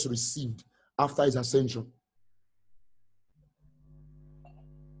which Jesus received after his ascension.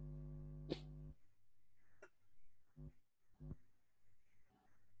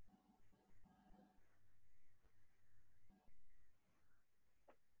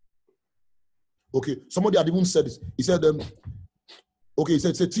 Okay, somebody had even said this. He said, he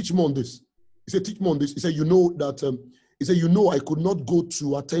said, teach me on this. He said, teach me on this. He said, I could not go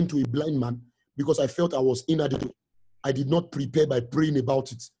to attend to a blind man because I felt I was inadequate. I did not prepare by praying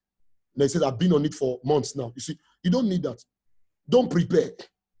about it. And he said, I've been on it for months now. You see, you don't need that. Don't prepare.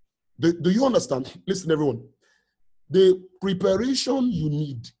 Do you understand? Listen, everyone. The preparation you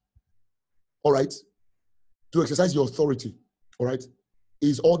need, all right, to exercise your authority, all right,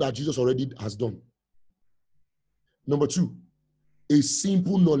 is all that Jesus already has done. Number two, a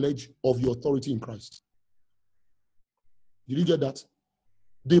simple knowledge of your authority in Christ. Did you get that?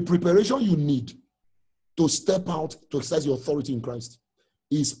 The preparation you need to step out to exercise your authority in Christ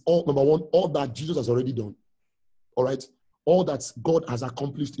is number one, all that Jesus has already done. All right? All that God has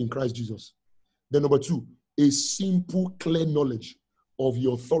accomplished in Christ Jesus. Then number two, a simple, clear knowledge of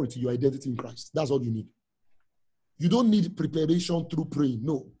your authority, your identity in Christ. That's all you need. You don't need preparation through praying.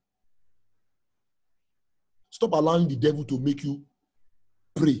 No. Stop allowing the devil to make you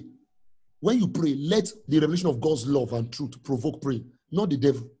pray. When you pray, let the revelation of God's love and truth provoke prayer, not the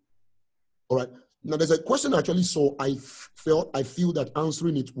devil. All right. Now, there's a question I actually saw. I feel that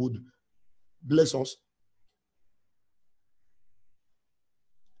answering it would bless us.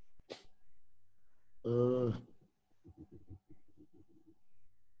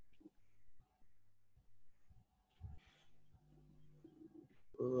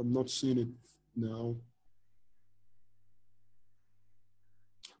 I'm not seeing it now.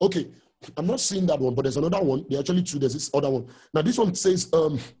 Okay. I'm not seeing that one, but there's another one. There are actually two. There's this other one. Now this one says,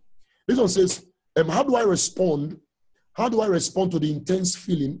 how do I respond? How do I respond to the intense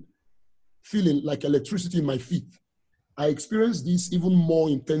feeling like electricity in my feet? I experienced this even more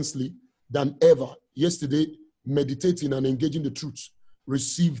intensely than ever yesterday, meditating and engaging the truths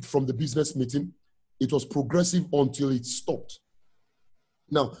received from the business meeting. It was progressive until it stopped.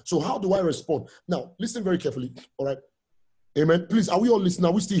 Now, so how do I respond? Now, listen very carefully, all right? Amen. Please, are we all listening?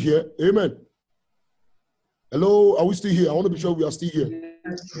 Are we still here? Amen. Hello, are we still here? I want to be sure we are still here. Amen.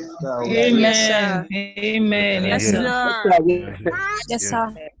 Yes, sir. Amen. Yes, Yes, sir. sir. Yes,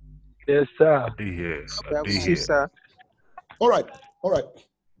 sir. Yes, sir. Be here. Be Yes, here. sir. All right.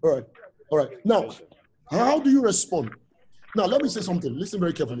 Now, how do you respond? Now, let me say something. Listen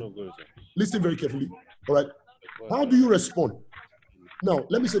very carefully. Listen very carefully. All right. How do you respond? Now,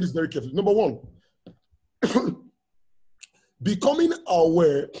 let me say this very carefully. Number one, becoming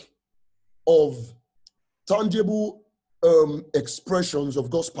aware of tangible expressions of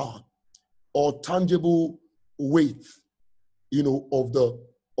God's power or tangible weight, of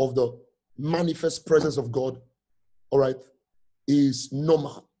the manifest presence of God, all right, is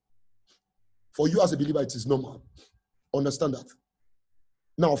normal. For you as a believer, it is normal. Understand that.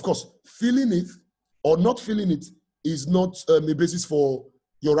 Now, of course, feeling it or not feeling it is not a basis for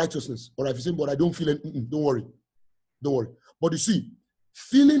your righteousness. All right, if you say, but I don't feel it, don't worry. Don't worry. But you see,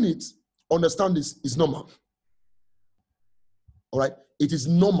 feeling it, understand this, is normal. All right? It is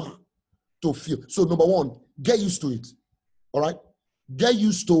normal to feel. So number one, get used to it. All right? Get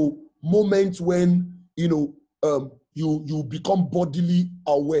used to moments when, you become bodily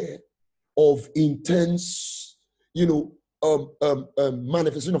aware of intense,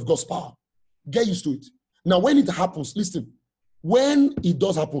 manifestation of God's power. Get used to it. Now, when it happens, listen, when it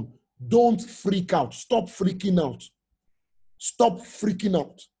does happen, don't freak out. Stop freaking out. Stop freaking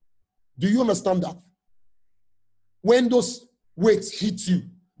out. Do you understand that? When those weights hit you,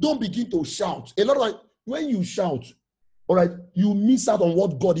 don't begin to shout. A lot of times, when you shout, all right, you miss out on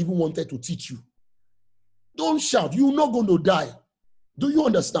what God even wanted to teach you. Don't shout. You're not going to die. Do you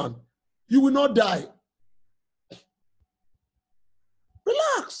understand? You will not die.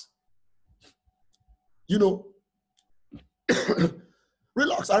 Relax.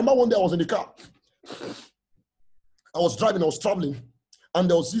 Relax. I remember one day I was in the car. I was driving, I was traveling, and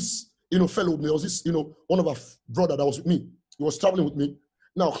there was this, fellow with me. There was this, one of our brother that was with me. He was traveling with me.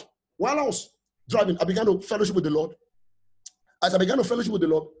 Now, while I was driving, I began to fellowship with the Lord. As I began to fellowship with the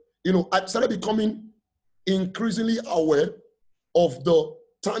Lord, I started becoming increasingly aware of the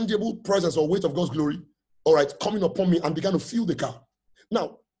tangible presence or weight of God's glory, all right, coming upon me, and began to feel the car.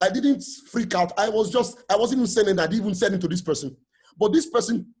 Now, I didn't freak out. I wasn't even saying that. I didn't even say it to this person. But this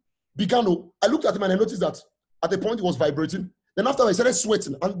person I looked at him and I noticed that at a point it was vibrating. Then after I started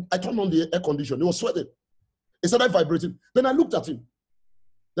sweating, and I turned on the air conditioner. It was sweating. It started vibrating. Then I looked at him.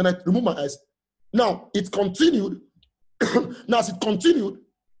 Then I removed my eyes. Now, it continued. Now, as it continued,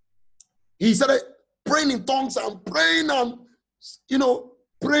 he started praying in tongues and praying and,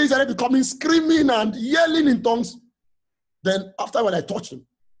 praying started becoming screaming and yelling in tongues. Then after when I touched him,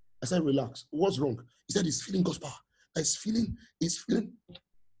 I said, relax. What's wrong? He said, he's feeling God's power. He's feeling.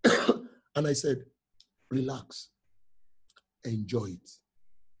 And I said, relax. Enjoy it.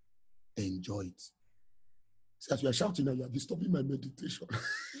 Enjoy it. See, as you are shouting now, you are disturbing my meditation.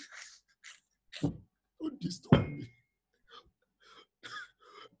 Don't disturb me.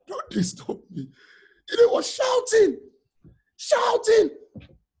 Don't disturb me. He was shouting.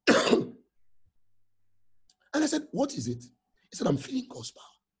 And I said, what is it? He said, I'm feeling God's power.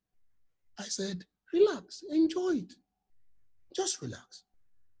 I said, relax, enjoy it. Just relax.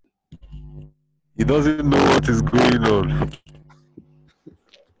 He doesn't know what is going on.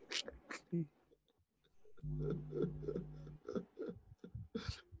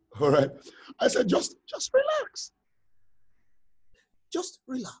 All right. I said, just relax. Just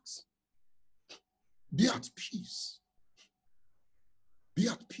relax. Be at peace. Be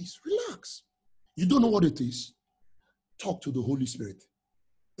at peace. Relax. You don't know what it is. Talk to the Holy Spirit.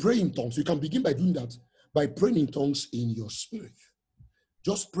 Pray in tongues. You can begin by doing that by praying in tongues in your spirit.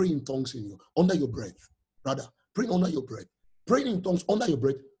 Just pray in tongues under your breath. Rather, pray under your breath. Praying in tongues under your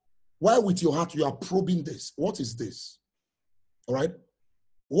breath. While with your heart you are probing this. What is this? All right?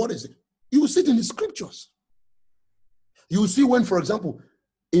 What is it? You will see it in the scriptures. You will see when, for example,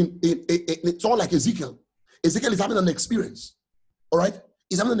 it's all like Ezekiel. Ezekiel is having an experience. All right?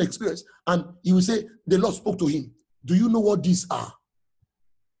 He's having an experience. And he will say, the Lord spoke to him. Do you know what these are?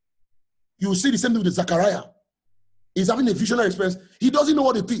 You will see the same thing with Zechariah. He's having a visionary experience. He doesn't know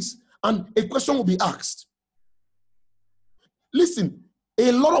what it is. And a question will be asked. Listen,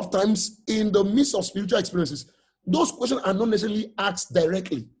 a lot of times in the midst of spiritual experiences, those questions are not necessarily asked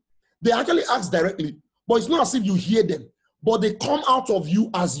directly. They actually ask directly, but it's not as if you hear them, but they come out of you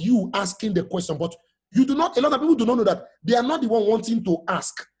as you asking the question. But you do not, a lot of people do not know that they are not the one wanting to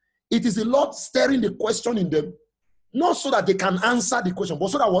ask. It is the Lord stirring the question in them, not so that they can answer the question, but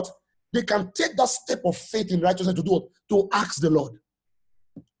so that what? They can take that step of faith in righteousness to do what? To ask the Lord.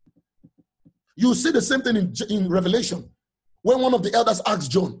 You see the same thing in Revelation. When one of the elders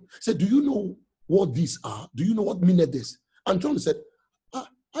asked John, said, do you know what these are? Do you know what meaneth this? And John said,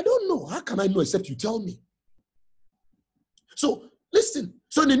 I don't know. How can I know except you tell me? So, listen.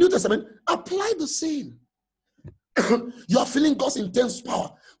 So in the New Testament, apply the same. You are feeling God's intense power.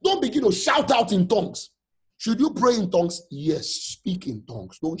 Don't begin to shout out in tongues. Should you pray in tongues? Yes, speak in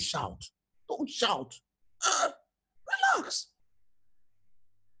tongues. Don't shout. Don't shout. Relax.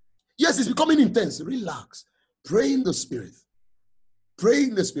 Yes, it's becoming intense. Relax. Pray in the Spirit. Pray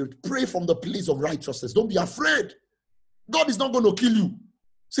in the Spirit. Pray from the place of righteousness. Don't be afraid. God is not going to kill you.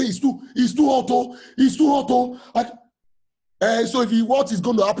 Say it's too hot. Oh, it's too hot. Oh. So what is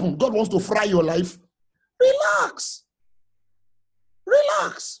going to happen? God wants to fry your life. Relax.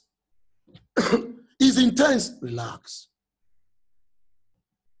 Relax. It's intense. Relax.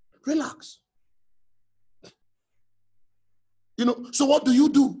 Relax. So what do you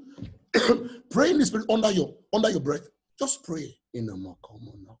do? Pray in the Spirit under your breath. Just pray in the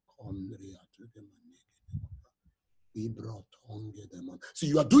So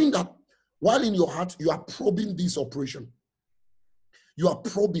you are doing that while in your heart you are probing this operation. You are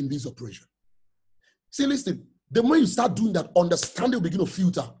probing this operation. See, listen, the moment you start doing that, understanding will begin to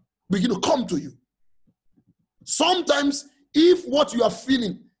filter, begin to come to you. Sometimes, if what you are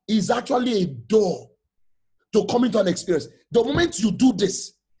feeling is actually a door to come into an experience, the moment you do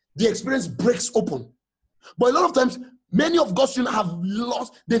this, the experience breaks open. But a lot of times, many of God's children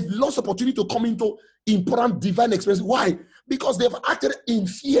they've lost opportunity to come into important divine experience. Why? Because they've acted in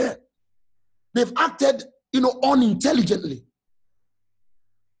fear. They've acted, unintelligently.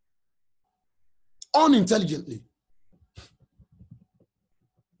 Unintelligently.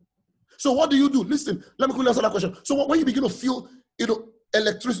 So what do you do? Listen, let me quickly answer that question. So when you begin to feel,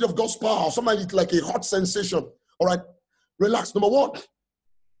 electricity of God's power, or something like a hot sensation, all right, relax. Number one,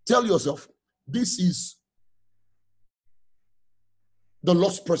 tell yourself, this is the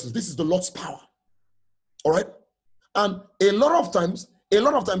Lord's presence. This is the Lord's power. All right? And a lot of times,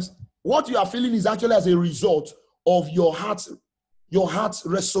 what you are feeling is actually as a result of your heart's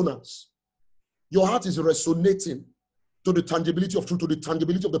resonance. Your heart is resonating to the tangibility of truth, to the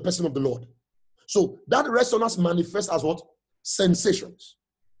tangibility of the person of the Lord. So that resonance manifests as what? Sensations.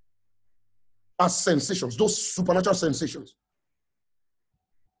 As sensations, those supernatural sensations.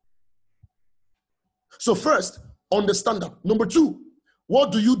 So first, understand that. Number two,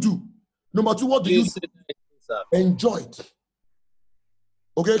 what do you do? Number two, what do you do? Enjoy it.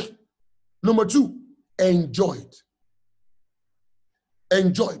 Okay? Number two, enjoy it.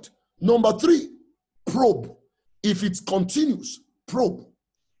 Enjoy it. Number three, probe. If it continues, probe.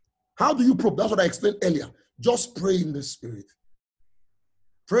 How do you probe? That's what I explained earlier. Just pray in the Spirit.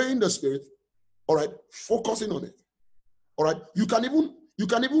 Pray in the Spirit. All right? Focusing on it. All right? You can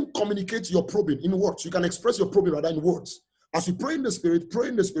even communicate your probing in words. You can express your probing rather in words. As you pray in the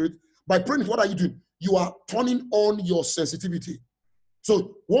Spirit, by praying, what are you doing? You are turning on your sensitivity.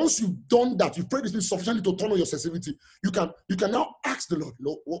 So once you've done that, you've prayed this Spirit sufficiently to turn on your sensitivity, you can now ask the Lord,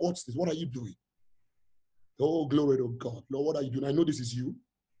 Lord, what's this? What are you doing? Oh, glory to God. Lord, what are you doing? I know this is you.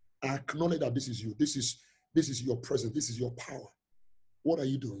 I acknowledge that this is you. This is your presence. This is your power. What are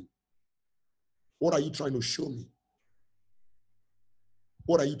you doing? What are you trying to show me?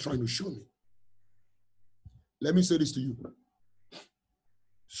 What are you trying to show me? Let me say this to you.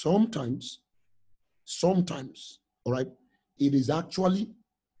 Sometimes, all right, it is actually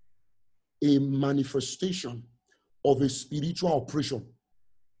a manifestation of a spiritual operation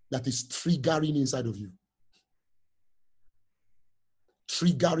that is triggering inside of you.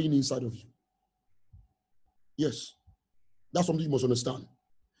 Triggering inside of you. Yes. That's something you must understand.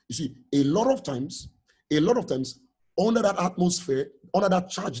 You see, a lot of times, under that atmosphere, under that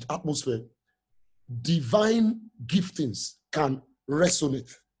charged atmosphere, divine giftings can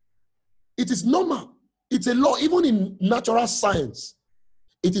resonate. It is normal. It's a law. Even in natural science,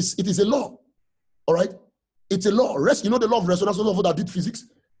 it is a law. All right? It's a law. You know the law of resonance, the law that did physics?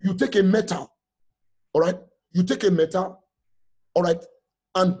 You take a metal, all right? You take a metal, all right,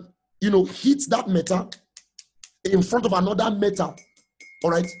 and, hit that metal in front of another metal,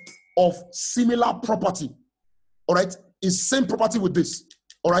 all right, of similar property, all right? It's same property with this,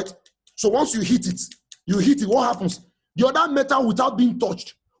 all right? So once you hit it, what happens? The other metal, without being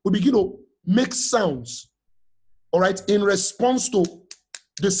touched, will begin to make sounds, all right, in response to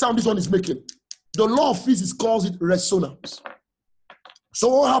the sound this one is making. The law of physics calls it resonance. So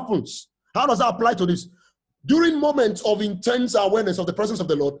what happens? How does that apply to this? During moments of intense awareness of the presence of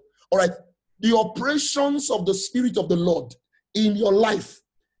the Lord, all right, the operations of the Spirit of the Lord in your life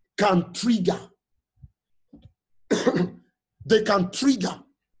can trigger. They can trigger.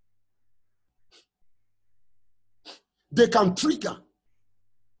 They can trigger.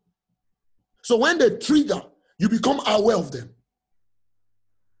 So when they trigger, you become aware of them.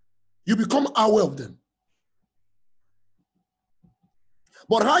 You become aware of them.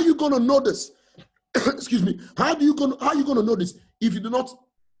 But how are you going to know this? Excuse me. How are you going to know this if you do not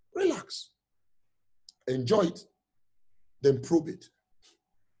relax, enjoy it, then probe it?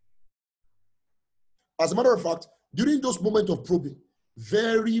 As a matter of fact, during those moments of probing,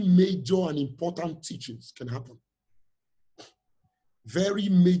 very major and important teachings can happen. Very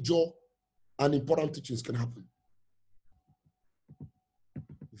major and important teachings can happen.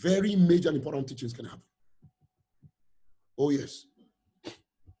 Very major and important teachings can happen. Oh, yes.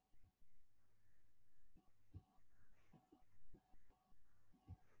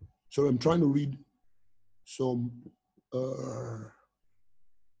 So I'm trying to read some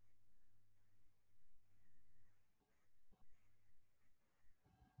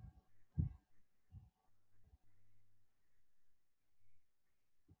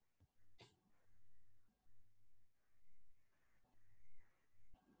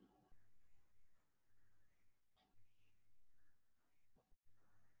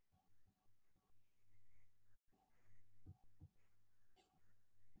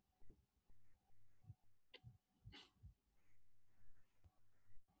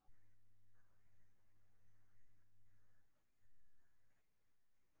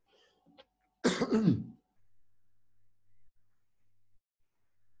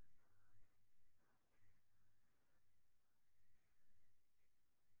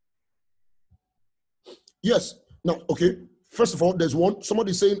yes. Now, okay. First of all, there's one.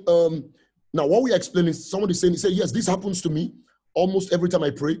 Somebody saying, now what we are explaining, somebody saying, he said, yes, this happens to me almost every time I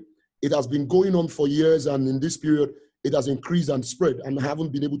pray. It has been going on for years, and in this period, it has increased and spread, and I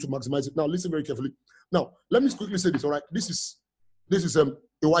haven't been able to maximize it. Now, listen very carefully. Now, let me quickly say this, all right? This is a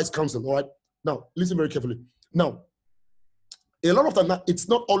wise counsel, all right? Now, listen very carefully. Now, a lot of times, it's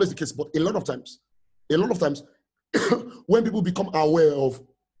not always the case, but a lot of times, when people become aware of,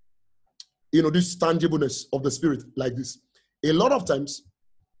 this tangibleness of the Spirit like this, a lot of times,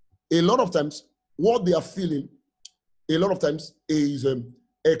 what they are feeling, a lot of times is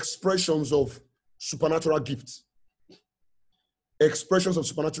expressions of supernatural gifts. Expressions of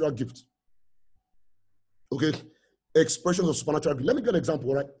supernatural gifts. Okay? Expressions of supernatural gifts. Let me give an example,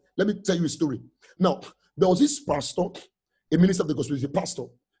 all right? Let me tell you a story. Now, there was this pastor, a minister of the gospel, he's a pastor,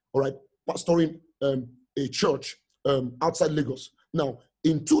 all right, pastoring a church outside Lagos. Now,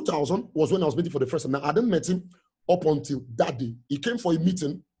 in 2000 was when I was meeting for the first time. Now, I didn't meet him up until that day. He came for a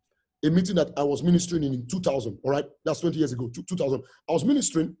meeting that I was ministering in 2000, all right? That's 20 years ago, 2000. I was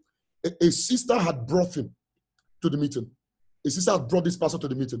ministering. A sister had brought him to the meeting. A sister had brought this pastor to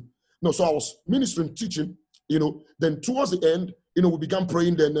the meeting. No, so I was ministering, teaching, then towards the end, we began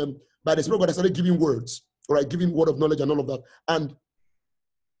praying. Then by the Spirit of God, I started giving words, all right, giving word of knowledge and all of that. And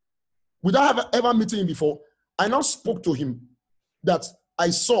without ever meeting him before, I now spoke to him that I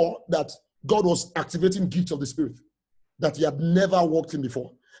saw that God was activating gifts of the Spirit that he had never walked in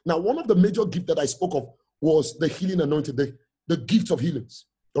before. Now, one of the major gifts that I spoke of was the healing anointing, the gift of healings,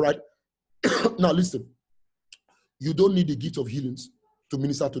 all right? Now, listen. You don't need the gift of healings to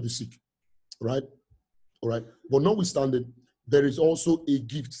minister to the sick, right? All right. But notwithstanding, there is also a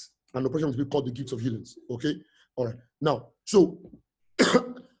gift, an operation to be called the gift of healings. Okay. All right. Now, so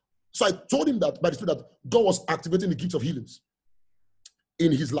I told him that by the Spirit that God was activating the gift of healings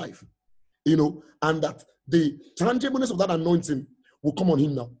in his life, and that the tangibleness of that anointing will come on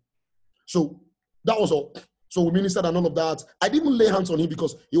him now. So that was all. So we ministered and all of that. I didn't lay hands on him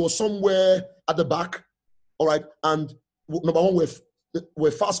because he was somewhere at the back. All right, and number one, we're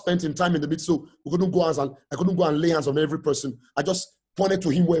fast spent in time in the midst, so I couldn't go and lay hands on every person. I just pointed to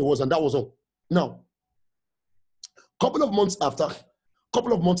him where he was, and that was all. Now, couple of months after,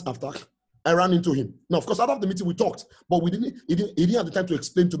 I ran into him. Now, of course, after the meeting we talked, but he didn't have the time to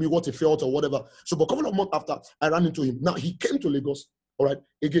explain to me what he felt or whatever. So, but a couple of months after, I ran into him. Now, he came to Lagos. All right,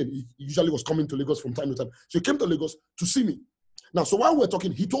 again, he usually was coming to Lagos from time to time. So he came to Lagos to see me. Now, so while we were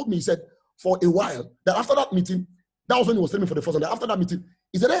talking, he told me, he said, for a while, that after that meeting, that was when he was telling me for the first time, that after that meeting,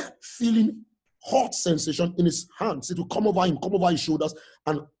 he started feeling hot sensation in his hands. It would come over him, come over his shoulders,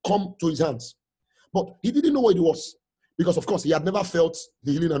 and come to his hands. But he didn't know what it was. Because, of course, he had never felt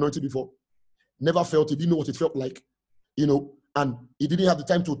the healing anointing before. Never felt it, didn't know what it felt like, and he didn't have the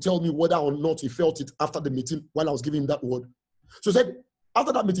time to tell me whether or not he felt it after the meeting while I was giving him that word. So he said,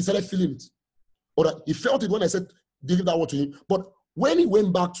 after that meeting, he started feeling it. Or that he felt it when I said, give that word to him. But when he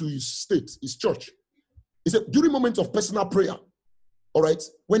went back to his state, his church, he said, during moments of personal prayer, all right,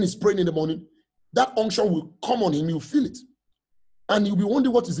 when he's praying in the morning, that unction will come on him, he'll feel it. And he'll be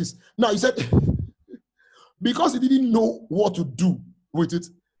wondering, what is this? Now, he said, because he didn't know what to do with it,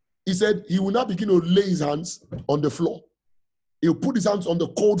 he said he will now begin to lay his hands on the floor. He'll put his hands on the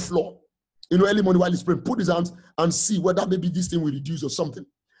cold floor, early morning while he's praying, put his hands and see whether maybe this thing will reduce or something.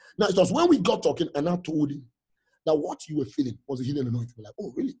 Now, it was when we got talking and I told him that what you were feeling was a healing anointing. We're like,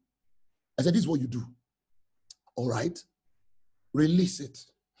 oh, really? I said, this is what you do. All right? Release it.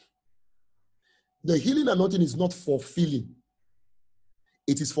 The healing anointing is not for feeling.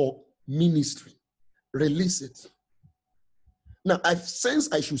 It is for ministry. Release it. Now, I've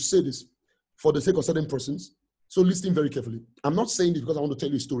sensed I should say this for the sake of certain persons. So listen very carefully. I'm not saying this because I want to tell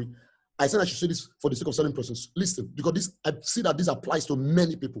you a story. I said I should say this for the sake of certain persons. Listen, because I see that this applies to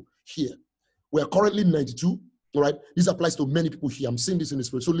many people here. We are currently 92, all right? This applies to many people here. I'm saying this in the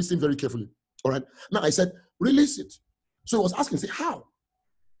spirit. So listen very carefully, all right? Now, I said, release it. So he was asking, say, how?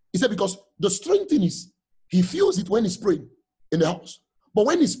 He said, because the strange thing is, he feels it when he's praying in the house. But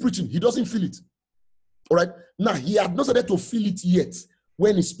when he's preaching, he doesn't feel it. All right? Now, he had not started to feel it yet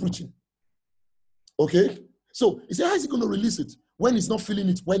when he's preaching. Okay? So, he said, how is he going to release it when he's not feeling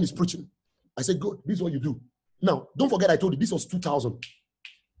it when he's preaching? I said, good, this is what you do. Now, don't forget I told you, this was 2000.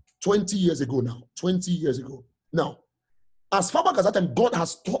 20 years ago now. 20 years ago. Now, as far back as that time, God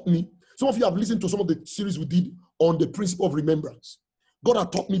has taught me. Some of you have listened to some of the series we did on the principle of remembrance. God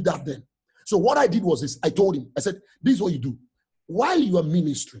had taught me that then. So what I did was this. I told him, I said, this is what you do. While you are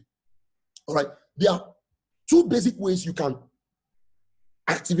ministering, all right, there are two basic ways you can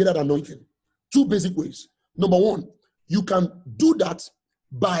activate that anointing. Two basic ways. Number one, you can do that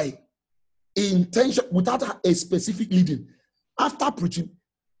by intention, without a specific leading. After preaching,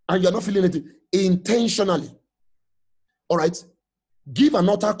 and you're not feeling anything, intentionally, all right, give an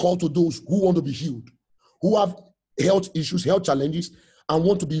altar call to those who want to be healed, who have health issues, health challenges, and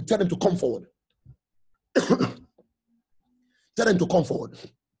want to be, tell them to come forward. Tell them to come forward.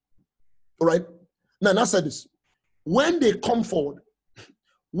 All right? Now, I said this. When they come forward,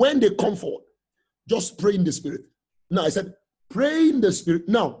 just pray in the spirit. Now, I said, pray in the spirit.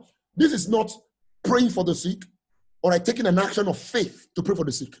 Now, this is not praying for the sick, all right, taking an action of faith to pray for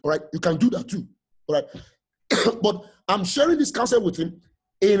the sick, all right? You can do that too, all right? But I'm sharing this counsel with him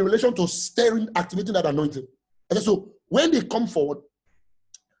in relation to stirring, activating that anointing. And so when they come forward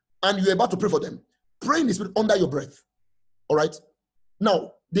and you're about to pray for them, pray in the spirit under your breath, all right?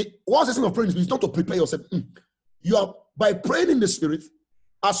 Now, what's the essence of praying in the spirit is not to prepare yourself. You are, by praying in the spirit,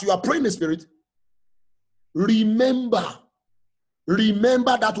 as you are praying in the spirit, remember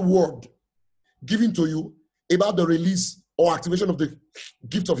that word given to you about the release or activation of the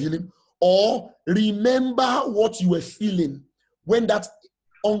gift of healing, or remember what you were feeling when that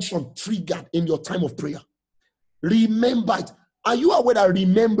unction triggered in your time of prayer. Remember it. Are you aware that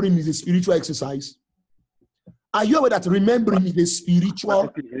remembering is a spiritual exercise? Are you aware that remembering is a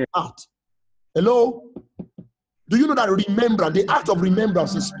spiritual act? Hello? Do you know that remembrance, the act of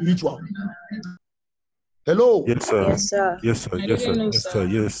remembrance is spiritual? Hello? Yes, sir. Yes, sir. Yes, sir. Yes, sir. Yes, sir.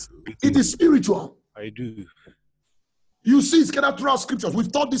 Yes. It is spiritual. I do. You see, it's scattered throughout scriptures.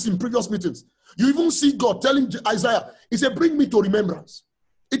 We've taught this in previous meetings. You even see God telling Isaiah, he said, bring me to remembrance.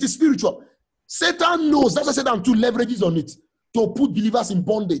 It is spiritual. Satan knows, that's why Satan too leverages on it to put believers in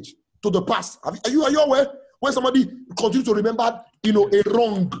bondage to the past. Are you aware? When somebody continues to remember, a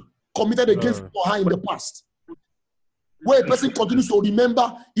wrong committed against or her in the past, where a person continues to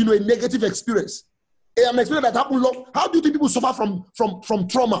remember, a negative experience, an experience that happened long. How do you think people suffer from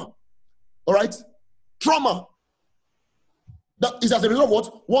trauma? All right, trauma. That is as a result of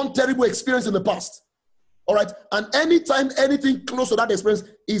what? One terrible experience in the past. All right, and anytime anything close to that experience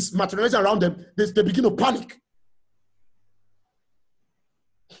is materializing around them, they begin to panic.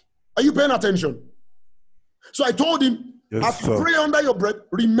 Are you paying attention? So I told him, Yes, as you sir. pray under your breath,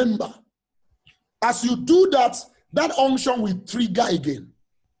 remember. As you do that, that unction will trigger again.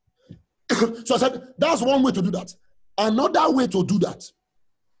 So I said, that's one way to do that. Another way to do that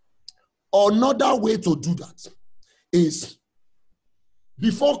is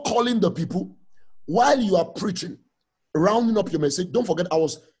before calling the people, while you are preaching, rounding up your message. Don't forget, I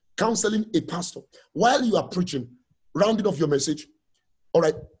was counseling a pastor. While you are preaching, rounding off your message, all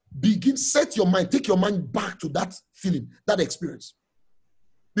right, set your mind, take your mind back to that feeling, that experience.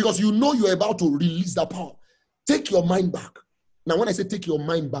 Because you know you're about to release that power. take your mind back. Now, when I say take your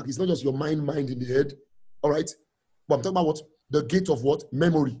mind back, it's not just your mind in the head, all right? But I'm talking about what? The gate of what?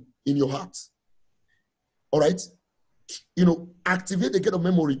 Memory in your heart. All right? Activate the gate of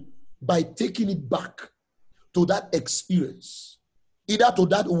memory by taking it back to that experience, either to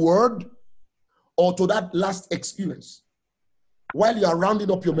that word or to that last experience while you are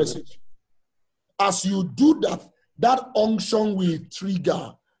rounding up your message. As you do that, that unction will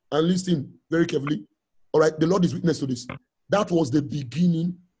trigger, and listen very carefully. All right, the Lord is witness to this. That was the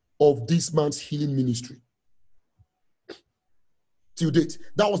beginning of this man's healing ministry. Till date,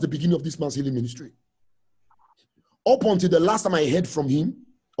 that was the beginning of this man's healing ministry. Up until the last time I heard from him,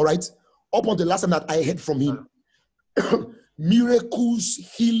 all right, up until the last time that I heard from him, miracles,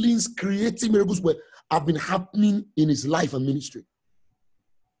 healings, creating miracles have been happening in his life and ministry.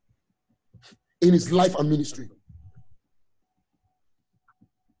 In his life and ministry.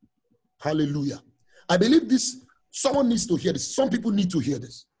 Hallelujah. I believe this, someone needs to hear this. Some people need to hear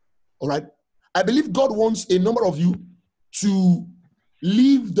this. All right. I believe God wants a number of you to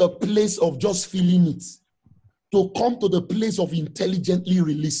leave the place of just feeling it, to come to the place of intelligently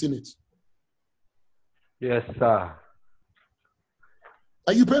releasing it. Yes, sir.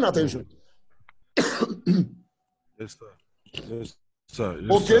 Are you paying attention? Yes, sir. Yes, sir.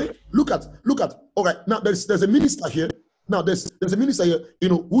 Yes, Okay. sir. Look at. All right. Now there's a minister here. Now there's a minister here,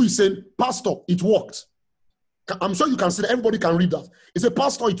 who is saying, Pastor, it worked. I'm sure you can see that. Everybody can read that. It's a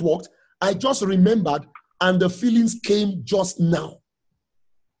pastor, it worked. I just remembered, and the feelings came just now.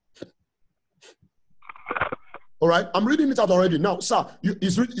 All right, I'm reading it out already. Now, sir,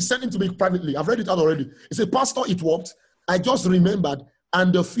 he's sending to me privately. I've read it out already. It's a pastor, it worked. I just remembered,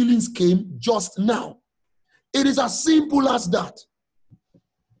 and the feelings came just now. It is as simple as that.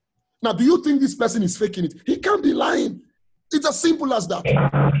 Now, do you think this person is faking it? He can't be lying. It's as simple as that.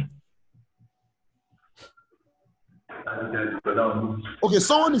 Okay,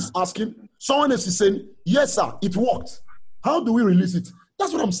 someone is asking, someone else is saying, yes, sir, it worked. How do we release it?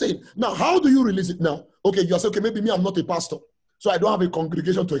 That's what I'm saying. Now, how do you release it now? Okay, you are saying, okay, maybe me, I'm not a pastor, so I don't have a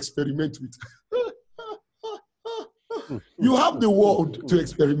congregation to experiment with. You have the world to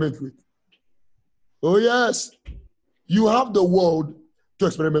experiment with. Oh, yes. You have the world to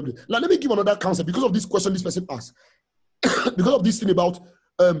experiment with. Now, let me give another concept because of this question this person asked. Because of this thing about,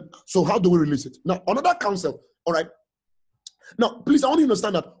 so how do we release it? Now, another concept, all right. Now, please, I want you to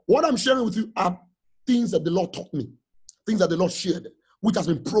understand that what I'm sharing with you are things that the Lord taught me, things that the Lord shared, which has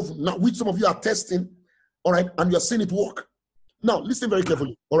been proven, now, which some of you are testing, all right, and you are seeing it work. Now, listen very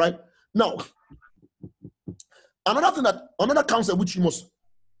carefully, all right? Now, another concept which you must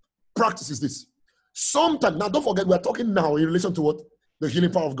practice is this. Sometimes, now don't forget, we are talking now in relation to what? The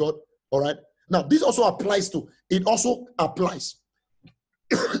healing power of God, all right? Now, this also applies to,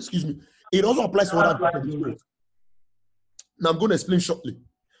 excuse me, it also applies to other people of the Spirit. Now, I'm going to explain shortly.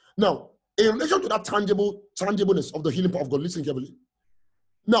 Now, in relation to that tangibleness of the healing power of God, listen carefully.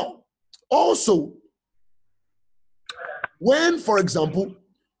 Now, also, when, for example,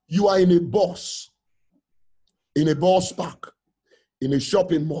 you are in a bus park, in a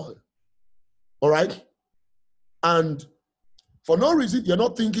shopping mall, all right? And for no reason, you're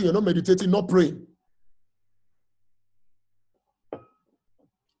not thinking, you're not meditating, not praying.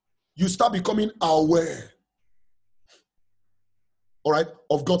 You start becoming aware, all right,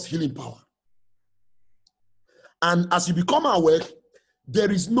 of God's healing power. And as you become aware,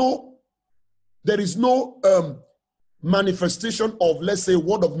 there is no manifestation of, let's say,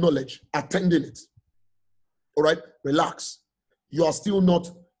 word of knowledge attending it. All right, relax. You are still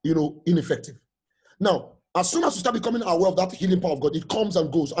not, ineffective. Now, as soon as you start becoming aware of that healing power of God, it comes and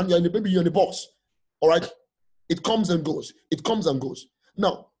goes. And maybe you're in a bus. All right, it comes and goes. It comes and goes.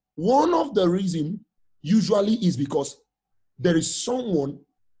 Now, one of the reasons usually is because there is someone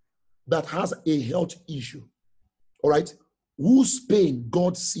that has a health issue. All right, whose pain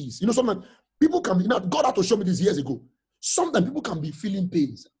God sees. Sometimes people can be, God had to show me this years ago. Sometimes people can be feeling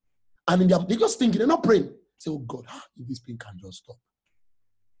pains. And they're just thinking, they're not praying. Say, oh God, if this pain can just stop.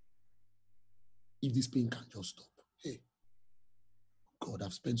 If this pain can just stop. Hey, God,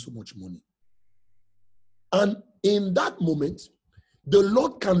 I've spent so much money. And in that moment, the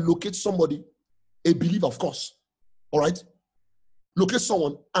Lord can locate somebody, a believer, of course. All right? Locate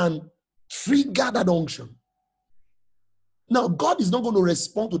someone and trigger that unction. Now, God is not going to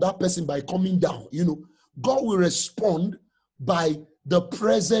respond to that person by coming down. God will respond by the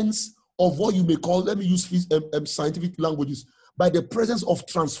presence of what you may call, let me use scientific languages, by the presence of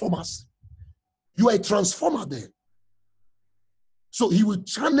transformers. You are a transformer there. So he will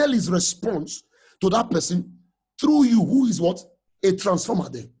channel his response to that person through you, who is what? A transformer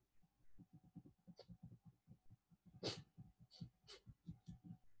there.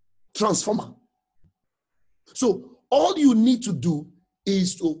 transformer. So all you need to do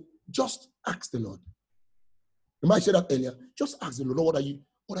is to just ask the Lord. Remember I said that earlier. Just ask the Lord,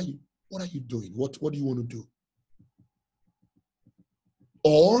 what are you doing? What do you want to do?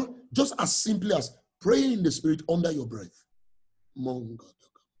 Or just as simply as praying in the Spirit under your breath. You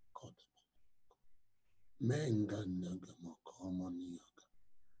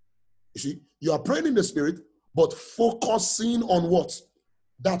see, you are praying in the Spirit, but focusing on what?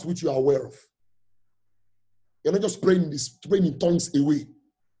 That which you are aware of. You're not just praying in tongues away.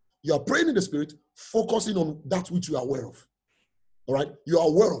 You are praying in the Spirit, focusing on that which you are aware of. All right? You are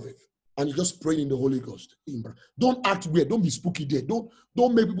aware of it. And you're just praying in the Holy Ghost. Don't act weird. Don't be spooky there.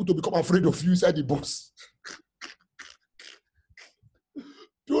 Don't make people to become afraid of you inside the bus.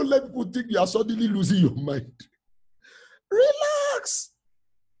 Don't let people think you are suddenly losing your mind. Relax.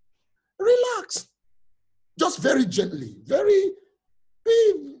 Relax. Just very gently.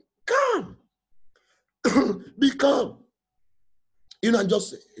 Be calm. Be calm. And just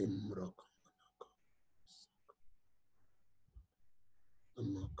say,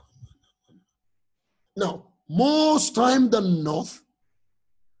 now, most time than not,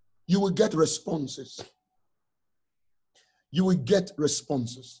 you will get responses. You will get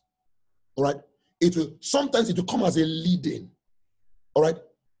responses. All right? Sometimes it will come as a leading. All right?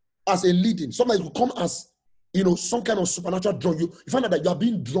 As a leading. Sometimes it will come as, some kind of supernatural draw. You find out that you are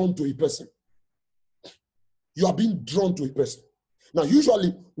being drawn to a person. You are being drawn to a person. Now,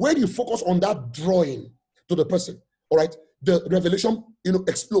 usually, when you focus on that drawing to the person, all right, the revelation,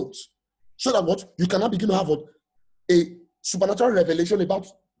 explodes. So that what? You cannot begin to have a supernatural revelation about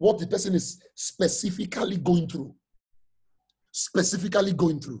what the person is specifically going through. Specifically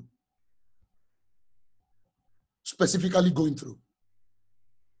going through. Specifically going through.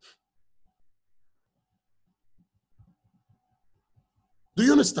 Do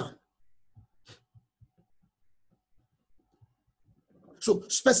you understand? So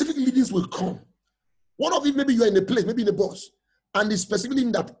specific leadings will come. One of it, maybe you are in a place, maybe in a bus, and the specific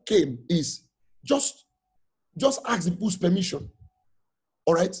leading that came is just ask the people's permission,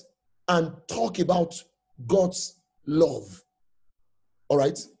 all right, and talk about God's love, all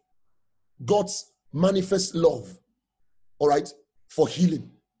right, God's manifest love, all right, for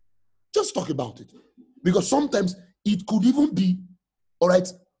healing. Just talk about it, because sometimes it could even be, all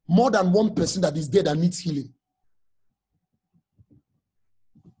right, more than one person that is there that needs healing.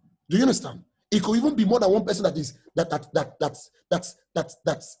 Do you understand? It could even be more than one person that needs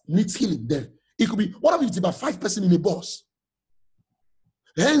healing there. It could be, what if it's about 5 persons in a bus?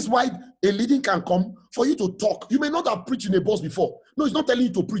 Hence why a leading can come for you to talk. You may not have preached in a bus before. No, he's not telling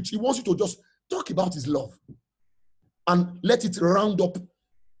you to preach. He wants you to just talk about his love. And let it round up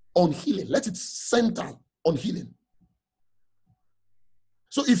on healing. Let it center on healing.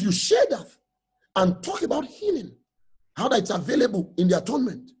 So if you share that and talk about healing, how that it's available in the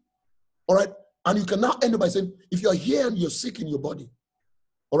atonement, all right, and you can now end up by saying, if you're here and you're sick in your body,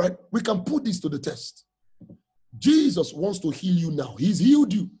 all right, we can put this to the test. Jesus wants to heal you now. He's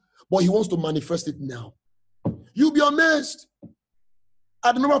healed you, but he wants to manifest it now. You'll be amazed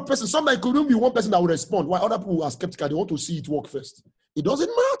at the number of persons. Somebody could even be one person that will respond, while other people are skeptical. They want to see it work first. It doesn't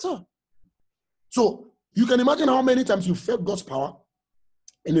matter. So you can imagine how many times you felt God's power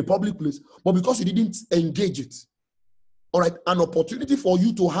in a public place, but because you didn't engage it, all right, an opportunity for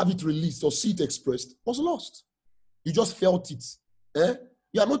you to have it released or see it expressed was lost. You just felt it.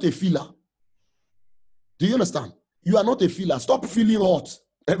 You are not a feeler. Do you understand? You are not a feeler. Stop feeling hot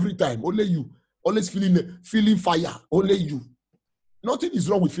every time. Only you. Always feeling fire. Only you. Nothing is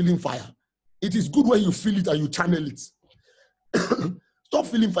wrong with feeling fire. It is good when you feel it and you channel it. Stop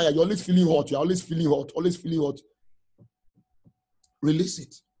feeling fire. You're always feeling hot. You're always feeling hot. Always feeling hot. Release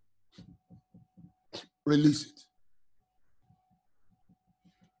it. Release it.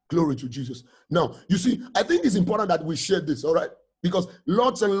 Glory to Jesus. Now, you see, I think it's important that we share this, all right? Because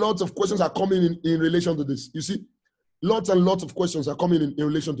lots and lots of questions are coming in relation to this. You see, lots and lots of questions are coming in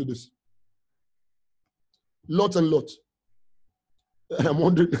relation to this. Lots and lots. I'm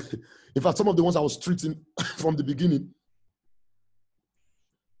wondering, in fact, some of the ones I was treating from the beginning.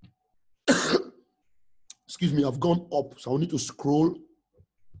 Excuse me, I've gone up, so I'll need to scroll.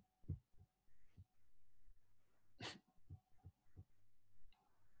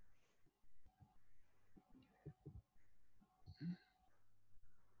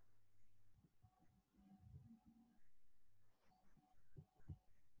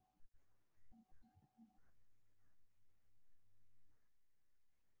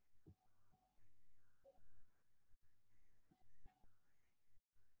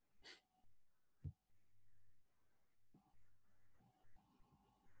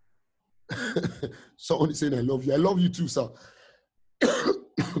 Someone is saying, I love you. I love you too, sir.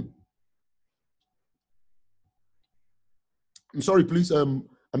 I'm sorry, please. I'm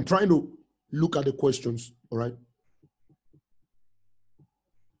trying to look at the questions. All right.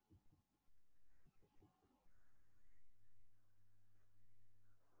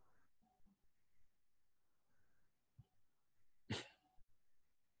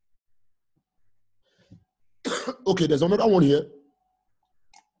 Okay, there's another one here.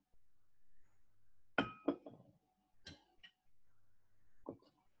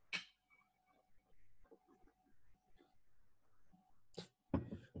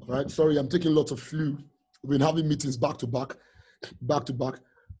 All right, sorry, I'm taking lots of flu. We've been having meetings back to back.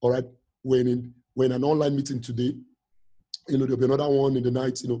 All right, we're in an online meeting today. There'll be another one in the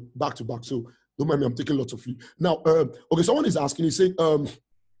night, back to back. So don't mind me, I'm taking lots of flu. Now, okay, someone is asking, he said, okay,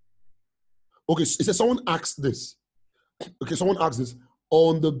 it says someone asked this. Okay, someone asked this.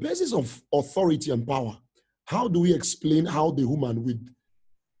 On the basis of authority and power, how do we explain how the woman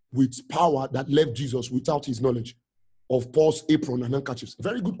with power that left Jesus without his knowledge of Paul's apron and handkerchiefs?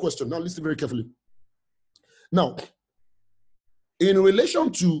 Very good question. Now listen very carefully. Now, in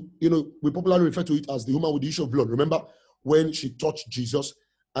relation to, we popularly refer to it as the woman with the issue of blood. Remember when she touched Jesus,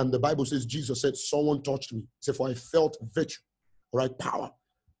 and the Bible says Jesus said, someone touched me. He said, for I felt virtue, all right, power.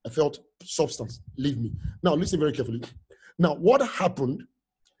 I felt substance. Leave me. Now listen very carefully. Now, what happened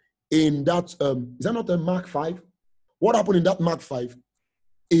in that, is that not a Mark 5? What happened in that Mark 5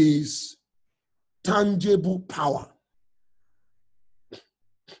 is tangible power.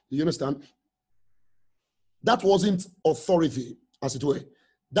 You understand? That wasn't authority, as it were.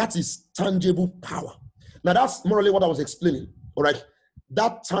 That is tangible power. Now, that's more or less what I was explaining, all right?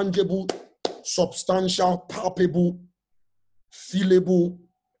 That tangible, substantial, palpable, feelable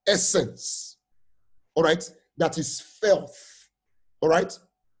essence, all right? That is felt, all right?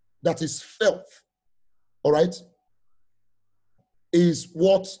 That is felt, all right? Is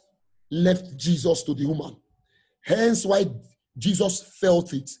what left Jesus to the woman. Hence why Jesus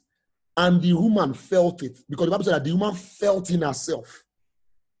felt it and the woman felt it. Because the Bible said that the woman felt in herself.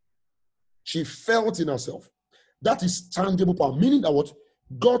 She felt in herself. That is tangible power. Meaning that what?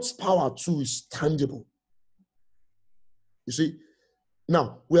 God's power too is tangible. You see?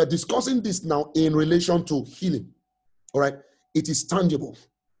 Now, we are discussing this now in relation to healing. All right? It is tangible.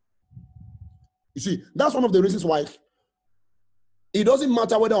 You see, that's one of the reasons why it doesn't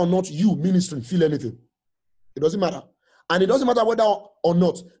matter whether or not you ministering feel anything. It doesn't matter. And it doesn't matter whether or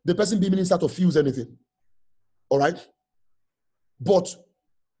not the person being ministered to feels anything. All right? But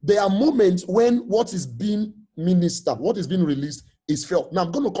there are moments when what is being ministered, what is being released is felt. Now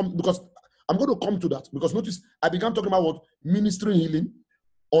I'm going to come to that because notice I began talking about what ministering healing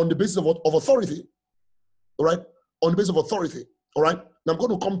on the basis of authority. All right? On the basis of authority. All right? Now I'm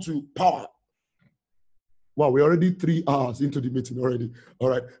going to come to power. Wow, we're already 3 hours into the meeting already. All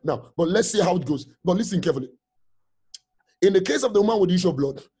right. Now, but let's see how it goes. But listen carefully. In the case of the woman with the issue of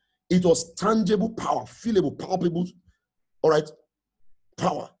blood, it was tangible power, feelable, palpable, all right,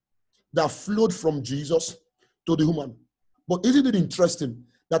 power that flowed from Jesus to the woman. But isn't it interesting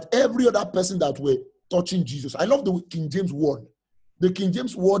that every other person that were touching Jesus, I love the King James word. The King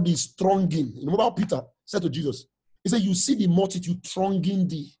James word is thronging. Remember how Peter said to Jesus, he said, you see the multitude thronging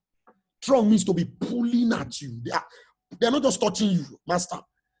thee. Throng means to be pulling at you. They are not just touching you, master.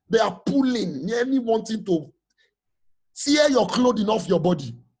 They are pulling, nearly wanting to tear your clothing off your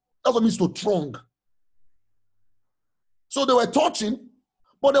body. That's what it means to throng. So they were touching,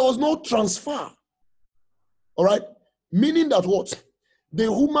 but there was no transfer. All right? Meaning that what?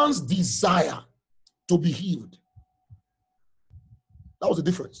 The woman's desire to be healed. That was the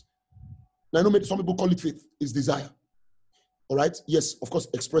difference. Now, I know some people call it faith. It's desire. All right? Yes, of course,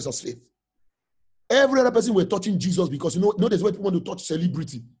 express as faith. Every other person were touching Jesus because, there's where people want to touch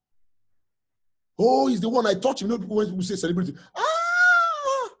celebrity. Oh, he's the one I touch. People say celebrity.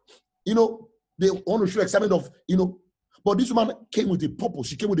 They want to show excitement of, But this woman came with a purpose.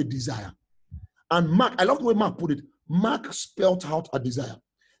 She came with a desire. And Mark, I love the way Mark put it. Mark spelled out a desire.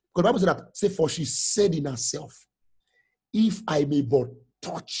 Because the Bible said that, for she said in herself, if I may but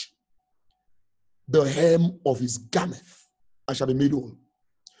touch the hem of his garment, I shall be made whole.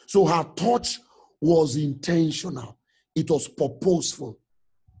 So her touch was intentional. It was purposeful.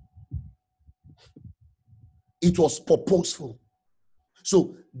 It was purposeful.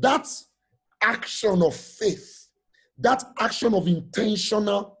 So that action of faith, that action of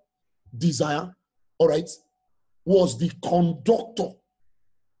intentional desire, all right, was the conductor,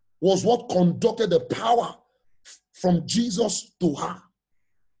 was what conducted the power from Jesus to her.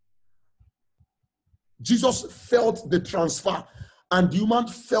 Jesus felt the transfer. and the human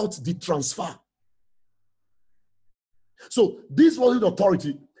felt the transfer. So this wasn't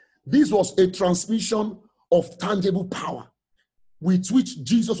authority. This was a transmission of tangible power with which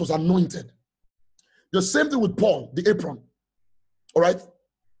Jesus was anointed. The same thing with Paul, the apron. All right?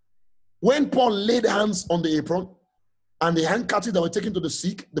 When Paul laid hands on the apron and the handkerchiefs that were taken to the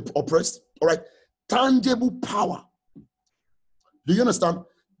sick, the oppressed, all right, tangible power. Do you understand?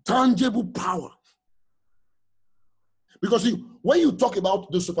 Tangible power. Because see, when you talk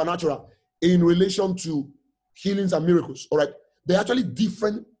about the supernatural in relation to healings and miracles, all right, there are actually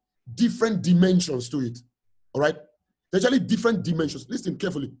different dimensions to it. All right? There are actually different dimensions. Listen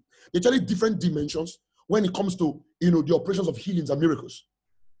carefully. There are actually different dimensions when it comes to the operations of healings and miracles.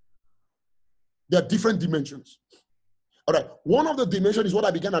 There are different dimensions. All right. One of the dimensions is what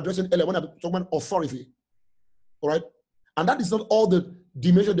I began addressing earlier when I was talking about authority. All right. And that is not all the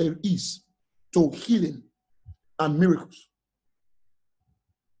dimension there is to healing and miracles.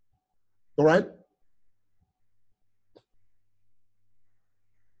 All right.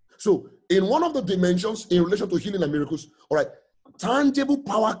 So in one of the dimensions in relation to healing and miracles, all right, tangible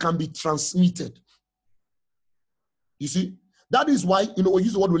power can be transmitted. You see, that is why, we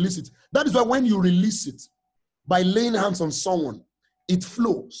use the word release it. That is why when you release it by laying hands on someone, it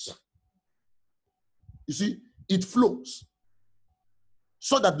flows. You see, it flows.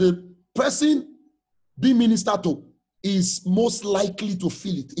 So that the person being ministered to is most likely to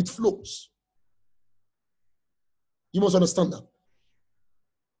feel it. It flows. You must understand that.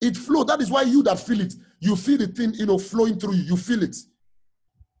 It flows. That is why you that feel it, you feel the thing, flowing through you. You feel it.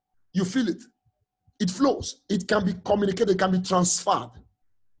 You feel it. It flows. It can be communicated. It can be transferred.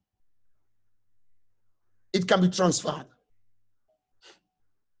 It can be transferred.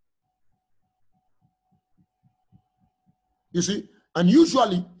 You see? And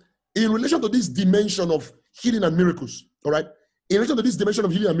usually, in relation to this dimension of healing and miracles, all right? In relation to this dimension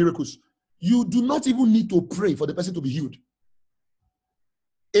of healing and miracles, you do not even need to pray for the person to be healed.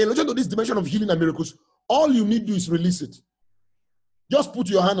 In relation to this dimension of healing and miracles, all you need to do is release it. Just put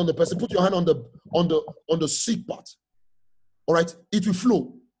your hand on the person, put your hand on the sick part. All right? It will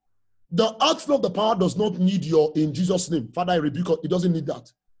flow. The outflow of the power does not need your in Jesus' name. Father, I rebuke it. It doesn't need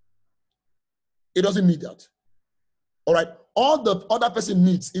that. It doesn't need that. All right? All the other person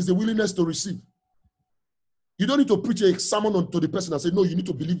needs is the willingness to receive. You don't need to preach a sermon to the person and say, no, you need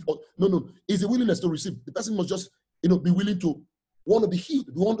to believe. No. It's the willingness to receive. The person must just, be willing to want to be healed.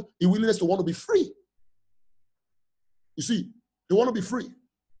 A willingness to want to be free. You see, they want to be free.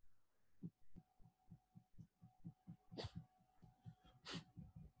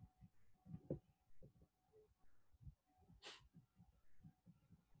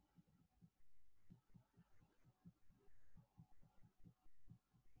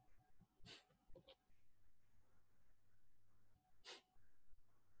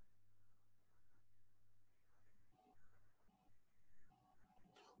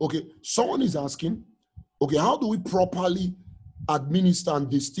 Okay, someone is asking, okay, how do we properly administer and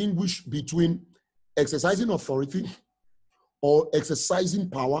distinguish between exercising authority or exercising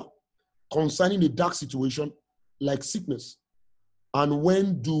power concerning a dark situation like sickness? And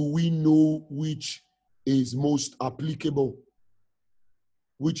when do we know which is most applicable?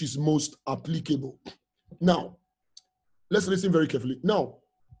 Which is most applicable? Now, let's listen very carefully. Now,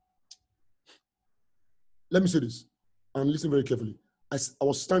 let me say this and listen very carefully. I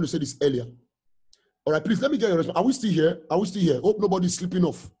was trying to say this earlier. All right, please let me get your response. Are we still here? Are we still here? Hope nobody's sleeping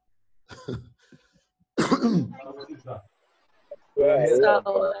off. Yes, sir.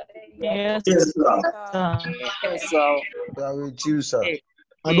 Yes, sir. We are with you, sir.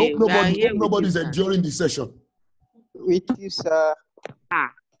 And hope we are here hope with nobody's you, sir. enduring the session. With you, sir.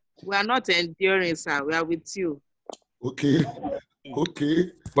 We are not enduring, sir. We are with you. Okay.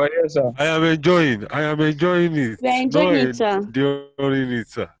 Okay. But yes, sir. I am enjoying it. We are enjoying it, sir. Enduring it,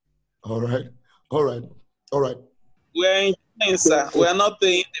 sir. All right. All right. All right. We are enjoying, sir. We are not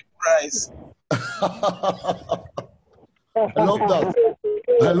paying the price. I love that.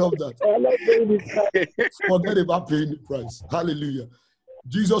 I love that. Forget about paying the price. Hallelujah.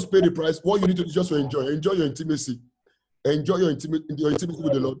 Jesus paid the price. What you need to do is just to enjoy. Enjoy your intimacy. Enjoy your intimacy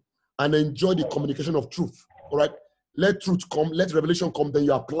with the Lord. And enjoy the communication of truth. All right. Let truth come. Let revelation come. Then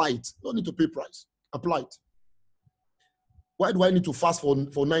you apply it. You don't need to pay price. Apply it. Why do I need to fast for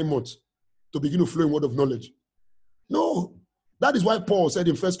 9 months to begin to flow in word of knowledge? No. That is why Paul said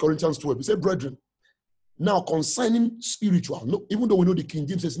in 1 Corinthians 12, he said, brethren, now concerning spiritual, no, even though we know the King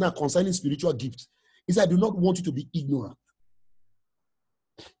James says now concerning spiritual gifts, he said, I do not want you to be ignorant.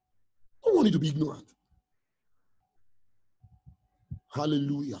 I don't want you to be ignorant.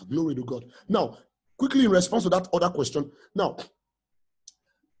 Hallelujah. Glory to God. Now, quickly in response to that other question, now,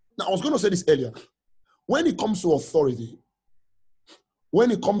 Now, I was going to say this earlier. When it comes to authority,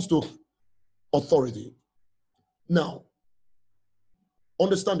 now,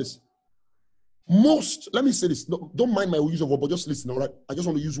 understand this. Let me say this. No, don't mind my use of word, but just listen, all right? I just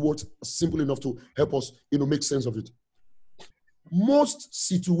want to use words simple enough to help us, make sense of it. Most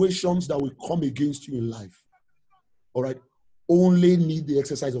situations that will come against you in life, all right, only need the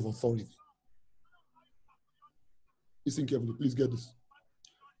exercise of authority. Listen carefully, please get this.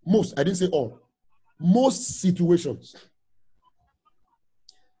 Most, I didn't say all. Most situations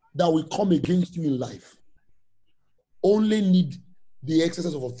that will come against you in life only need the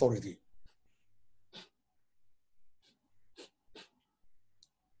exercise of authority.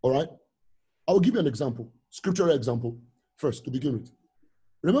 All right? I will give you an example, scriptural example, first to begin with.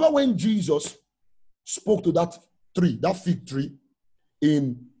 Remember when Jesus spoke to that fig tree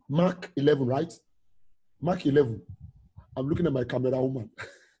in Mark 11, right? Mark 11. I'm looking at my camera woman.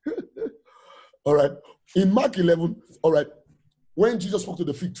 All right. In Mark 11, all right, when Jesus spoke to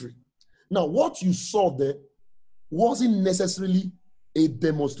the fig tree. Now, what you saw there wasn't necessarily a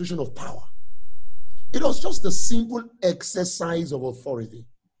demonstration of power. It was just a simple exercise of authority.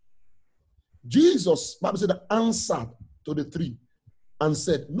 Jesus, Bible said, answered to the tree and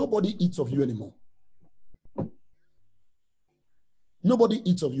said, nobody eats of you anymore. Nobody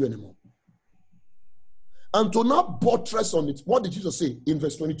eats of you anymore. And to now buttress on it, what did Jesus say in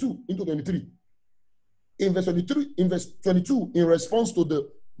verse 22 into 23? In verse 22, in response to the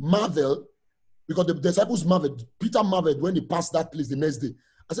marvel, because the disciples marveled, Peter marveled when he passed that place the next day.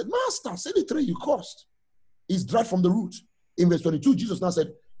 I said, Master, say the tree you cursed is dried from the root. In verse 22, Jesus now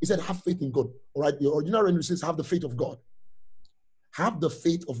said, he said, have faith in God. All right, the original rendering says, have the faith of God. Have the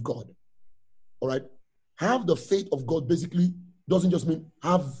faith of God. All right, have the faith of God basically doesn't just mean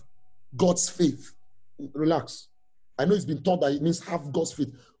have God's faith. Relax. I know it's been taught that it means have God's faith.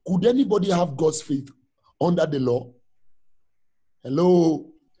 Could anybody have God's faith under the law?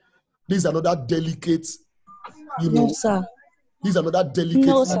 Hello? This is another delicate, No, sir. This is another delicate.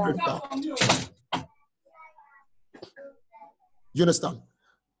 No, sir. You understand?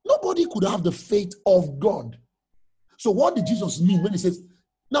 Nobody could have the faith of God. So what did Jesus mean when he says,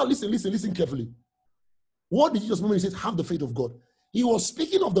 now listen carefully. What did Jesus mean when he says have the faith of God? He was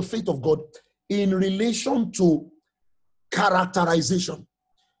speaking of the faith of God in relation to characterization,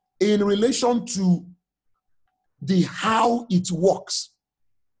 in relation to the how it works,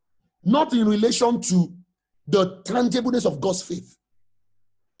 not in relation to the tangibleness of God's faith.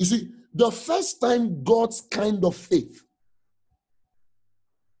 You see, the first time God's kind of faith,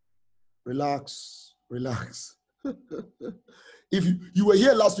 relax. If you were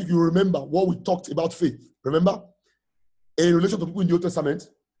here last week, you remember what we talked about faith. Remember? In relation to people in the Old Testament,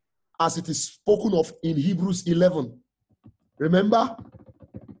 as it is spoken of in Hebrews 11. Remember?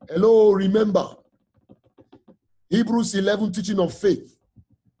 Hello, remember? Hebrews 11 teaching of faith.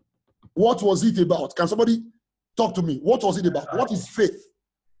 What was it about? Can somebody talk to me? What was it about? What is faith?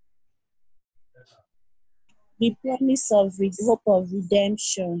 The promise of the hope of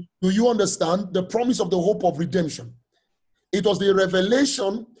redemption. Do you understand? The promise of the hope of redemption. It was the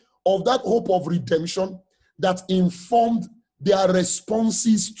revelation of that hope of redemption that informed their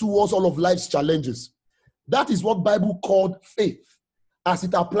responses towards all of life's challenges. That is what Bible called faith, as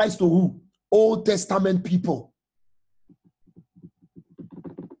it applies to who? Old Testament people.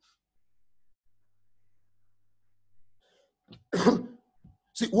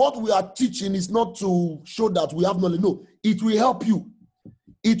 See, what we are teaching is not to show that we have knowledge. No, it will help you.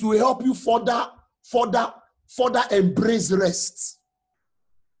 It will help you further embrace rest.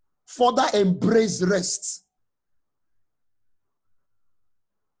 Further embrace rest.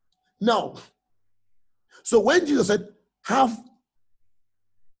 Now, so when Jesus said, have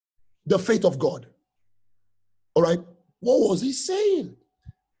the faith of God, all right, what was he saying?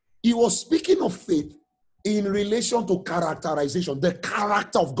 He was speaking of faith in relation to characterization, the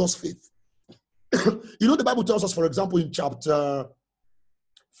character of God's faith. You know, the Bible tells us, for example, in chapter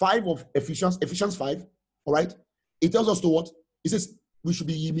 5 of Ephesians 5, all right, it tells us to what? It says we should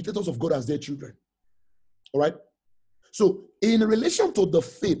be imitators of God as their children, all right? So, in relation to the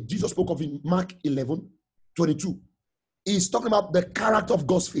faith Jesus spoke of in Mark 11:22, he's talking about the character of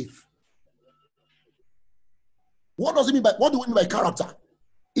God's faith. What do we mean by character?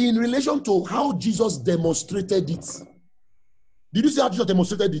 In relation to how Jesus demonstrated it. Did you see how Jesus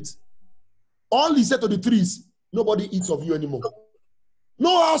demonstrated it? All he said to the trees, nobody eats of you anymore. No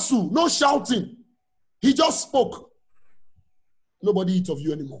asu, no shouting. He just spoke. Nobody eats of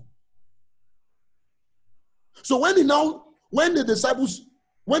you anymore. So when the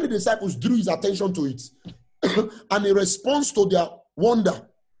disciples drew his attention to it, and in response to their wonder,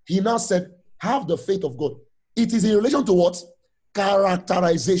 he now said, have the faith of God. It is in relation to what?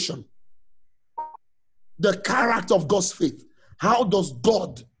 Characterization. The character of God's faith. How does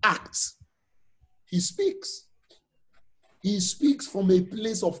God act? He speaks. He speaks from a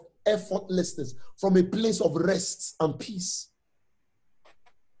place of effortlessness, from a place of rest and peace.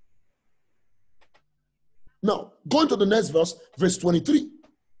 Now, going to the next verse, verse 23.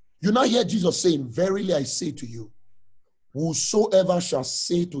 You now hear Jesus saying, verily I say to you, whosoever shall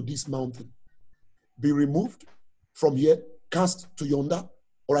say to this mountain, be removed from here, cast to yonder,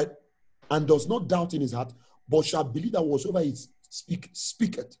 all right, and does not doubt in his heart, but shall believe that whatsoever he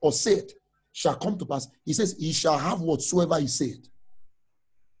speaketh or saith shall come to pass. He says, he shall have whatsoever he said.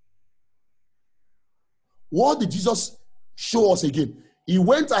 What did Jesus show us again? He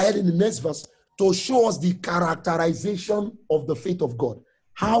went ahead in the next verse to show us the characterization of the faith of God,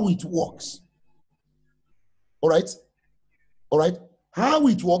 how it works. All right? All right? How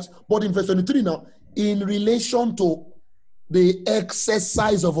it works, but in verse 23 now, in relation to the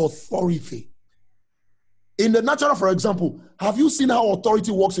exercise of authority. In the natural, for example, have you seen how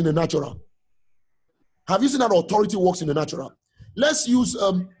authority works in the natural? Have you seen how authority works in the natural? Let's use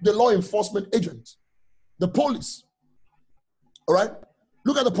the law enforcement agent, the police. All right?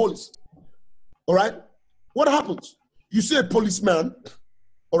 Look at the police. All right? What happens? You see a policeman,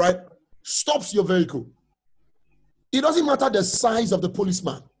 all right, stops your vehicle. It doesn't matter the size of the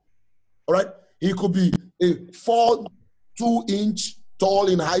policeman. All right? He could be a 2 inch tall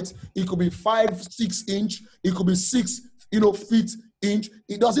in height. It could be 5, 6 inch. It could be 6, feet inch.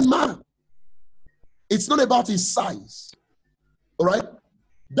 It doesn't matter. It's not about his size. All right?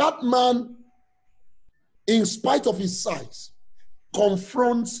 That man, in spite of his size,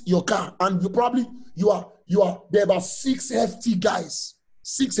 confronts your car, and you are there are about 6 hefty guys,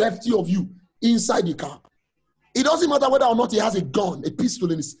 6 hefty of you inside the car. It doesn't matter whether or not he has a gun, a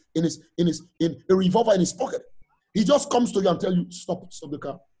pistol in a revolver in his pocket. He just comes to you and tell you, stop the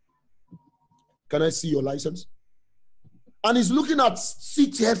car. Can I see your license? And he's looking at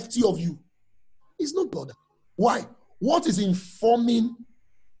 6 hefty of you. He's not bothered. Why? What is informing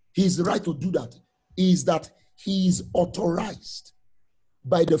his right to do that is that he is authorized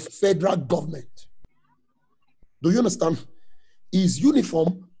by the federal government. Do you understand? His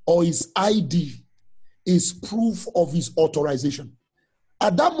uniform or his ID is proof of his authorization.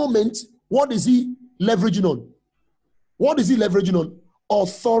 At that moment, what is he leveraging on? What is he leveraging on?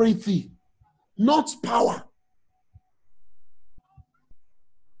 Authority, not power.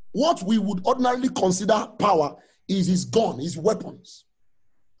 What we would ordinarily consider power is his gun, his weapons.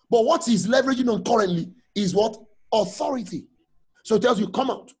 But what he's leveraging on currently is what? Authority. So it tells you, come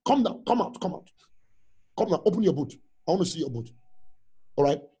out, come down, come out, come out. Come now, open your boot. I want to see your boot. All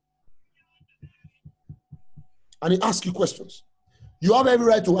right? And he asks you questions. You have every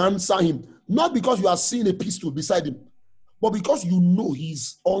right to answer him, not because you are seeing a pistol beside him, but because you know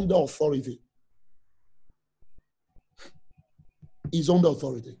he's under authority. He's under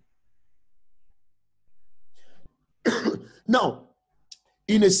authority. Now,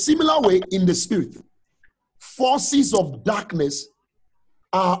 in a similar way, in the spirit, forces of darkness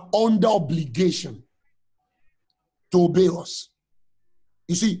are under obligation to obey us.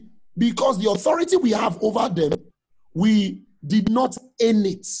 You see, because the authority we have over them, we did not earn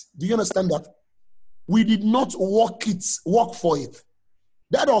it. Do you understand that? We did not work for it.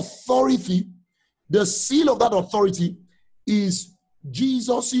 That authority, the seal of that authority is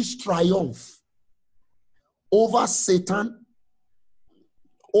Jesus' triumph over Satan,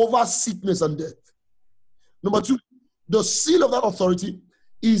 over sickness and death. Number 2, the seal of that authority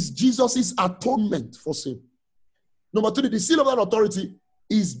is Jesus' atonement for sin. Number 3, the seal of that authority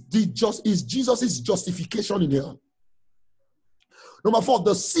is Jesus' justification in hell. Number 4,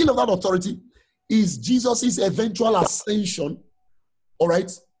 the seal of that authority is Jesus' eventual ascension, all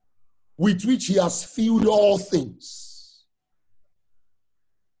right, with which he has filled all things.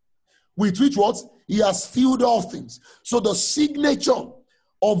 With which what? He has filled all things. So the signature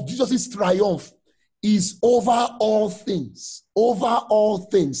of Jesus' triumph is over all things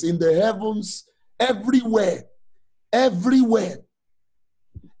in the heavens, everywhere.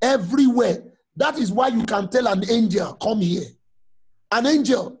 That is why you can tell an angel, come here. An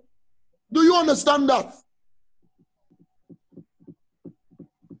angel. Do you understand that?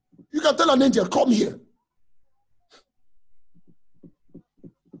 You can tell an angel, come here.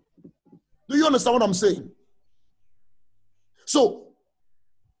 Do you understand what I'm saying? So,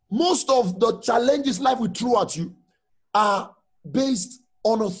 most of the challenges life will throw at you are based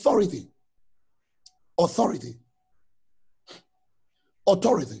on authority. Authority.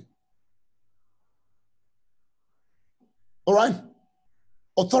 Authority. All right?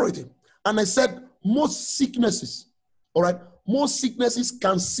 Authority. And I said, most sicknesses, all right, most sicknesses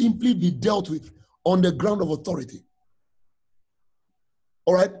can simply be dealt with on the ground of authority.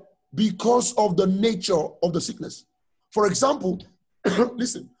 All right, because of the nature of the sickness. For example,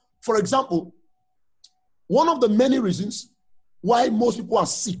 listen, for example, one of the many reasons why most people are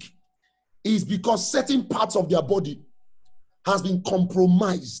sick is because certain parts of their body has been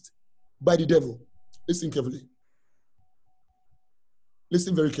compromised by the devil. Listen carefully.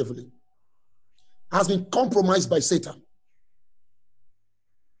 Listen very carefully. Has been compromised by Satan.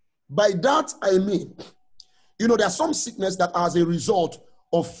 By that, I mean, there are some sickness that are as a result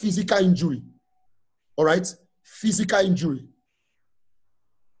of physical injury. All right? Physical injury.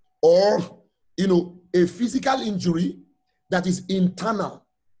 Or, a physical injury that is internal,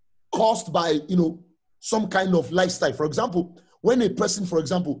 caused by, some kind of lifestyle. For example, when a person, for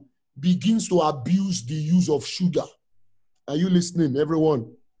example, begins to abuse the use of sugar. Are you listening,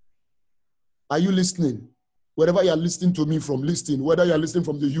 everyone? Are you listening? Wherever you are listening to me from, listening, whether you are listening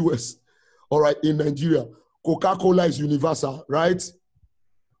from the US, all right, in Nigeria, Coca-Cola is universal, right?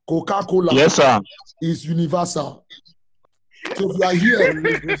 Coca-Cola is universal. So if you are here,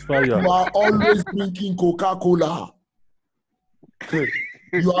 you are always drinking Coca-Cola.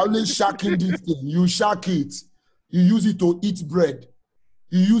 You are always shacking this thing. You shack it. You use it to eat bread.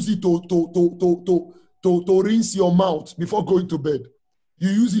 You use it to rinse your mouth before going to bed. You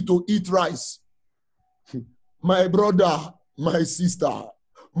use it to eat rice. My brother, my sister,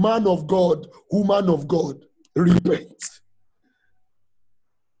 man of God, woman of God, repent.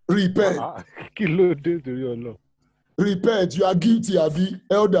 Repent. Repent. You are guilty, Abi.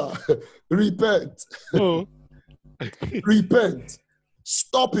 Elder, repent. No. Repent.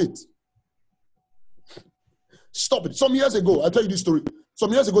 Stop it. Stop it. Some years ago, I'll tell you this story.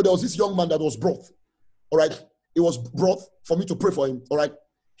 Some years ago, there was this young man that was brought. All right. It was brought for me to pray for him. All right.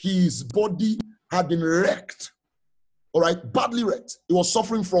 His body had been wrecked. All right. Badly wrecked. He was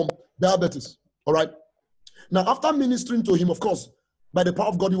suffering from diabetes. All right. Now, after ministering to him, of course, by the power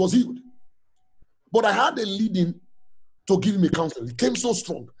of God, he was healed. But I had a leading to give him a counsel. It came so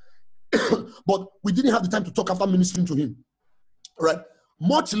strong. But we didn't have the time to talk after ministering to him. All right.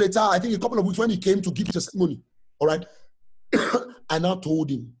 Much later, I think a couple of weeks when he came to give testimony, all right, I now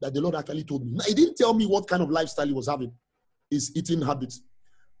told him that the Lord actually told me. Now, he didn't tell me what kind of lifestyle he was having, his eating habits.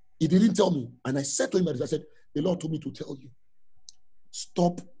 He didn't tell me. And I said to him, I said, the Lord told me to tell you,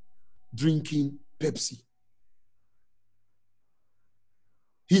 stop drinking Pepsi.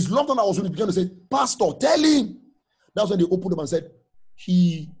 His loved one, I was when he began to say, Pastor, tell him. That's when they opened up and said,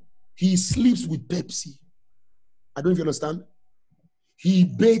 he sleeps with Pepsi. I don't know if you understand. He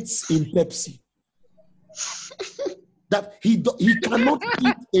bathes in Pepsi. That he cannot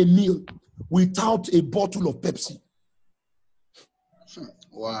eat a meal without a bottle of Pepsi.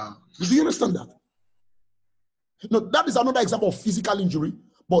 Wow. Do you understand that? No, that is another example of physical injury,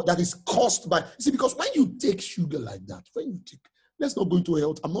 but that is caused by, see, because when you take sugar like that, let's not go into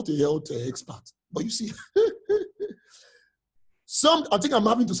health. I'm not a health expert, but you see, I think I'm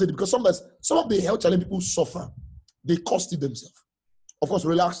having to say it because sometimes some of the health challenge people suffer, they cost it themselves. Of course,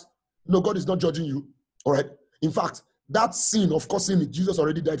 relax. No, God is not judging you. All right. In fact, that sin of causing it, Jesus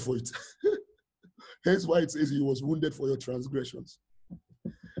already died for it. Hence why it says he was wounded for your transgressions.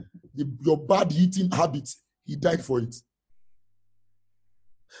 Your bad eating habits, he died for it.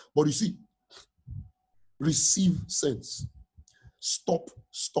 But you see, receive sense. Stop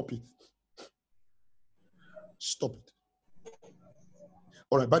it. Stop it.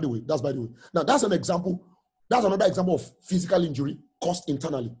 All right, by the way. Now, that's an example. That's another example of physical injury caused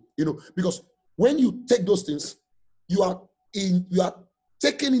internally. Because when you take those things, you are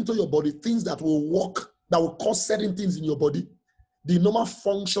taking into your body things that will work, that will cause certain things in your body, the normal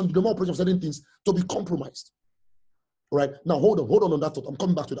function, the normal operation of certain things to be compromised. All right. Now, hold on that thought. I'm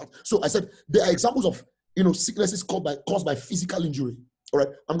coming back to that. So I said there are examples of sicknesses caused by physical injury. All right.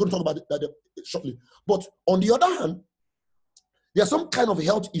 I'm going to talk about that shortly. But on the other hand, there are some kind of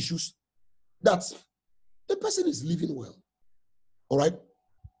health issues that the person is living well. All right.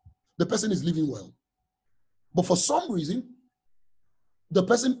 The person is living well. But for some reason,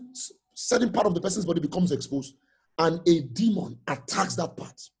 certain part of the person's body becomes exposed and a demon attacks that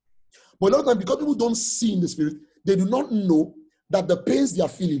part. But a lot of times, because people don't see in the spirit, they do not know that the pains they are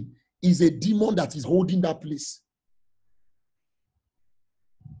feeling is a demon that is holding that place.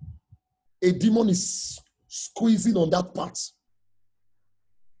 A demon is squeezing on that part.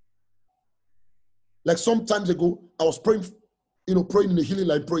 Like some times ago, I was praying, praying in the healing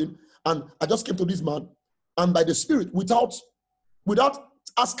line, praying, and I just came to this man, and by the Spirit, without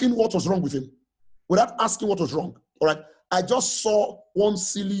asking what was wrong with him, without asking what was wrong, all right, I just saw one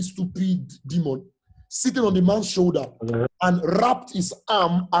silly, stupid demon sitting on the man's shoulder and wrapped his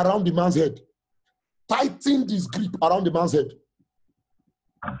arm around the man's head, tightened his grip around the man's head.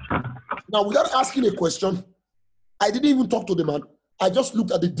 Now, without asking a question, I didn't even talk to the man. I just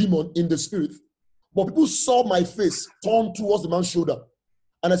looked at the demon in the spirit. But people saw my face turn towards the man's shoulder.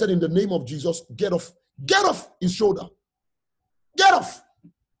 And I said, in the name of Jesus, get off his shoulder. Get off.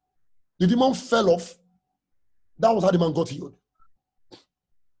 The demon fell off. That was how the man got healed.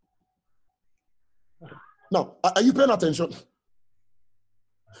 Now, are you paying attention?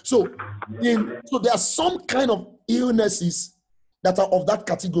 So there are some kind of illnesses that are of that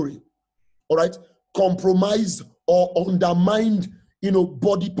category, all right? Compromised or undermined,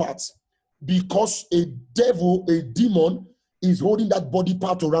 body parts, because a demon is holding that body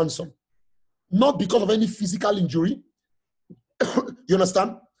part to ransom. Not because of any physical injury, you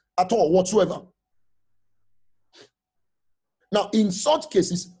understand? At all, whatsoever. Now, in such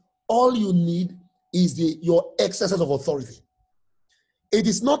cases, all you need is your exercise of authority. It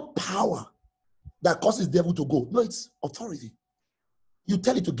is not power that causes the devil to go. No, it's authority. You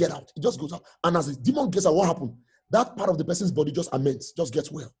tell it to get out. It just goes out. And as the demon gets out, what happened? That part of the person's body just amends, just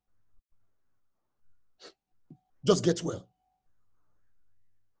gets well. Just gets well.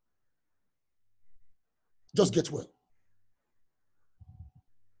 Just gets well.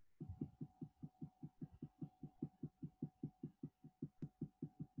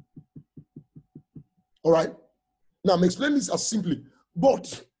 All right. Now I'm explaining this as simply,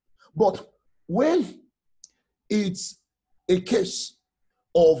 but when it's a case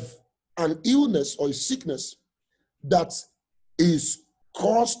of an illness or a sickness that is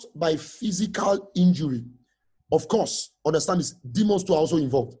caused by physical injury, of course, understand this, demons too are also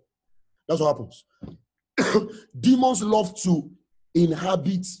involved. That's what happens. Demons love to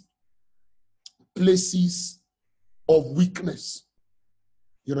inhabit places of weakness.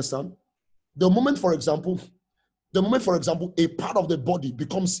 You understand? The moment, for example, a part of the body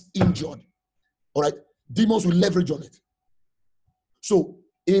becomes injured, all right, demons will leverage on it. So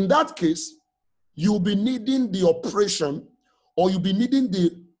in that case, you'll be needing the operation, or you'll be needing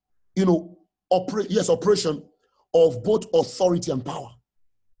the, operation of both authority and power.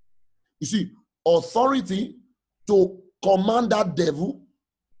 You see, authority to command that devil,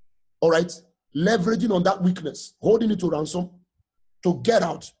 all right, leveraging on that weakness, holding it to ransom, to get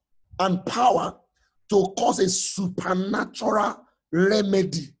out, and power to cause a supernatural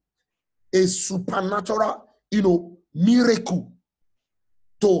remedy, a supernatural, miracle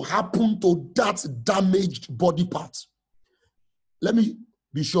to happen to that damaged body part. Let me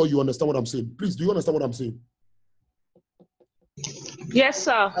be sure you understand what I'm saying. Please, do you understand what I'm saying? Yes,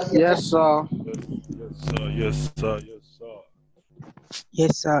 sir. Yes, sir. Yes, sir. Yes, sir. Yes, sir.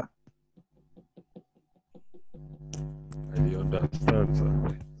 Yes, sir. I understand,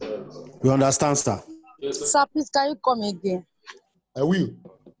 sir. You understand, sir? Sir, please, can you come again? I will.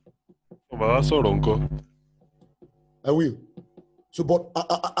 I will. So, but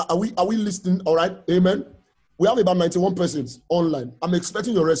are we listening? All right. Amen. We have about 91 persons online. I'm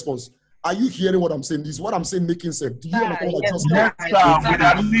expecting your response. Are you hearing what I'm saying? This is what I'm saying making sense. Do you understand what I just said? Yes, sir. We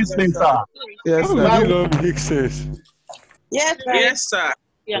are listening, sir. Yes, How sir. does it not make sense? Yes, sir. Yes, sir.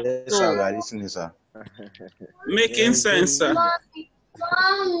 Yeah. Yes, sir. We are listening, sir. Making sense, sir.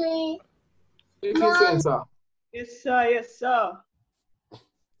 Mommy. Making sense, sir. Yes, sir. Yes, sir.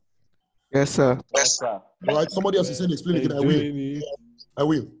 Yes, sir. Yes, sir. All right. Somebody else is saying, explain again. I will. Enjoying it. I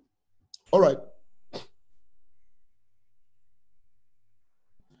will. All right.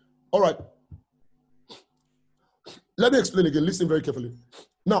 All right. Let me explain again. Listen very carefully.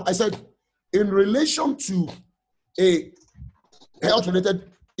 Now, I said, in relation to a health-related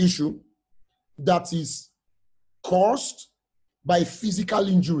issue that is caused by physical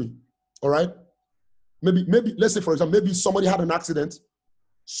injury, all right? Maybe, let's say, for example, maybe somebody had an accident.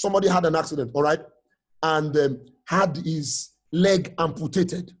 All right? And had his leg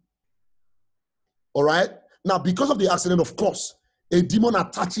amputated. All right? Now, because of the accident, of course, a demon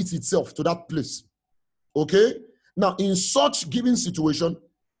attaches itself to that place. Okay? Now, in such given situation,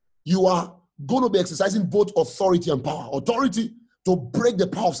 you are going to be exercising both authority and power. Authority to break the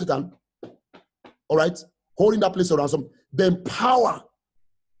power of Satan, all right? Holding that place of ransom. Then power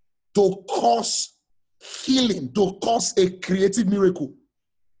to cause healing, to cause a creative miracle,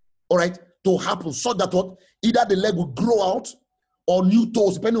 all right, to happen, so that what? Either the leg will grow out or new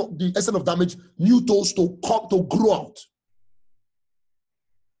toes, depending on the extent of damage, new toes to come to grow out.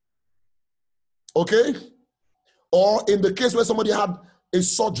 Okay? Or in the case where somebody had a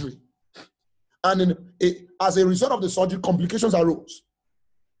surgery, and as a result of the surgery, complications arose.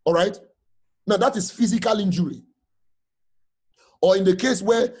 All right? Now, that is physical injury. or in the case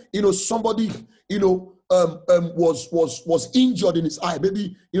where, somebody, was injured in his eye.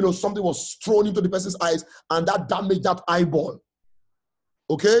 Maybe, something was thrown into the person's eyes and that damaged that eyeball.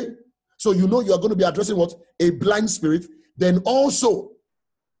 Okay? So you are going to be addressing what? A blind spirit. Then also,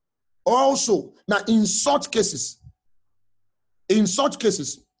 now in such cases,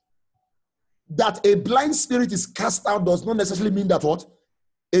 that a blind spirit is cast out does not necessarily mean that what?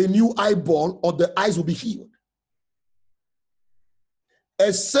 A new eyeball or the eyes will be healed.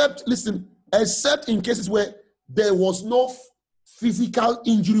 Except in cases where there was no physical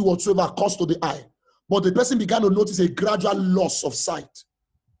injury whatsoever caused to the eye, but the person began to notice a gradual loss of sight.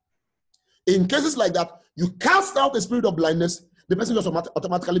 In cases like that, you cast out the spirit of blindness, the person just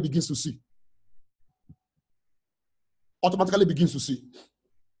automatically begins to see. Automatically begins to see.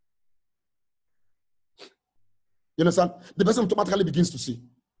 You understand? The person automatically begins to see.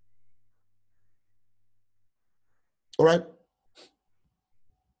 All right?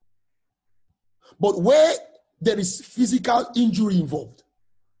 But where there is physical injury involved,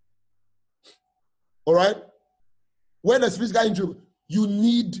 all right? Where there's physical injury, you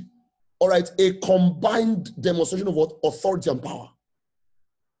need, all right, a combined demonstration of what? Authority and power.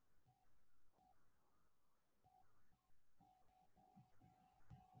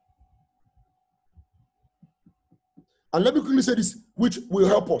 And let me quickly say this, which will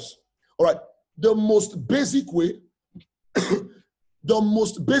help us. All right. The most basic way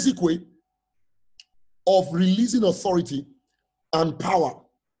of releasing authority and power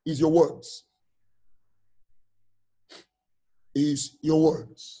is your words. Is your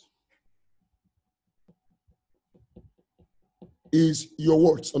words. Is your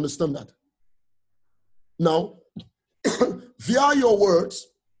words. Understand that? Now, via your words,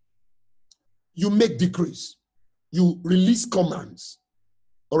 you make decrees. You release commands.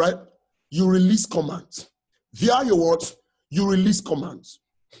 All right? You release commands. Via your words, you release commands.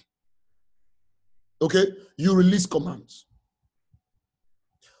 Okay? You release commands.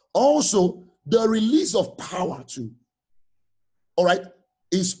 Also, the release of power too, all right,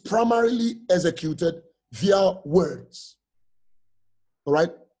 is primarily executed via words. All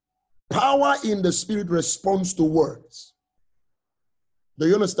right? Power in the spirit responds to words. Do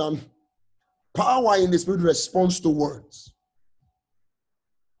you understand? Power in the spirit responds to words.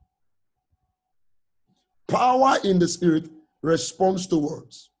 Power in the spirit responds to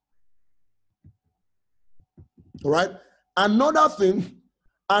words. All right? Another thing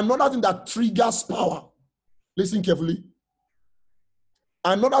that triggers power, listen carefully.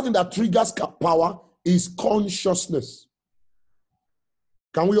 Another thing that triggers power is consciousness.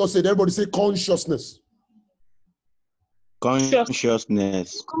 Can we all say, everybody say consciousness?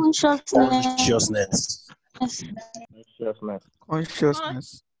 Consciousness. Consciousness. Consciousness.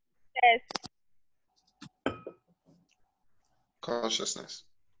 Consciousness. Consciousness.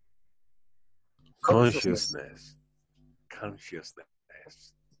 Consciousness.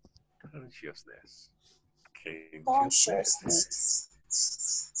 Consciousness. Consciousness.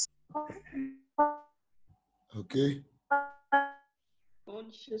 Okay.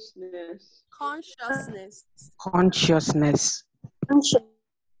 Consciousness. Consciousness. Consciousness. Consciousness.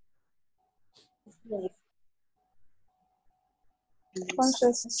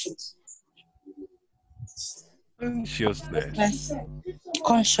 Consciousness. Consciousness. Consciousness.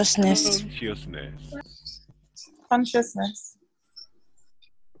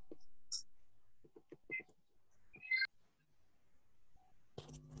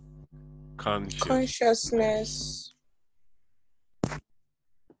 Consciousness. Consciousness.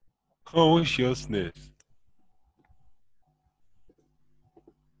 Consciousness.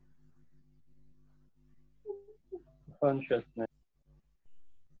 Consciousness.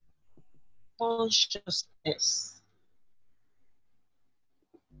 Consciousness.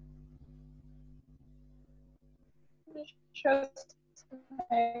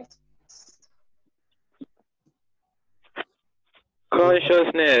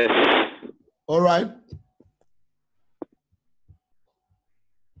 Consciousness. All right.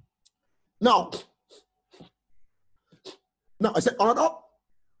 Now I said another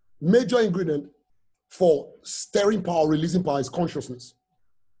major ingredient for stirring power, releasing power is consciousness.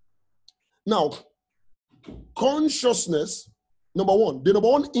 Now, consciousness, the number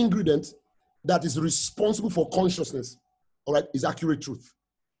one ingredient that is responsible for consciousness, all right, is accurate truth.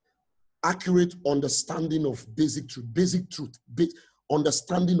 Accurate understanding of basic truth,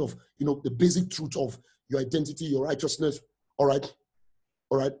 understanding of, the basic truth of your identity, your righteousness, all right.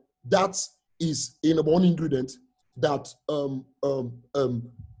 That is a number one ingredient that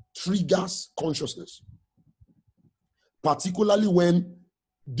triggers consciousness, particularly when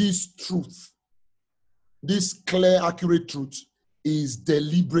this truth, this clear, accurate truth, is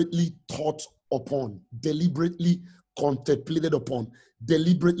deliberately thought upon, deliberately contemplated upon,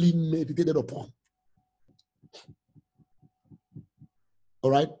 deliberately meditated upon.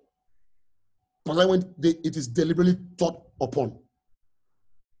 All right? It is deliberately thought upon.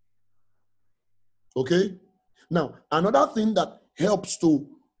 Okay? Now, another thing that helps to,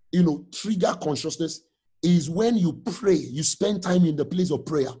 trigger consciousness is when you pray, you spend time in the place of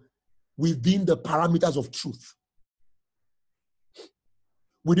prayer within the parameters of truth.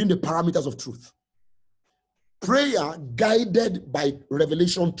 Within the parameters of truth. Prayer guided by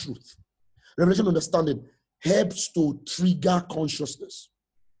revelation truth, revelation understanding, helps to trigger consciousness.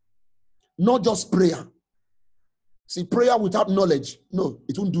 Not just prayer. See, prayer without knowledge, no,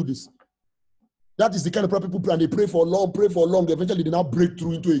 it won't do this. That is the kind of prayer people pray, and they pray for long, eventually they now break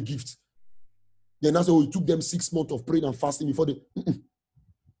through into a gift. Then I say, it took them 6 months of praying and fasting before they...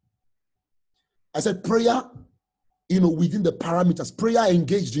 I said prayer, within the parameters, prayer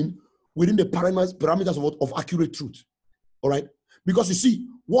engaged in within the parameters of accurate truth. All right? Because you see,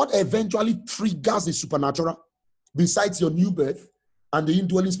 what eventually triggers the supernatural, besides your new birth and the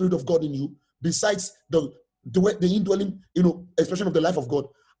indwelling spirit of God in you, besides the indwelling, expression of the life of God,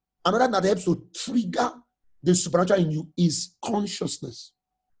 another that helps to trigger the supernatural in you is consciousness.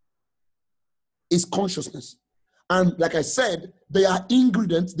 Is consciousness. And like I said, they are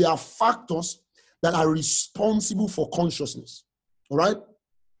ingredients, they are factors that are responsible for consciousness. All right?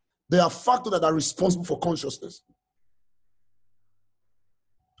 They are factors that are responsible for consciousness.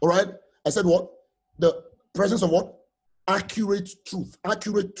 All right? I said what? The presence of what? Accurate truth.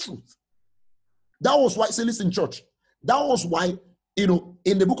 Accurate truth. That was why, say, listen, church, that was why, in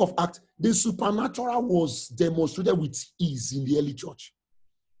the book of Acts, the supernatural was demonstrated with ease in the early church.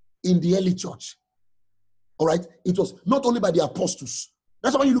 In the early church. All right? It was not only by the apostles.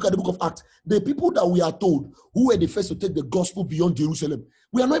 That's why when you look at the book of Acts, the people that we are told who were the first to take the gospel beyond Jerusalem,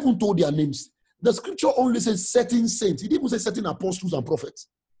 we are not even told their names. The scripture only says certain saints. It didn't even say certain apostles and prophets.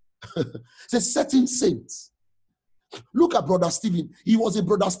 It says certain saints. Look at Brother Stephen. He was a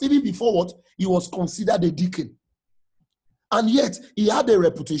Brother Stephen before what? He was considered a deacon. And yet, he had a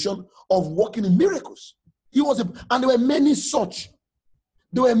reputation of working in miracles. And there were many such.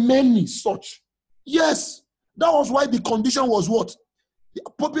 There were many such. Yes, that was why the condition was what?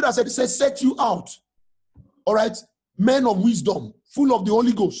 Peter said, set you out. All right? Men of wisdom, full of the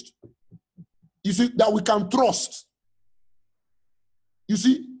Holy Ghost. You see, that we can trust. You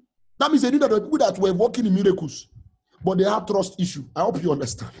see, that means they knew that the people that were working in miracles, but they had trust issue. I hope you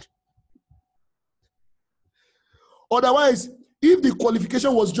understand. Otherwise, if the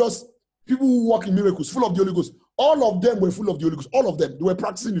qualification was just people who work in miracles, full of the Holy Ghost, all of them were full of the Holy Ghost. All of them, they were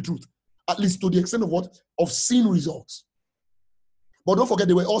practicing the truth. At least to the extent of what? Of seeing results. But don't forget,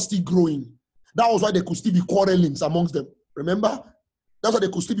 they were all still growing. That was why they could still be quarrelings amongst them. Remember? That's why they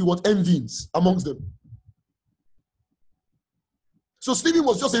could still be what? Envyings amongst them. So Stephen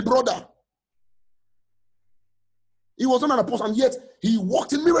was just a brother. He was not an apostle, and yet he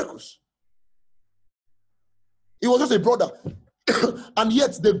worked in miracles. He was just a brother. And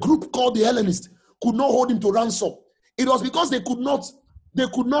yet the group called the Hellenists could not hold him to ransom. It was because they could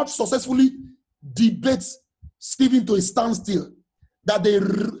not successfully debate Stephen to a standstill, that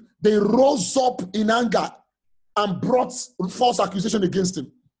they rose up in anger and brought false accusation against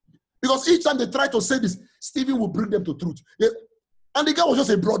him. Because each time they tried to say this, Stephen would bring them to truth. And the guy was just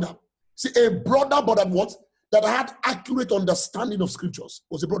a brother. See, a brother, but at what? That had accurate understanding of scriptures.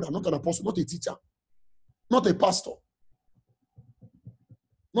 Was a brother, not an apostle, not a teacher, not a pastor.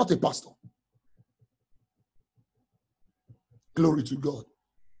 Not a pastor. Glory to God.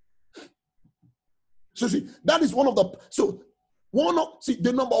 So see, that is one of the,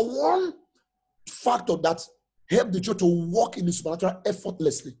 the number one factor that helped the church to walk in the supernatural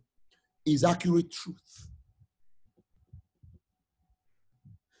effortlessly is accurate truth.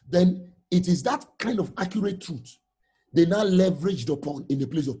 Then it is that kind of accurate truth they now leveraged upon in the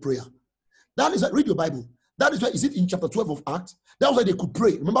place of prayer. That is, read your Bible. That is why, is it in chapter 12 of Acts? That was why they could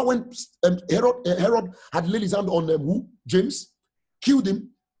pray. Remember when Herod had laid his hand on James, killed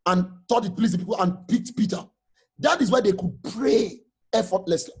him, and thought it pleased the people and picked Peter. That is why they could pray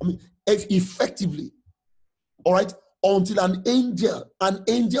effortlessly, effectively. All right? Until an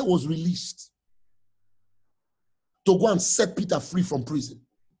angel was released to go and set Peter free from prison.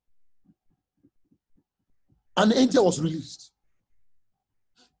 An angel was released.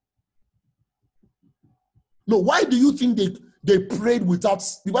 No, why do you think they prayed without,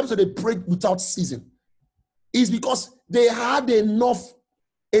 the Bible said they prayed without ceasing? It's because they had enough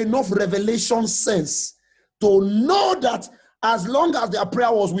revelation sense to know that as long as their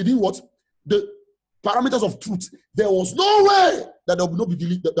prayer was within what? parameters of truth, there was no way that there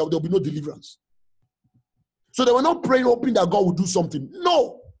will be no deliverance. So they were not praying, hoping that God would do something.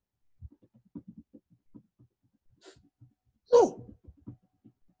 No. No.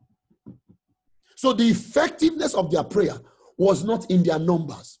 So the effectiveness of their prayer was not in their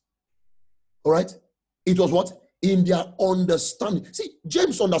numbers. All right? It was what? In their understanding. See,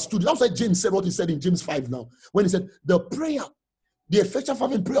 James understood. That's why James said what he said in James 5 now. When he said, the effectual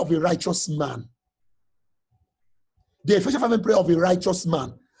fervent prayer of a righteous man. The effectual fervent prayer of a righteous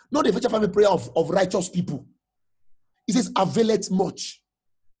man. Not the effectual fervent prayer of righteous people. He says, availeth much.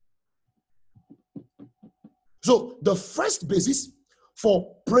 So the first basis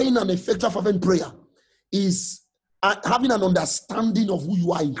for praying an effectual fervent prayer is having an understanding of who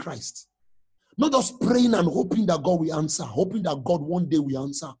you are in Christ. Not just praying and hoping that God will answer, hoping that God one day will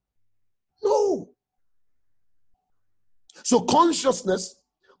answer. No. So consciousness,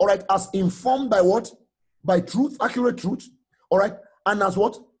 all right, as informed by what? By truth, accurate truth, all right, and as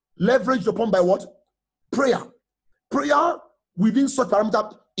what? Leveraged upon by what? Prayer. Prayer within such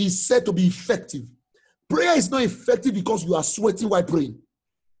parameter is said to be effective. Prayer is not effective because you are sweating while praying.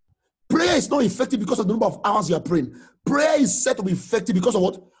 Prayer is not effective because of the number of hours you are praying. Prayer is said to be effective because of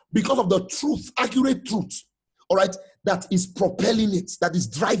what? Because of the truth, accurate truth, all right, that is propelling it, that is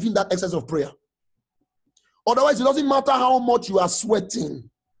driving that exercise of prayer. Otherwise, it doesn't matter how much you are sweating.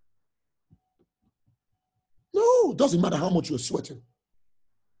 No, it doesn't matter how much you are sweating.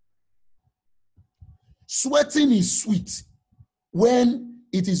 Sweating is sweet when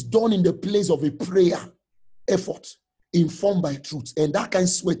it is done in the place of a prayer effort informed by truth. And that kind of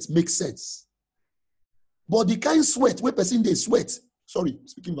sweat makes sense. But the kind of sweat where person they sweat, sorry,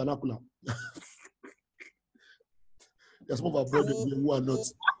 speaking vernacular. There's some of our brothers who are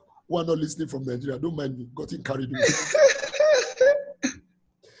not listening from Nigeria. Don't mind me, getting carried away.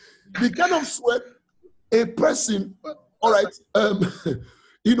 The kind of sweat a person, all right,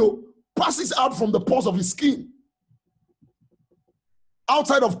 passes out from the pores of his skin,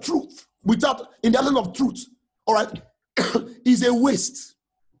 outside of truth, in the absence of truth, all right, is a waste.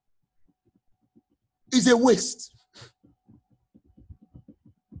 Is a waste.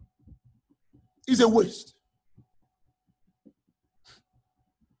 Is a waste.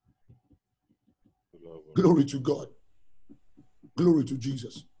 Glory to God. Glory to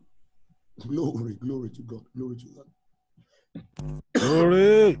Jesus. Glory to God. Glory to God.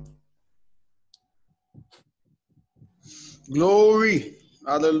 Glory. Glory.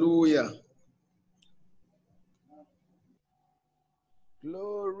 Hallelujah.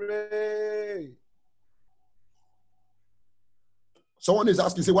 Glory. Someone is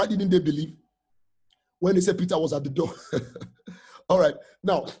asking, say, why didn't they believe when they said Peter was at the door? All right.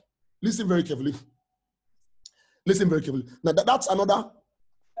 Now, listen very carefully. Listen very carefully. Now, that's another.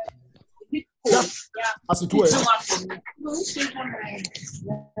 As it were.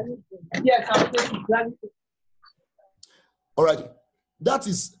 All right. That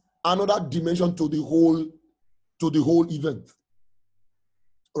is another dimension to the whole event.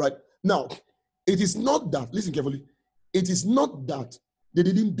 All right. Now, it is not that, listen carefully, it is not that they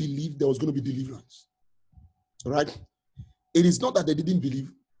didn't believe there was going to be deliverance. All right. It is not that they didn't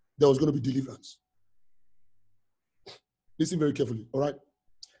believe there was going to be deliverance. Listen very carefully. All right.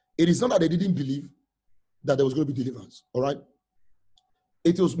 It is not that they didn't believe that there was going to be deliverance. All right.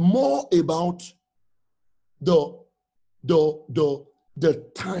 It was more about the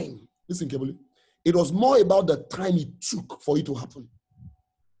time. Listen carefully. It was more about the time it took for it to happen.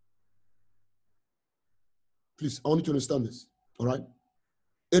 Please, I want you to understand this. All right.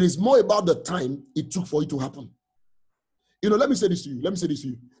 It is more about the time it took for it to happen. Let me say this to you.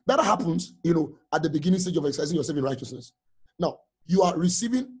 That happens, at the beginning stage of exercising yourself in righteousness. Now, you are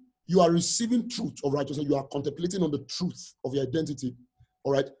receiving truth of righteousness. You are contemplating on the truth of your identity,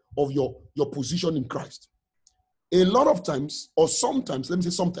 all right, of your position in Christ. A lot of times, or sometimes, let me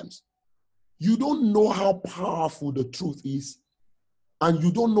say sometimes, you don't know how powerful the truth is, and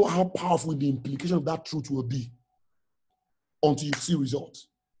you don't know how powerful the implication of that truth will be until you see results.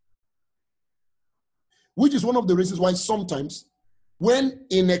 Which is one of the reasons why sometimes, when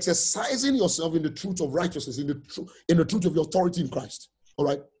in exercising yourself in the truth of righteousness, in the truth of your authority in Christ, all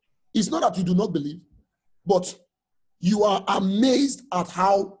right, it's not that you do not believe, but you are amazed at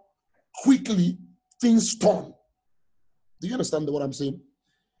how quickly things turn. Do you understand what I'm saying?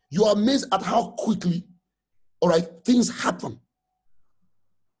 You are amazed at how quickly, all right, things happen.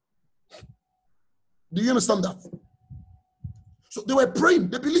 Do you understand that? So they were praying,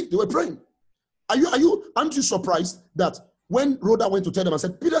 they believed, they were praying. Aren't you surprised that when Rhoda went to tell them and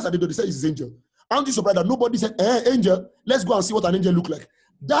said, Peter's at the door, they said it's his angel. Aren't you surprised that nobody said, angel, let's go and see what an angel look like?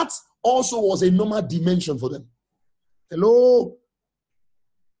 That also was a normal dimension for them. Hello?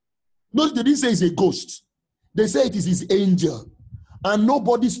 No, they didn't say it's a ghost. They say it is his angel. And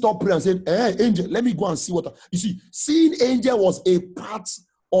nobody stopped praying and said, hey, angel, let me go and see what. You see, seeing angel was a part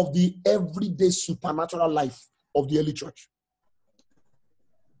of the everyday supernatural life of the early church.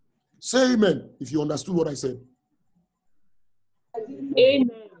 Say amen if you understood what I said.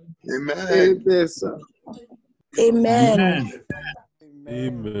 Amen. Amen. Yes, sir. Amen.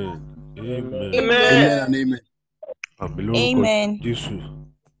 Amen. Amen. Amen and amen. Àmì lórúkọ Amen. Jésù.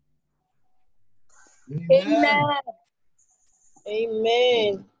 Amen.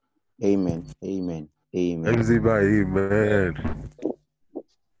 Amen. Amen. Amen. Amen. Everybody, amen.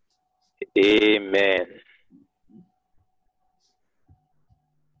 Amen.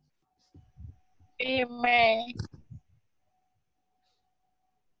 Amen.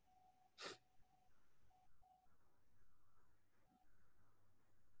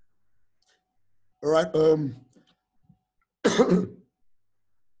 All right.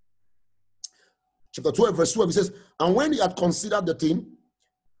 Chapter 12, verse 12, it says, and when he had considered the thing,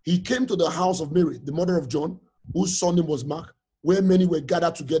 he came to the house of Mary, the mother of John, whose surname was Mark, where many were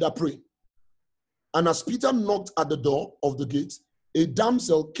gathered together praying. And as Peter knocked at the door of the gate, a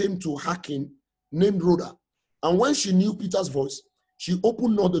damsel came to hearken named Rhoda. And when she knew Peter's voice, she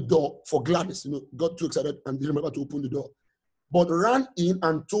opened not the door for gladness. Got too excited and didn't remember to open the door, but ran in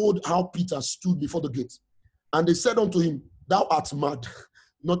and told how Peter stood before the gate. And they said unto him, thou art mad.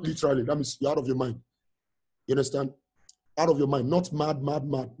 Not literally, that means you're out of your mind. You understand? Out of your mind, not mad.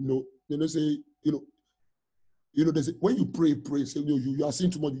 No, they say, they say, when you pray, say, you are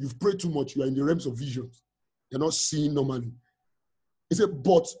seeing too much, you've prayed too much, you are in the realms of visions. You're not seeing normally. He said,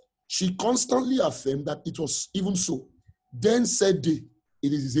 but she constantly affirmed that it was even so. Then said they,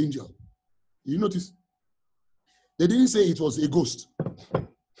 it is his angel. You notice? They didn't say it was a ghost.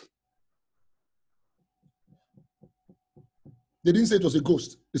 They didn't say it was a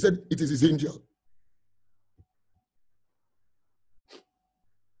ghost. They said it is his angel.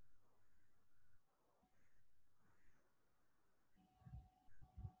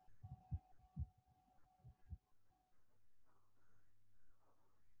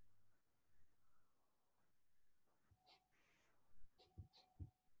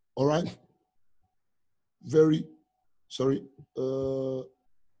 All right. Very sorry.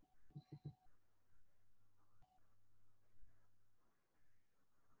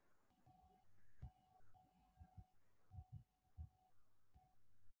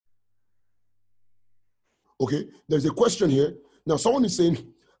 Okay, there's a question here. Now, someone is saying,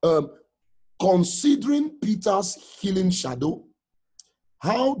 considering Peter's healing shadow,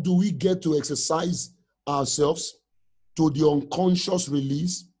 how do we get to exercise ourselves to the unconscious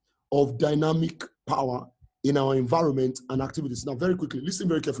release of dynamic power in our environment and activities? Now, very quickly, listen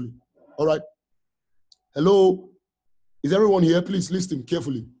very carefully. All right. Hello. Is everyone here? Please listen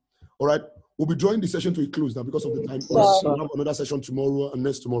carefully. All right. We'll be drawing the session to a close now because of the time. We'll have another session tomorrow and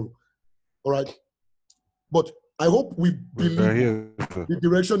next tomorrow. All right. But I hope we believe the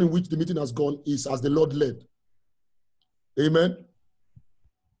direction in which the meeting has gone is as the Lord led. Amen.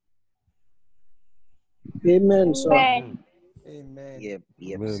 Amen, sir. Amen. Yep.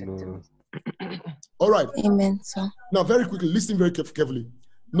 All right. Amen, sir. Now, very quickly, listen very carefully.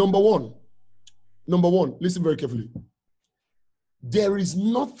 Number one, listen very carefully. There is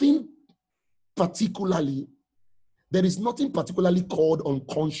nothing particularly called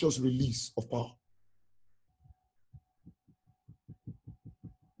unconscious release of power.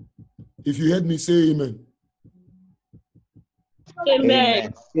 If you heard me say amen.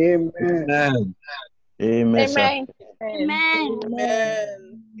 Amen. Amen. Amen, sir. Amen.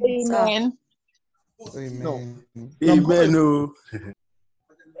 Amen. Amen. Amen. No.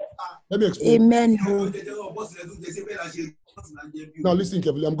 Let me explain. Amen. Now listen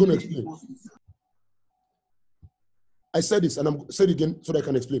carefully. I'm going to explain. I said this and I'm saying it again so that I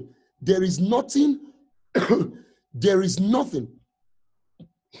can explain. There is nothing.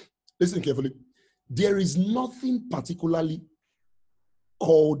 Listen carefully. There is nothing particularly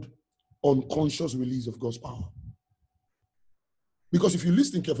called unconscious release of God's power. Because if you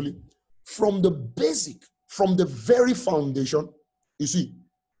listen carefully, from the very foundation, you see,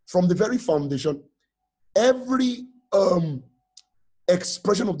 from the very foundation, every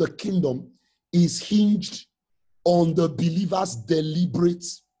expression of the kingdom is hinged on the believer's deliberate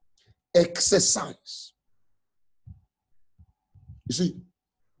exercise. You see,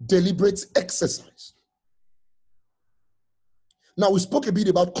 deliberate exercise. Now, we spoke a bit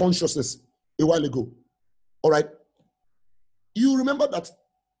about consciousness a while ago. All right. You remember that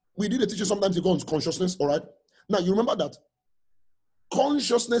we did a teaching sometimes ago on consciousness. All right. Now, you remember that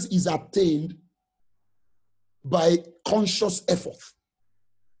consciousness is attained by conscious effort.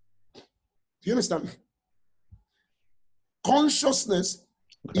 Do you understand? Consciousness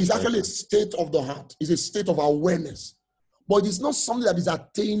is actually a state of the heart, is a state of awareness, but it is not something that is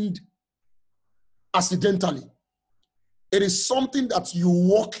attained accidentally. It is something that you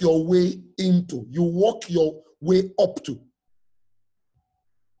walk your way into, you walk your way up to.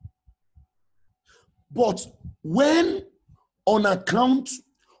 But when, on account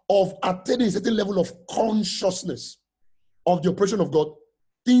of attaining a certain level of consciousness of the operation of God,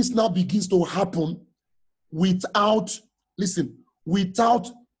 things now begins to happen without, listen, without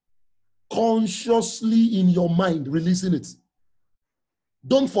consciously in your mind releasing it.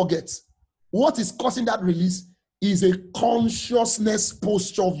 Don't forget, what is causing that release is a consciousness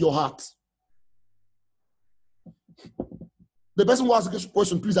posture of your heart. The person who asked the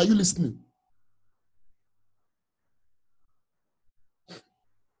question, please, are you listening?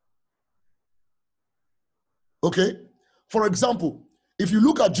 Okay? For example, if you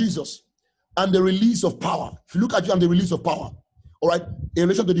look at Jesus and the release of power, if you look at you and the release of power, all right, in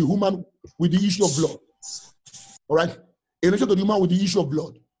relation to the woman with the issue of blood, all right, in relation to the woman with the issue of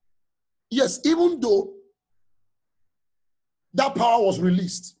blood, yes, even though that power was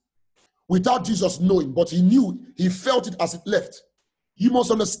released without Jesus knowing, but he knew, he felt it as it left. You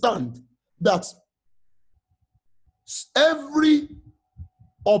must understand that every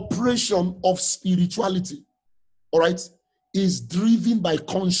operation of spirituality, all right, is driven by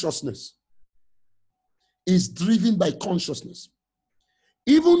consciousness. Is driven by consciousness.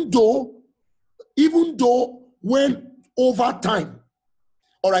 Even though when over time,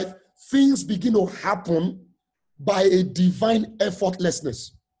 all right, things begin to happen by a divine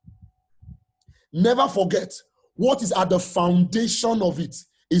effortlessness. Never forget, what is at the foundation of it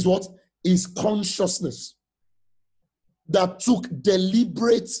is what? Is consciousness that took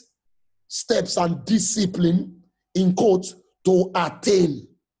deliberate steps and discipline, in quotes, to attain.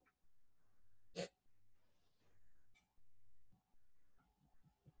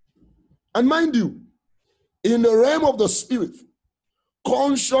 And mind you, in the realm of the spirit,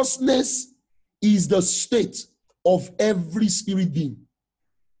 consciousness is the state of every spirit being.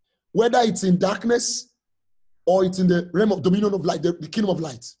 Whether it's in darkness or it's in the realm of dominion of light, the kingdom of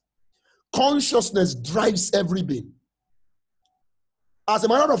light. Consciousness drives every being. As a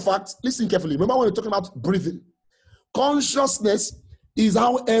matter of fact, listen carefully. Remember when we're talking about breathing? Consciousness is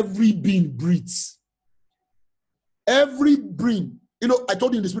how every being breathes. Every being. You know, I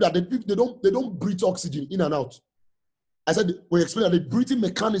told you in the spirit that they don't breathe oxygen in and out. I said, we explain that the breathing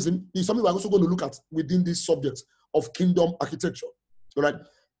mechanism is something we're also going to look at within this subject of kingdom architecture. All right.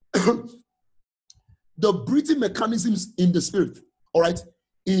 The breathing mechanisms in the spirit, all right,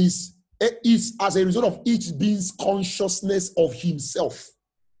 is as a result of each being's consciousness of himself.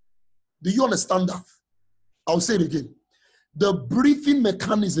 Do you understand that? I'll say it again. The breathing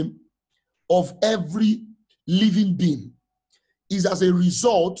mechanism of every living being is as a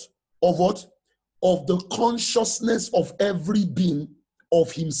result of what? Of the consciousness of every being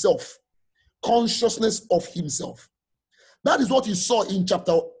of himself. Consciousness of himself. That is what you saw in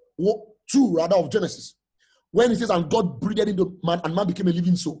chapter 2, rather, of Genesis. When it says, and God breathed into man, and man became a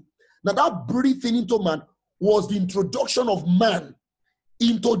living soul. Now that breathing into man was the introduction of man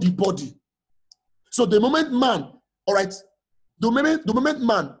into the body. So the moment man, all right, the moment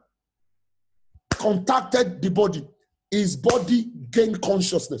man contacted the body, his body gained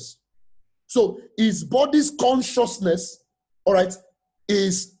consciousness. So his body's consciousness, all right,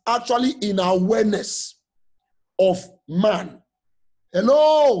 is actually in awareness of man.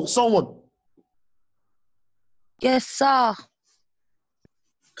 Hello, someone. Yes, sir.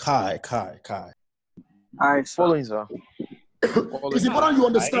 Kai. I following, sir. It's important you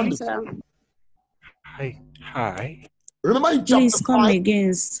understand it. Hi. Remember in chapter Please come 5,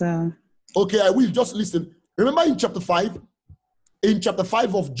 again, sir. okay, I will just listen. Remember in chapter 5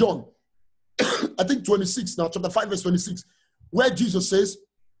 of John, I think 26 now, chapter 5, verse 26, where Jesus says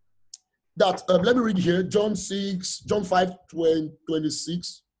that, let me read here, John 5,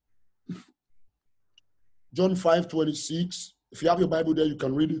 26. John 5, 26. If you have your Bible there, you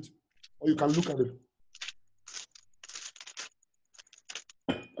can read it, or you can look at it.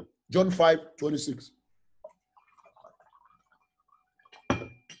 John 5, 26.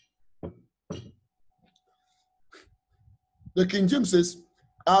 The King James says,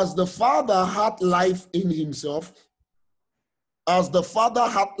 as the Father had life in himself,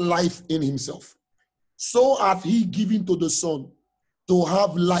 so hath he given to the Son to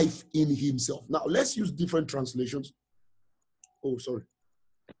have life in himself. Now, let's use different translations. Oh, sorry.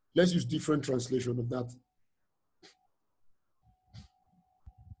 Let's use different translation of that.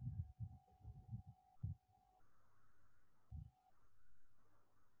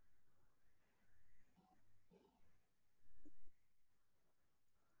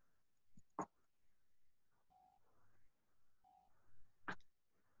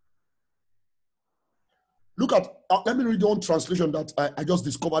 Look at, let me read one translation that I just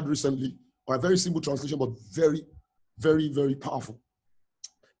discovered recently, or a very simple translation, but very, very, very powerful.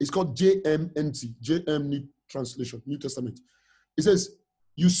 It's called JMNT, JM Translation, New Testament. It says,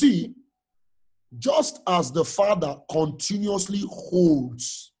 you see, just as the Father continuously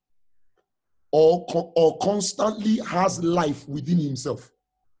holds or constantly has life within himself,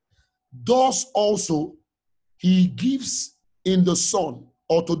 thus also he gives in the Son,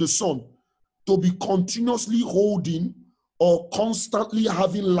 or to the Son, to be continuously holding or constantly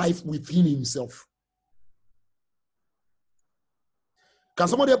having life within himself. Can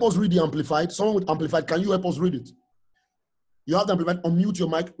somebody help us read the Amplified? Someone with Amplified, can you help us read it? You have the Amplified, unmute your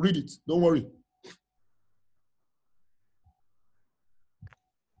mic, read it. Don't worry.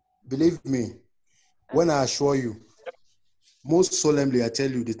 Believe me, when I assure you, most solemnly I tell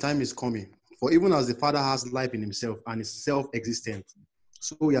you, the time is coming. For even as the Father has life in himself and is self-existent,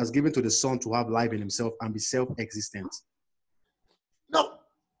 so he has given to the Son to have life in himself and be self-existent. Now,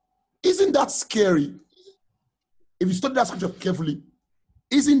 isn't that scary? If you study that scripture carefully,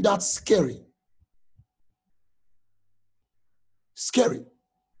 isn't that scary? Scary.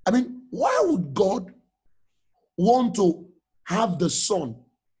 I mean, why would God want to have the Son,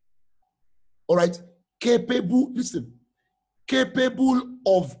 all right, capable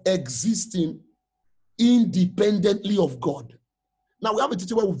of existing independently of God? Now, we have a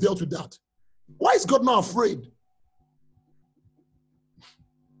teaching where we've dealt with that. Why is God not afraid?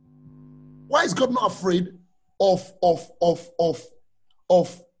 Why is God not afraid of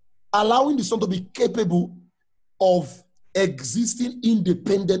allowing the Son to be capable of existing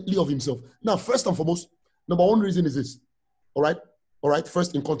independently of himself? Now, first and foremost, number one reason is this. All right,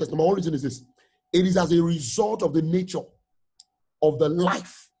 first in context, number one reason is this. It is as a result of the nature of the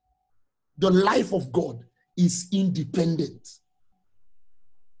life. The life of God is independent,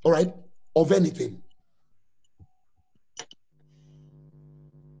 all right, of anything.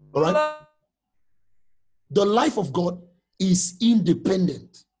 All right? The life of God is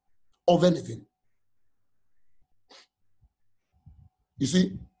independent of anything. You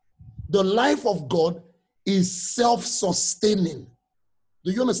see, the life of God is self-sustaining.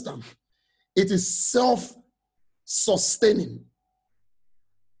 Do you understand? It is self-sustaining.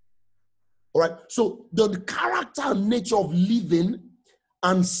 All right? So the character and nature of living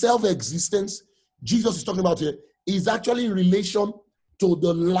and self-existence Jesus is talking about here is actually in relation to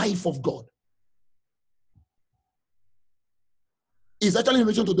the life of God. It's actually in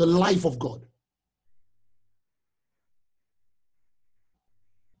relation to the life of God.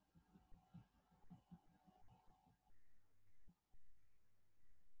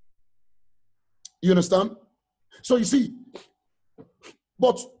 You understand? So you see,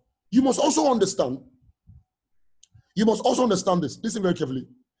 but you must also understand this. Listen very carefully.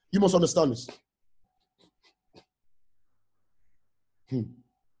 You must understand this.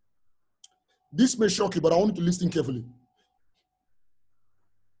 This may shock you, but I want you to listen carefully.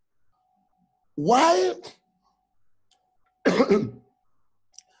 While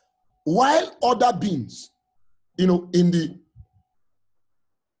other beings, in the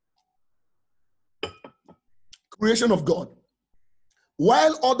creation of God,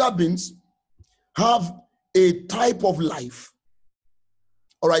 while other beings have a type of life,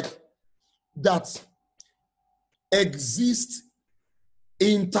 all right, that exists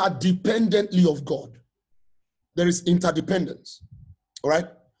interdependently of God. There is interdependence, all right?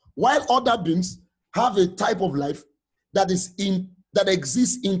 While other beings have a type of life that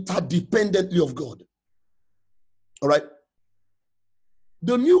exists interdependently of God. All right?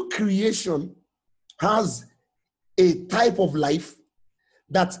 The new creation has a type of life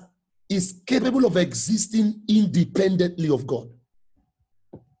that is capable of existing independently of God.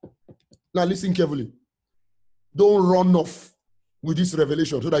 Now listen carefully. Don't run off with this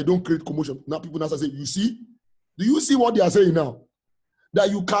revelation so that I don't create commotion. Now people now say, you see? Do you see what they are saying now? That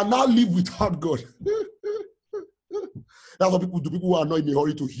you cannot live without God. That's what people do. People who are not in a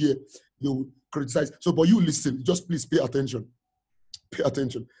hurry to hear, they will criticize. So, but you listen. Just please pay attention. Pay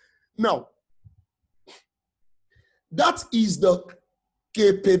attention. Now, that is the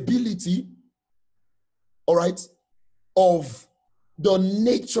capability, all right, of the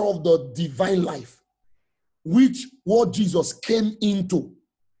nature of the divine life, which what Jesus came into,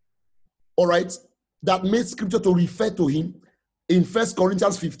 all right, that made scripture to refer to him in 1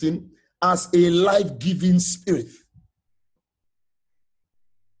 Corinthians 15 as a life-giving spirit.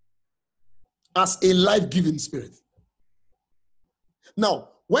 As a life-giving spirit. Now,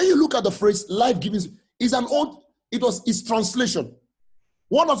 when you look at the phrase life-giving, it's translation.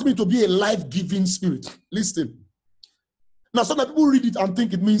 What does it mean to be a life-giving spirit? Listen. Now, some people read it and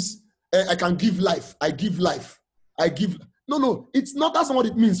think it means I can give life. I give life. I give. No, it's not. That's not what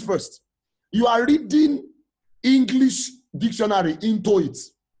it means first. You are reading English dictionary into it.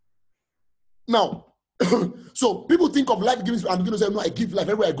 Now, so people think of life giving spirit. I'm going to say, no, I give life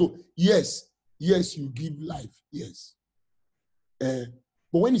everywhere I go. Yes, you give life. Yes.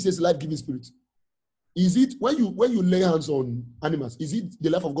 But when he says life giving spirit, is it when you lay hands on animals, is it the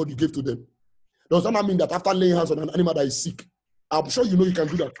life of God you gave to them? Does that not mean that after laying hands on an animal that is sick, I'm sure you know you can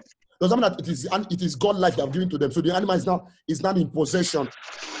do that. Does that mean that it is God life you have given to them? So the animal is not in possession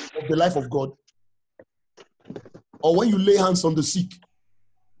of the life of God. Or when you lay hands on the sick,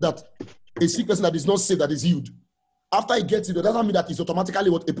 that a sick person that is not saved, that is healed, after he gets it, does that mean that he's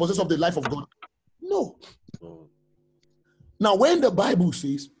automatically a possessor of the life of God? No. Now, when the Bible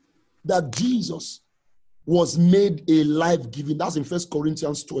says that Jesus was made a life-giving, that's in 1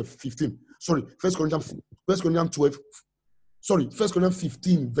 Corinthians 15,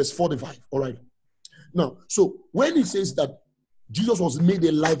 verse 45. All right. Now, so when he says that Jesus was made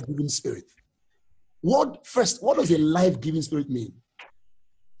a life-giving spirit, what does a life-giving spirit mean?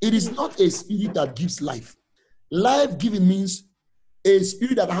 It is not a spirit that gives life. Life-giving means a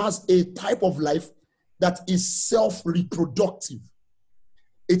spirit that has a type of life that is self-reproductive.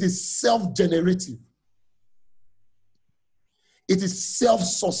 It is self-generative. It is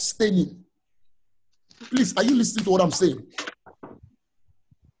self-sustaining. Please, are you listening to what I'm saying?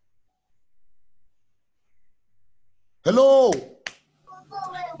 Hello?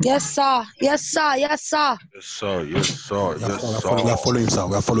 Yes, sir. Yes, sir. Yes, sir. Yes, sir. Yes, sir. Yes, sir. We are following, sir.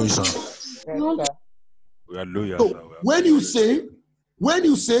 We are following, sir. We are loyal, So sir. when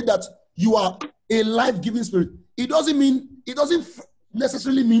you say that you are a life-giving spirit, it doesn't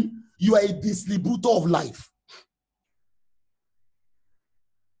necessarily mean you are a distributor of life.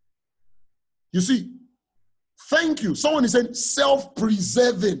 You see, thank you. Someone is saying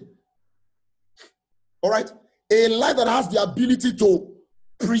self-preserving. All right? A life that has the ability to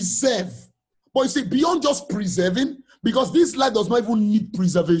preserve. But you see, beyond just preserving, because this life does not even need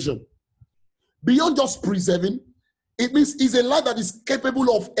preservation. Beyond just preserving, it means it's a life that is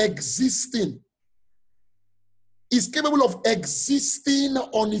capable of existing. Is capable of existing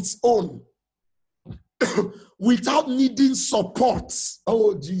on its own without needing support.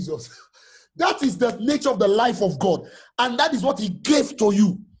 Oh, Jesus. That is the nature of the life of God. And that is what he gave to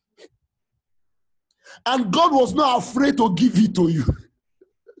you. And God was not afraid to give it to you.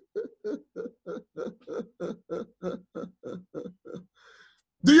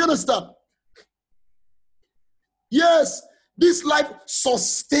 Do you understand? Yes, this life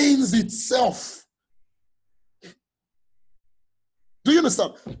sustains itself. Do you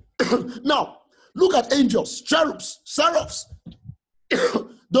understand? Now, look at angels, cherubs, seraphs,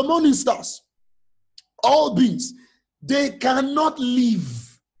 the morning stars, all beings. They cannot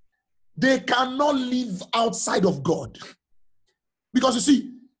live. They cannot live outside of God. Because you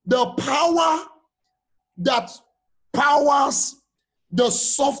see, the power that powers the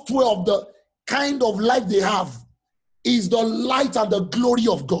software of the kind of life they have is the light and the glory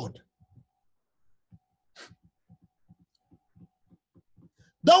of God.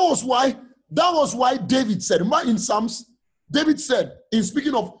 That was why David said, in Psalms, David said, in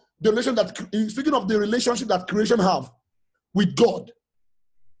speaking of the relationship that creation have with God.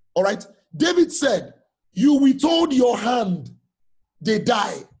 All right. David said, you withhold your hand, they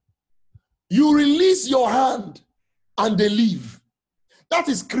die. You release your hand and they live. That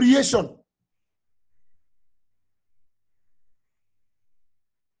is creation.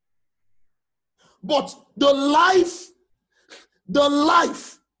 But the life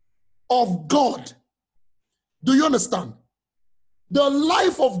of God, do you understand? The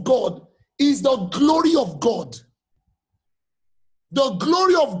life of God is the glory of God. The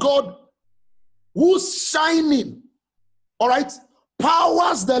glory of God who's shining, all right,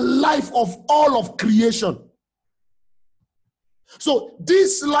 powers the life of all of creation. So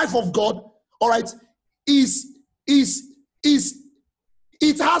this life of God, all right, it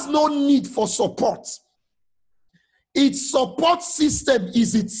has no need for support. Its support system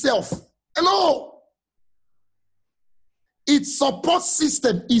is itself. Hello? Its support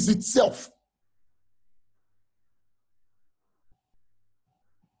system is itself.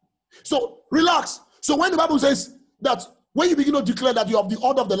 So relax. So when the Bible says that when you begin to declare that you have the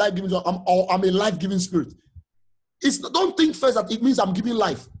order of the life-giving, or I'm a life-giving spirit, don't think first that it means I'm giving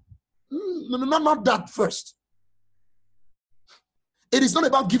life. No, not that first. It is not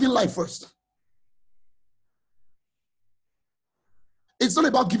about giving life first. It's not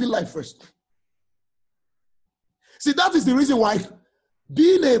about giving life first. See, that is the reason why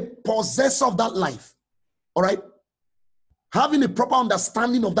being a possessor of that life, all right, having a proper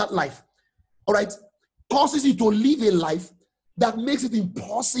understanding of that life, all right, causes you to live a life that makes it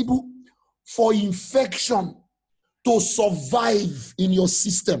impossible for infection to survive in your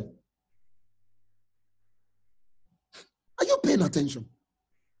system. Are you paying attention?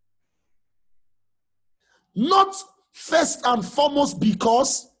 Not first and foremost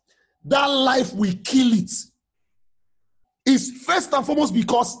because that life will kill it. It's first and foremost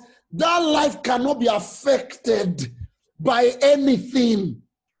because that life cannot be affected by anything.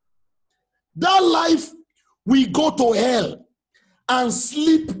 That life will go to hell and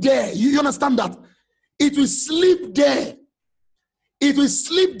sleep there. You understand that? It will sleep there. It will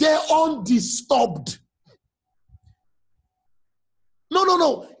sleep there undisturbed.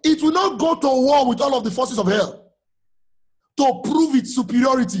 No. It will not go to war with all of the forces of hell to prove its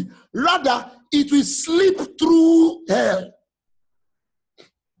superiority. Rather, it will sleep through hell.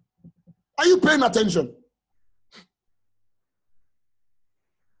 Are you paying attention?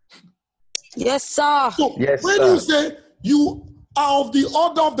 Yes, sir. So Yes, when sir. you say you are of the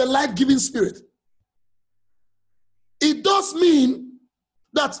order of the life-giving spirit, it does mean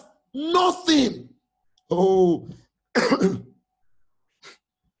that nothing. Oh,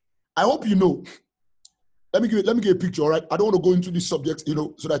 I hope you know. Let me give you a picture, all right? I don't want to go into this subject,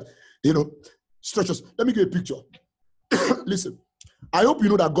 so that, stretch us. Let me give you a picture. Listen, I hope you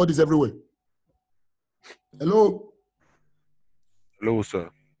know that God is everywhere. Hello? Hello, sir.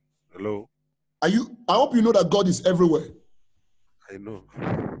 Hello. I hope you know that God is everywhere. I know.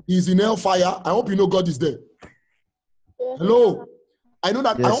 He's in hellfire. I hope you know God is there. Hello? I know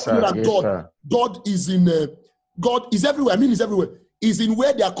that. I Yes, hope you know sir. that Yes, sir. God is in. God is everywhere. I mean, He's everywhere. He's in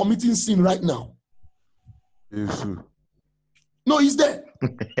where they are committing sin right now. Yes, sir. No, He's there.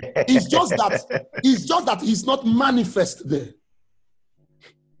 It's just that He's not manifest there.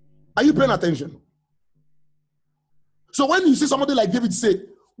 Are you paying attention? So when you see somebody like David say,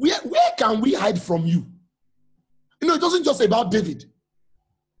 where can we hide from you? It doesn't just say about David.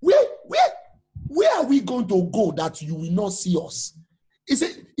 Where are we going to go that you will not see us? Is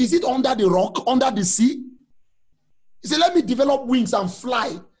it under the rock, under the sea? He said, let me develop wings and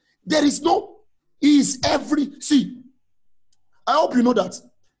fly. There is no, He is see, I hope you know that.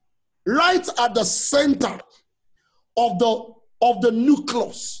 Right at the center of the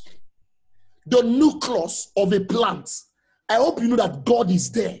nucleus of a plant, I hope you know that God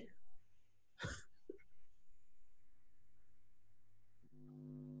is there.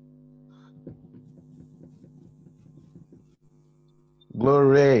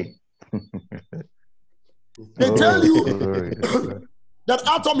 Glory. They tell you Glory. that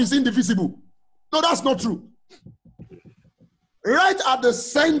atom is indivisible. No, that's not true. Right at the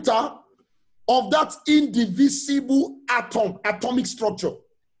center of that indivisible atomic structure,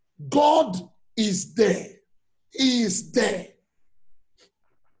 God is there. He is there.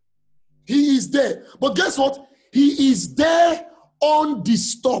 He is there. But guess what? He is there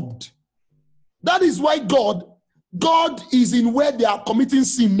undisturbed. That is why God is in where they are committing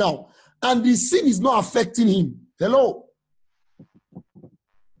sin now. And the sin is not affecting Him. Hello?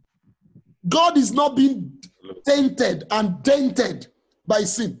 God is not being tainted and dented by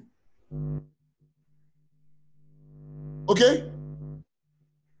sin. Okay?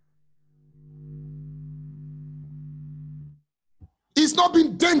 He's not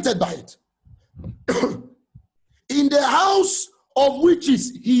being dented by it. In the house of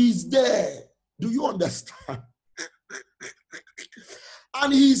witches, He is there. Do you understand?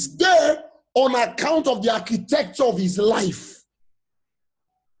 And He's there on account of the architecture of His life.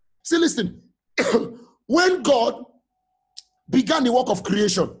 See, listen. When God began the work of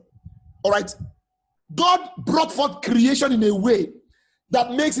creation, all right, God brought forth creation in a way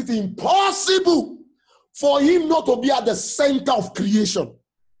that makes it impossible for Him not to be at the center of creation.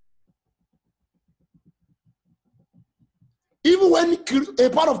 Even when a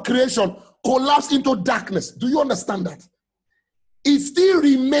part of creation collapsed into darkness, do you understand that? It still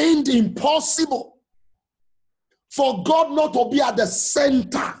remained impossible for God not to be at the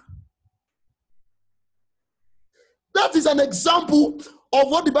center. That is an example of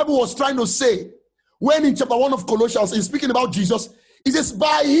what the Bible was trying to say when in chapter 1 of Colossians, in speaking about Jesus, it says,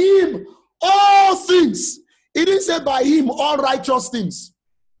 by Him, all things. It didn't say by Him, all righteous things.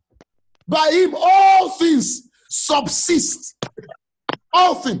 By Him, all things subsist.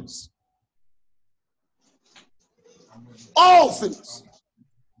 All things. All things.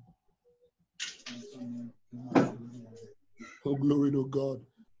 Oh, glory to God.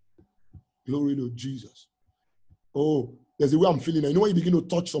 Glory to Jesus. Oh, there's a way I'm feeling. I know when you begin to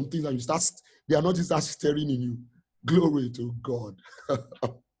touch some things and you start, they are not just start stirring in you. Glory to God.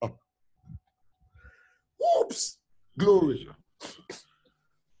 Oops. Glory.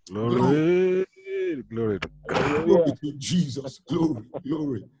 Glory. Glory. Glory to Jesus. Glory.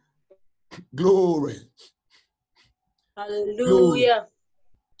 Glory. Glory. Hallelujah.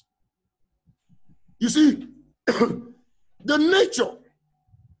 You see, the nature,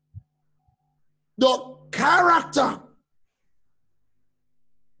 the character,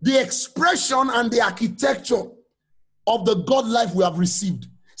 the expression, and the architecture of the God life we have received.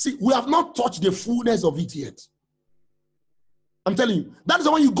 See, we have not touched the fullness of it yet. I'm telling you, that is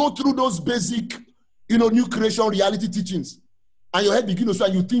when you go through those basic, new creation reality teachings, and your head begins to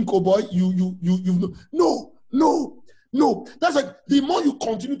swell. You think, oh boy, no. That's like the more you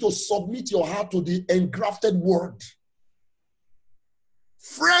continue to submit your heart to the engrafted word,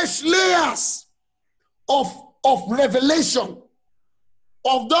 fresh layers of revelation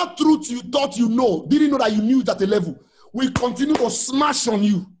of that truth you thought you know, didn't know that you knew it at a level, will continue to smash on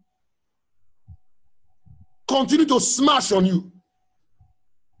you. Continue to smash on you.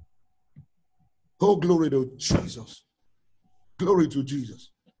 Oh, glory to Jesus. Glory to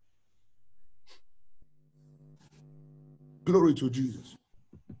Jesus. Glory to Jesus.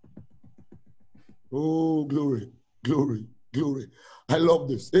 Oh, glory, glory, glory. I love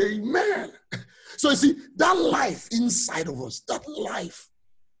this. Amen. So you see, that life inside of us, that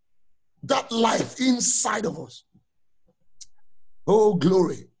life inside of us. Oh,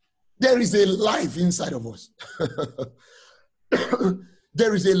 glory. There is a life inside of us.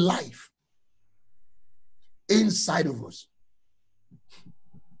 There is a life inside of us.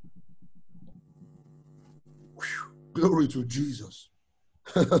 Glory to Jesus.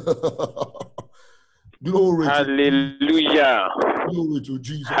 Glory. Hallelujah. Glory to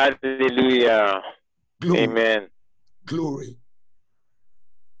Jesus. Hallelujah. Glory. Amen. Glory.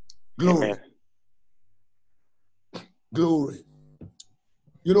 Glory. Amen. Glory.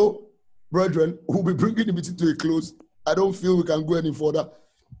 Brethren, we'll be bringing the meeting to a close. I don't feel we can go any further.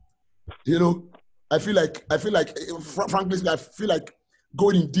 I feel like, frankly, I feel like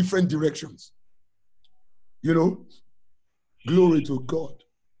going in different directions. Glory to God.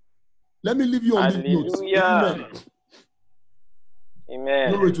 Let me leave you on these notes. Amen.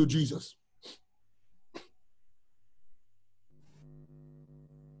 Amen. Glory to Jesus.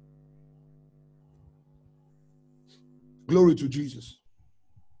 Glory to Jesus.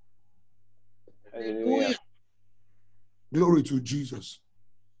 Hallelujah. Glory to Jesus.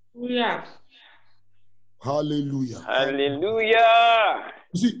 Yeah. Hallelujah. Hallelujah.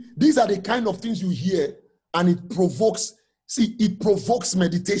 You see, these are the kind of things you hear, and it provokes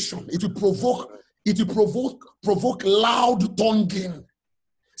meditation. It will provoke loud tonguing.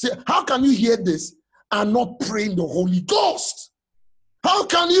 See, how can you hear this and not pray in the Holy Ghost? How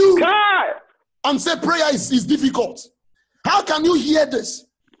can you and say prayer is difficult? How can you hear this?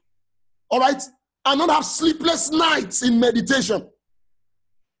 All right? And not have sleepless nights in meditation.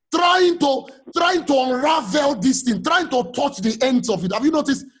 Trying to unravel this thing, trying to touch the ends of it. Have you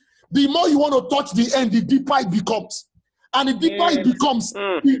noticed? The more you want to touch the end, the deeper it becomes. And the deeper it becomes,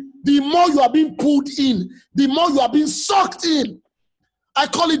 the more you are being pulled in, the more you are being sucked in. I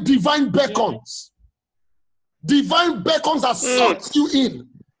call it divine beckons. Divine beckons that sucks you in.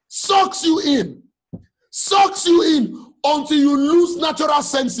 Sucks you in. Sucks you in until you lose natural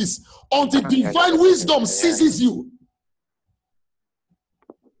senses. Until divine wisdom seizes you.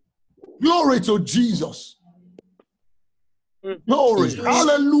 Glory to Jesus. Glory. Jesus.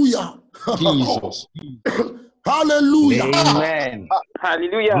 Hallelujah. Jesus. Hallelujah. Amen.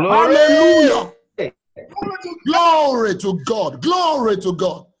 Hallelujah. Hallelujah. Glory to God. Glory to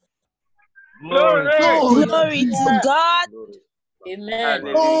God. Glory. Glory to God. Amen.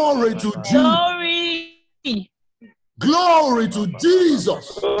 Glory to Jesus. Glory. Glory to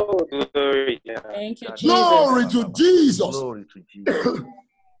Jesus. Glory. Thank you, Jesus. Glory to Jesus. Glory to Jesus.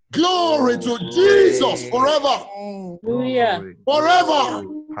 Glory to Jesus forever. Hallelujah. Forever.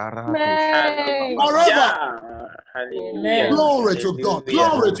 Amen. Forever. Hallelujah. Glory to God.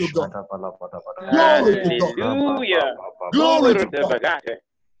 Glory to God. Glory to God. Hallelujah. Glory to God.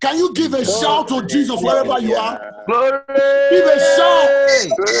 Can you give a shout to Jesus wherever you are? Glory. Give a shout.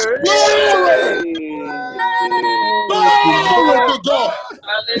 Glory. Glory to God.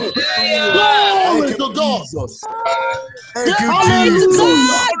 Glory to God. Thank you,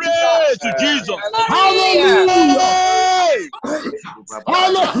 Hallelujah. To Jesus. Hallelujah.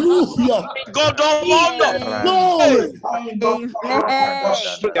 Hallelujah. God don't wonder. Glory. Amen.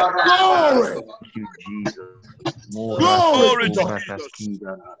 Glory. Glory to God.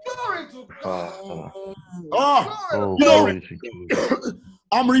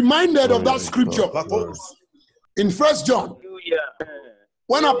 I'm reminded of that scripture in 1 John.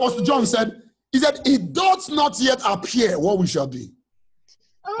 When Apostle John said, He said, it does not yet appear what we shall be.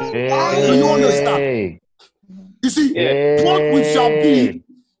 Do Hey. you understand? You see, what we shall be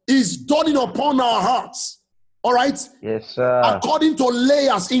is dawning upon our hearts. All right? Yes, sir. According to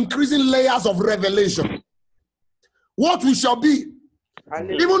layers, increasing layers of revelation. What we shall be.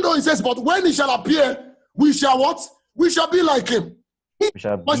 Even though it says, but when he shall appear, we shall what? We shall be like him. We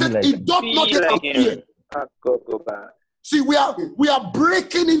shall be But he said, like it doth not yet appear. Go back. See, we are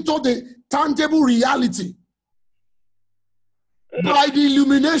breaking into the tangible reality by the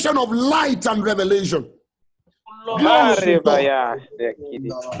illumination of light and revelation. Glory to God.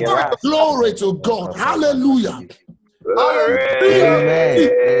 Glory to God. Hallelujah.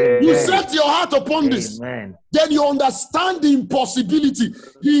 Amen. You set your heart upon this. Amen. Then you understand the impossibility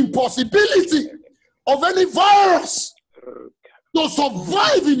of any virus to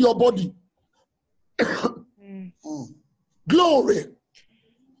survive in your body. Glory.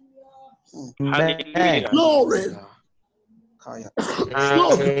 Amen. Glory. Hallelujah.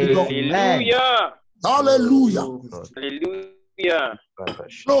 Hallelujah. Hallelujah.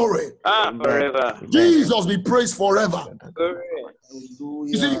 Glory. Forever. Jesus be praised forever.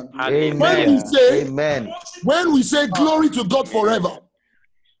 You see, Amen. when we say glory to God forever,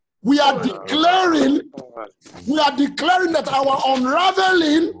 we are declaring that our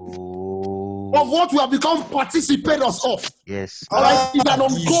unraveling of what we have become participators of. Yes. All right, is an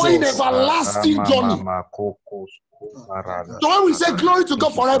ongoing, everlasting journey. So when we say glory to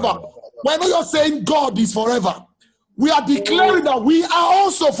God forever, we're not just saying God is forever. We are declaring that we are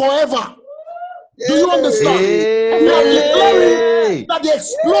also forever. Do you understand? We are declaring that the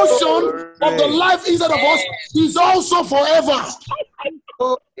explosion of the life inside of us is also forever.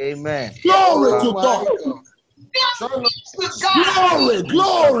 Amen. Glory to God. Glory,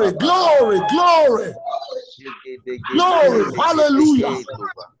 glory, glory, glory. Glory. Hallelujah.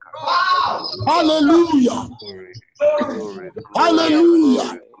 Hallelujah.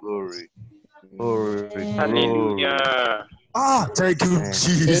 Hallelujah. Hallelujah. Thank you,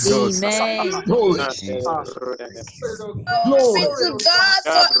 Jesus. Amen. Glory. Glory to God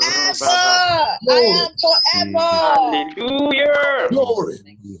forever. I am forever. Hallelujah. Glory.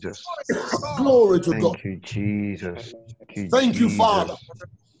 Jesus. Glory to God. Thank you, Jesus. Thank you, Father.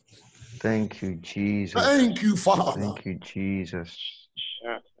 Thank you, Jesus. Thank you, Father. Thank you, Jesus.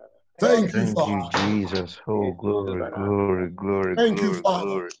 Thank you, Thank Father. you, Jesus. Oh, glory, glory, glory, Thank you, glory, Father.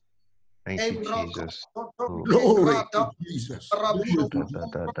 glory. Thank you, Jesus. Glory to Jesus.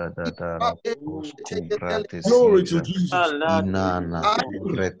 Glory to Jesus. Inana,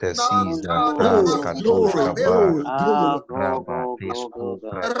 Retesiza, Glory, Katushka, glory, glory. Raba, Pisco,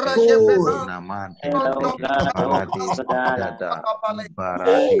 Glory. Naman, Paradis, Dada,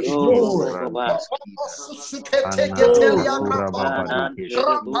 Baradis, Glory. Glory to God.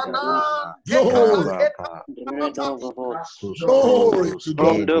 Glory to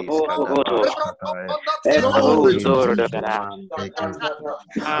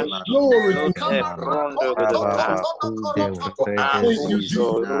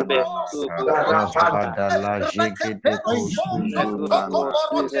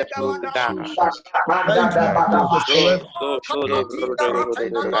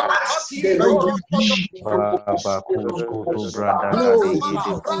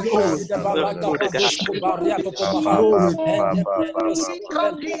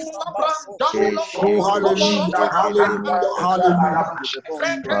Hallelujah, hallelujah, hallelujah.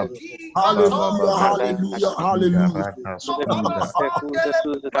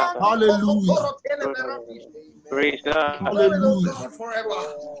 Hallelujah. Praise God. Hallelujah.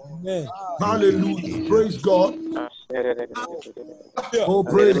 Hallelujah. Praise God. Oh,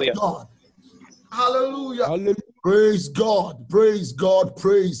 praise God. Hallelujah. Praise God. Praise God.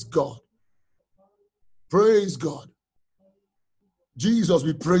 Praise God. Praise God. Jesus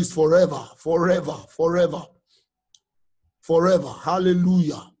be praised forever, forever, forever, forever.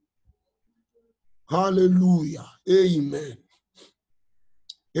 Hallelujah. Hallelujah. Amen.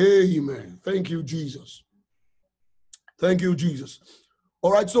 Amen. Thank you, Jesus. Thank you, Jesus.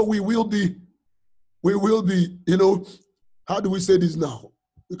 All right, so we will be, how do we say this now?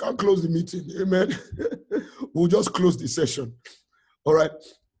 We can't close the meeting. Amen. We'll just close the session. All right.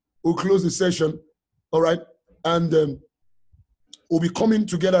 We'll close the session. All right. And we'll be coming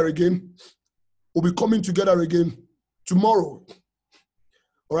together again. We'll be coming together again tomorrow.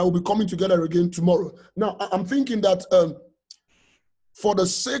 All right. We'll be coming together again tomorrow. Now, I'm thinking that for the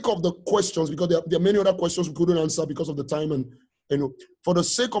sake of the questions, because there are many other questions we couldn't answer because of the time, and for the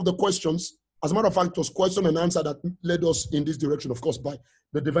sake of the questions, as a matter of fact, it was question and answer that led us in this direction, of course, by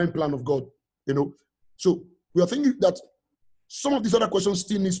the divine plan of God. So we are thinking that some of these other questions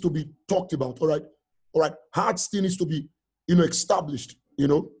still needs to be talked about. All right. Heart still needs to be, established.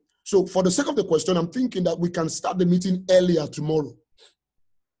 So for the sake of the question, I'm thinking that we can start the meeting earlier tomorrow.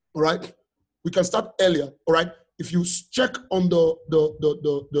 All right, we can start earlier. All right. If you check on the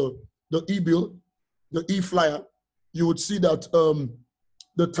e-bill, the e-flyer, you would see that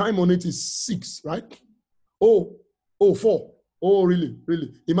the time on it is 6, right? Oh, 4. Oh, really?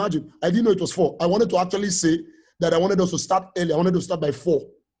 Imagine, I didn't know it was 4. I wanted to actually say that I wanted us to start early. I wanted to start by 4.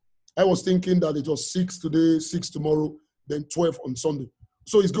 I was thinking that it was 6 today, 6 tomorrow, then 12 on Sunday.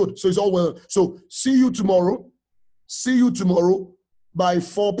 So it's good. So it's all well. So see you tomorrow. See you tomorrow by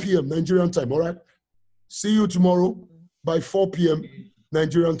 4 p.m. Nigerian time, all right? See you tomorrow by 4 p.m.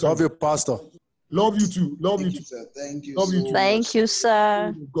 Nigerian time. Love you, Pastor. Love you too. Love you too. Sir. Thank you. Love you too. Thank you,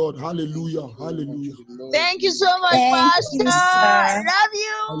 sir. God, hallelujah, hallelujah. Thank you so much, Thank Pastor. you, sir. Love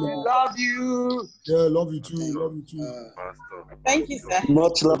you. Love you. Yeah, love you too. Love you too. Thank you, sir.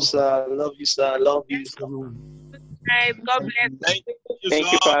 Much love, sir. Love you, sir. Love you, sir. Hey, God bless. Thank you, Thank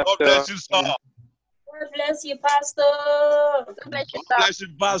sir. you, God Pastor. bless you, sir. God bless you, Pastor. God bless you, God bless you,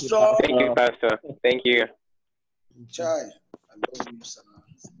 Pastor. Thank you, Pastor. Thank you. Chai, I love you, sir.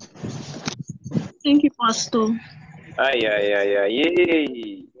 Thank you, Pastor.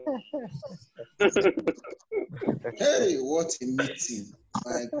 Yay. Hey, what a meeting.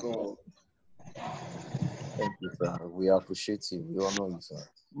 My God. Thank you, sir. We appreciate you. We honor you, sir.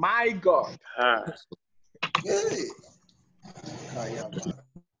 My God. Hey. Kayaba.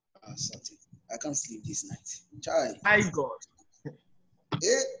 I can't sleep this night. Chai. My God.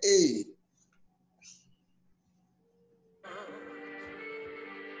 Hey.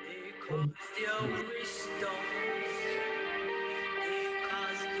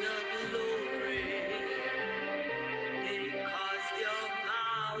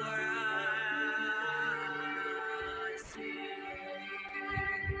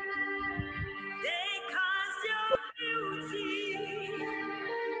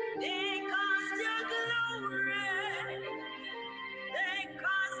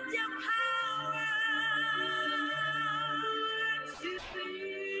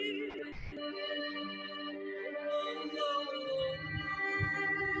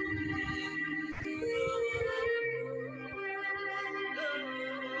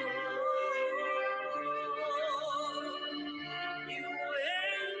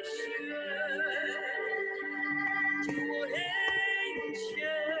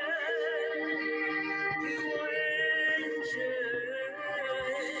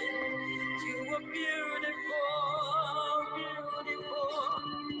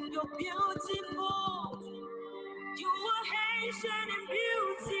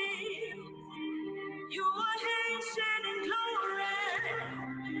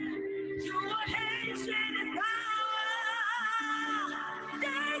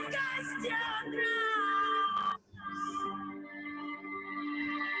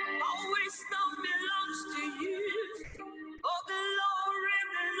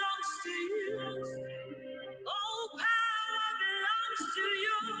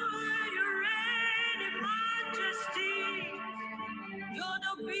 You're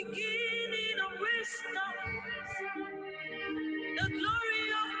the beginning of wisdom.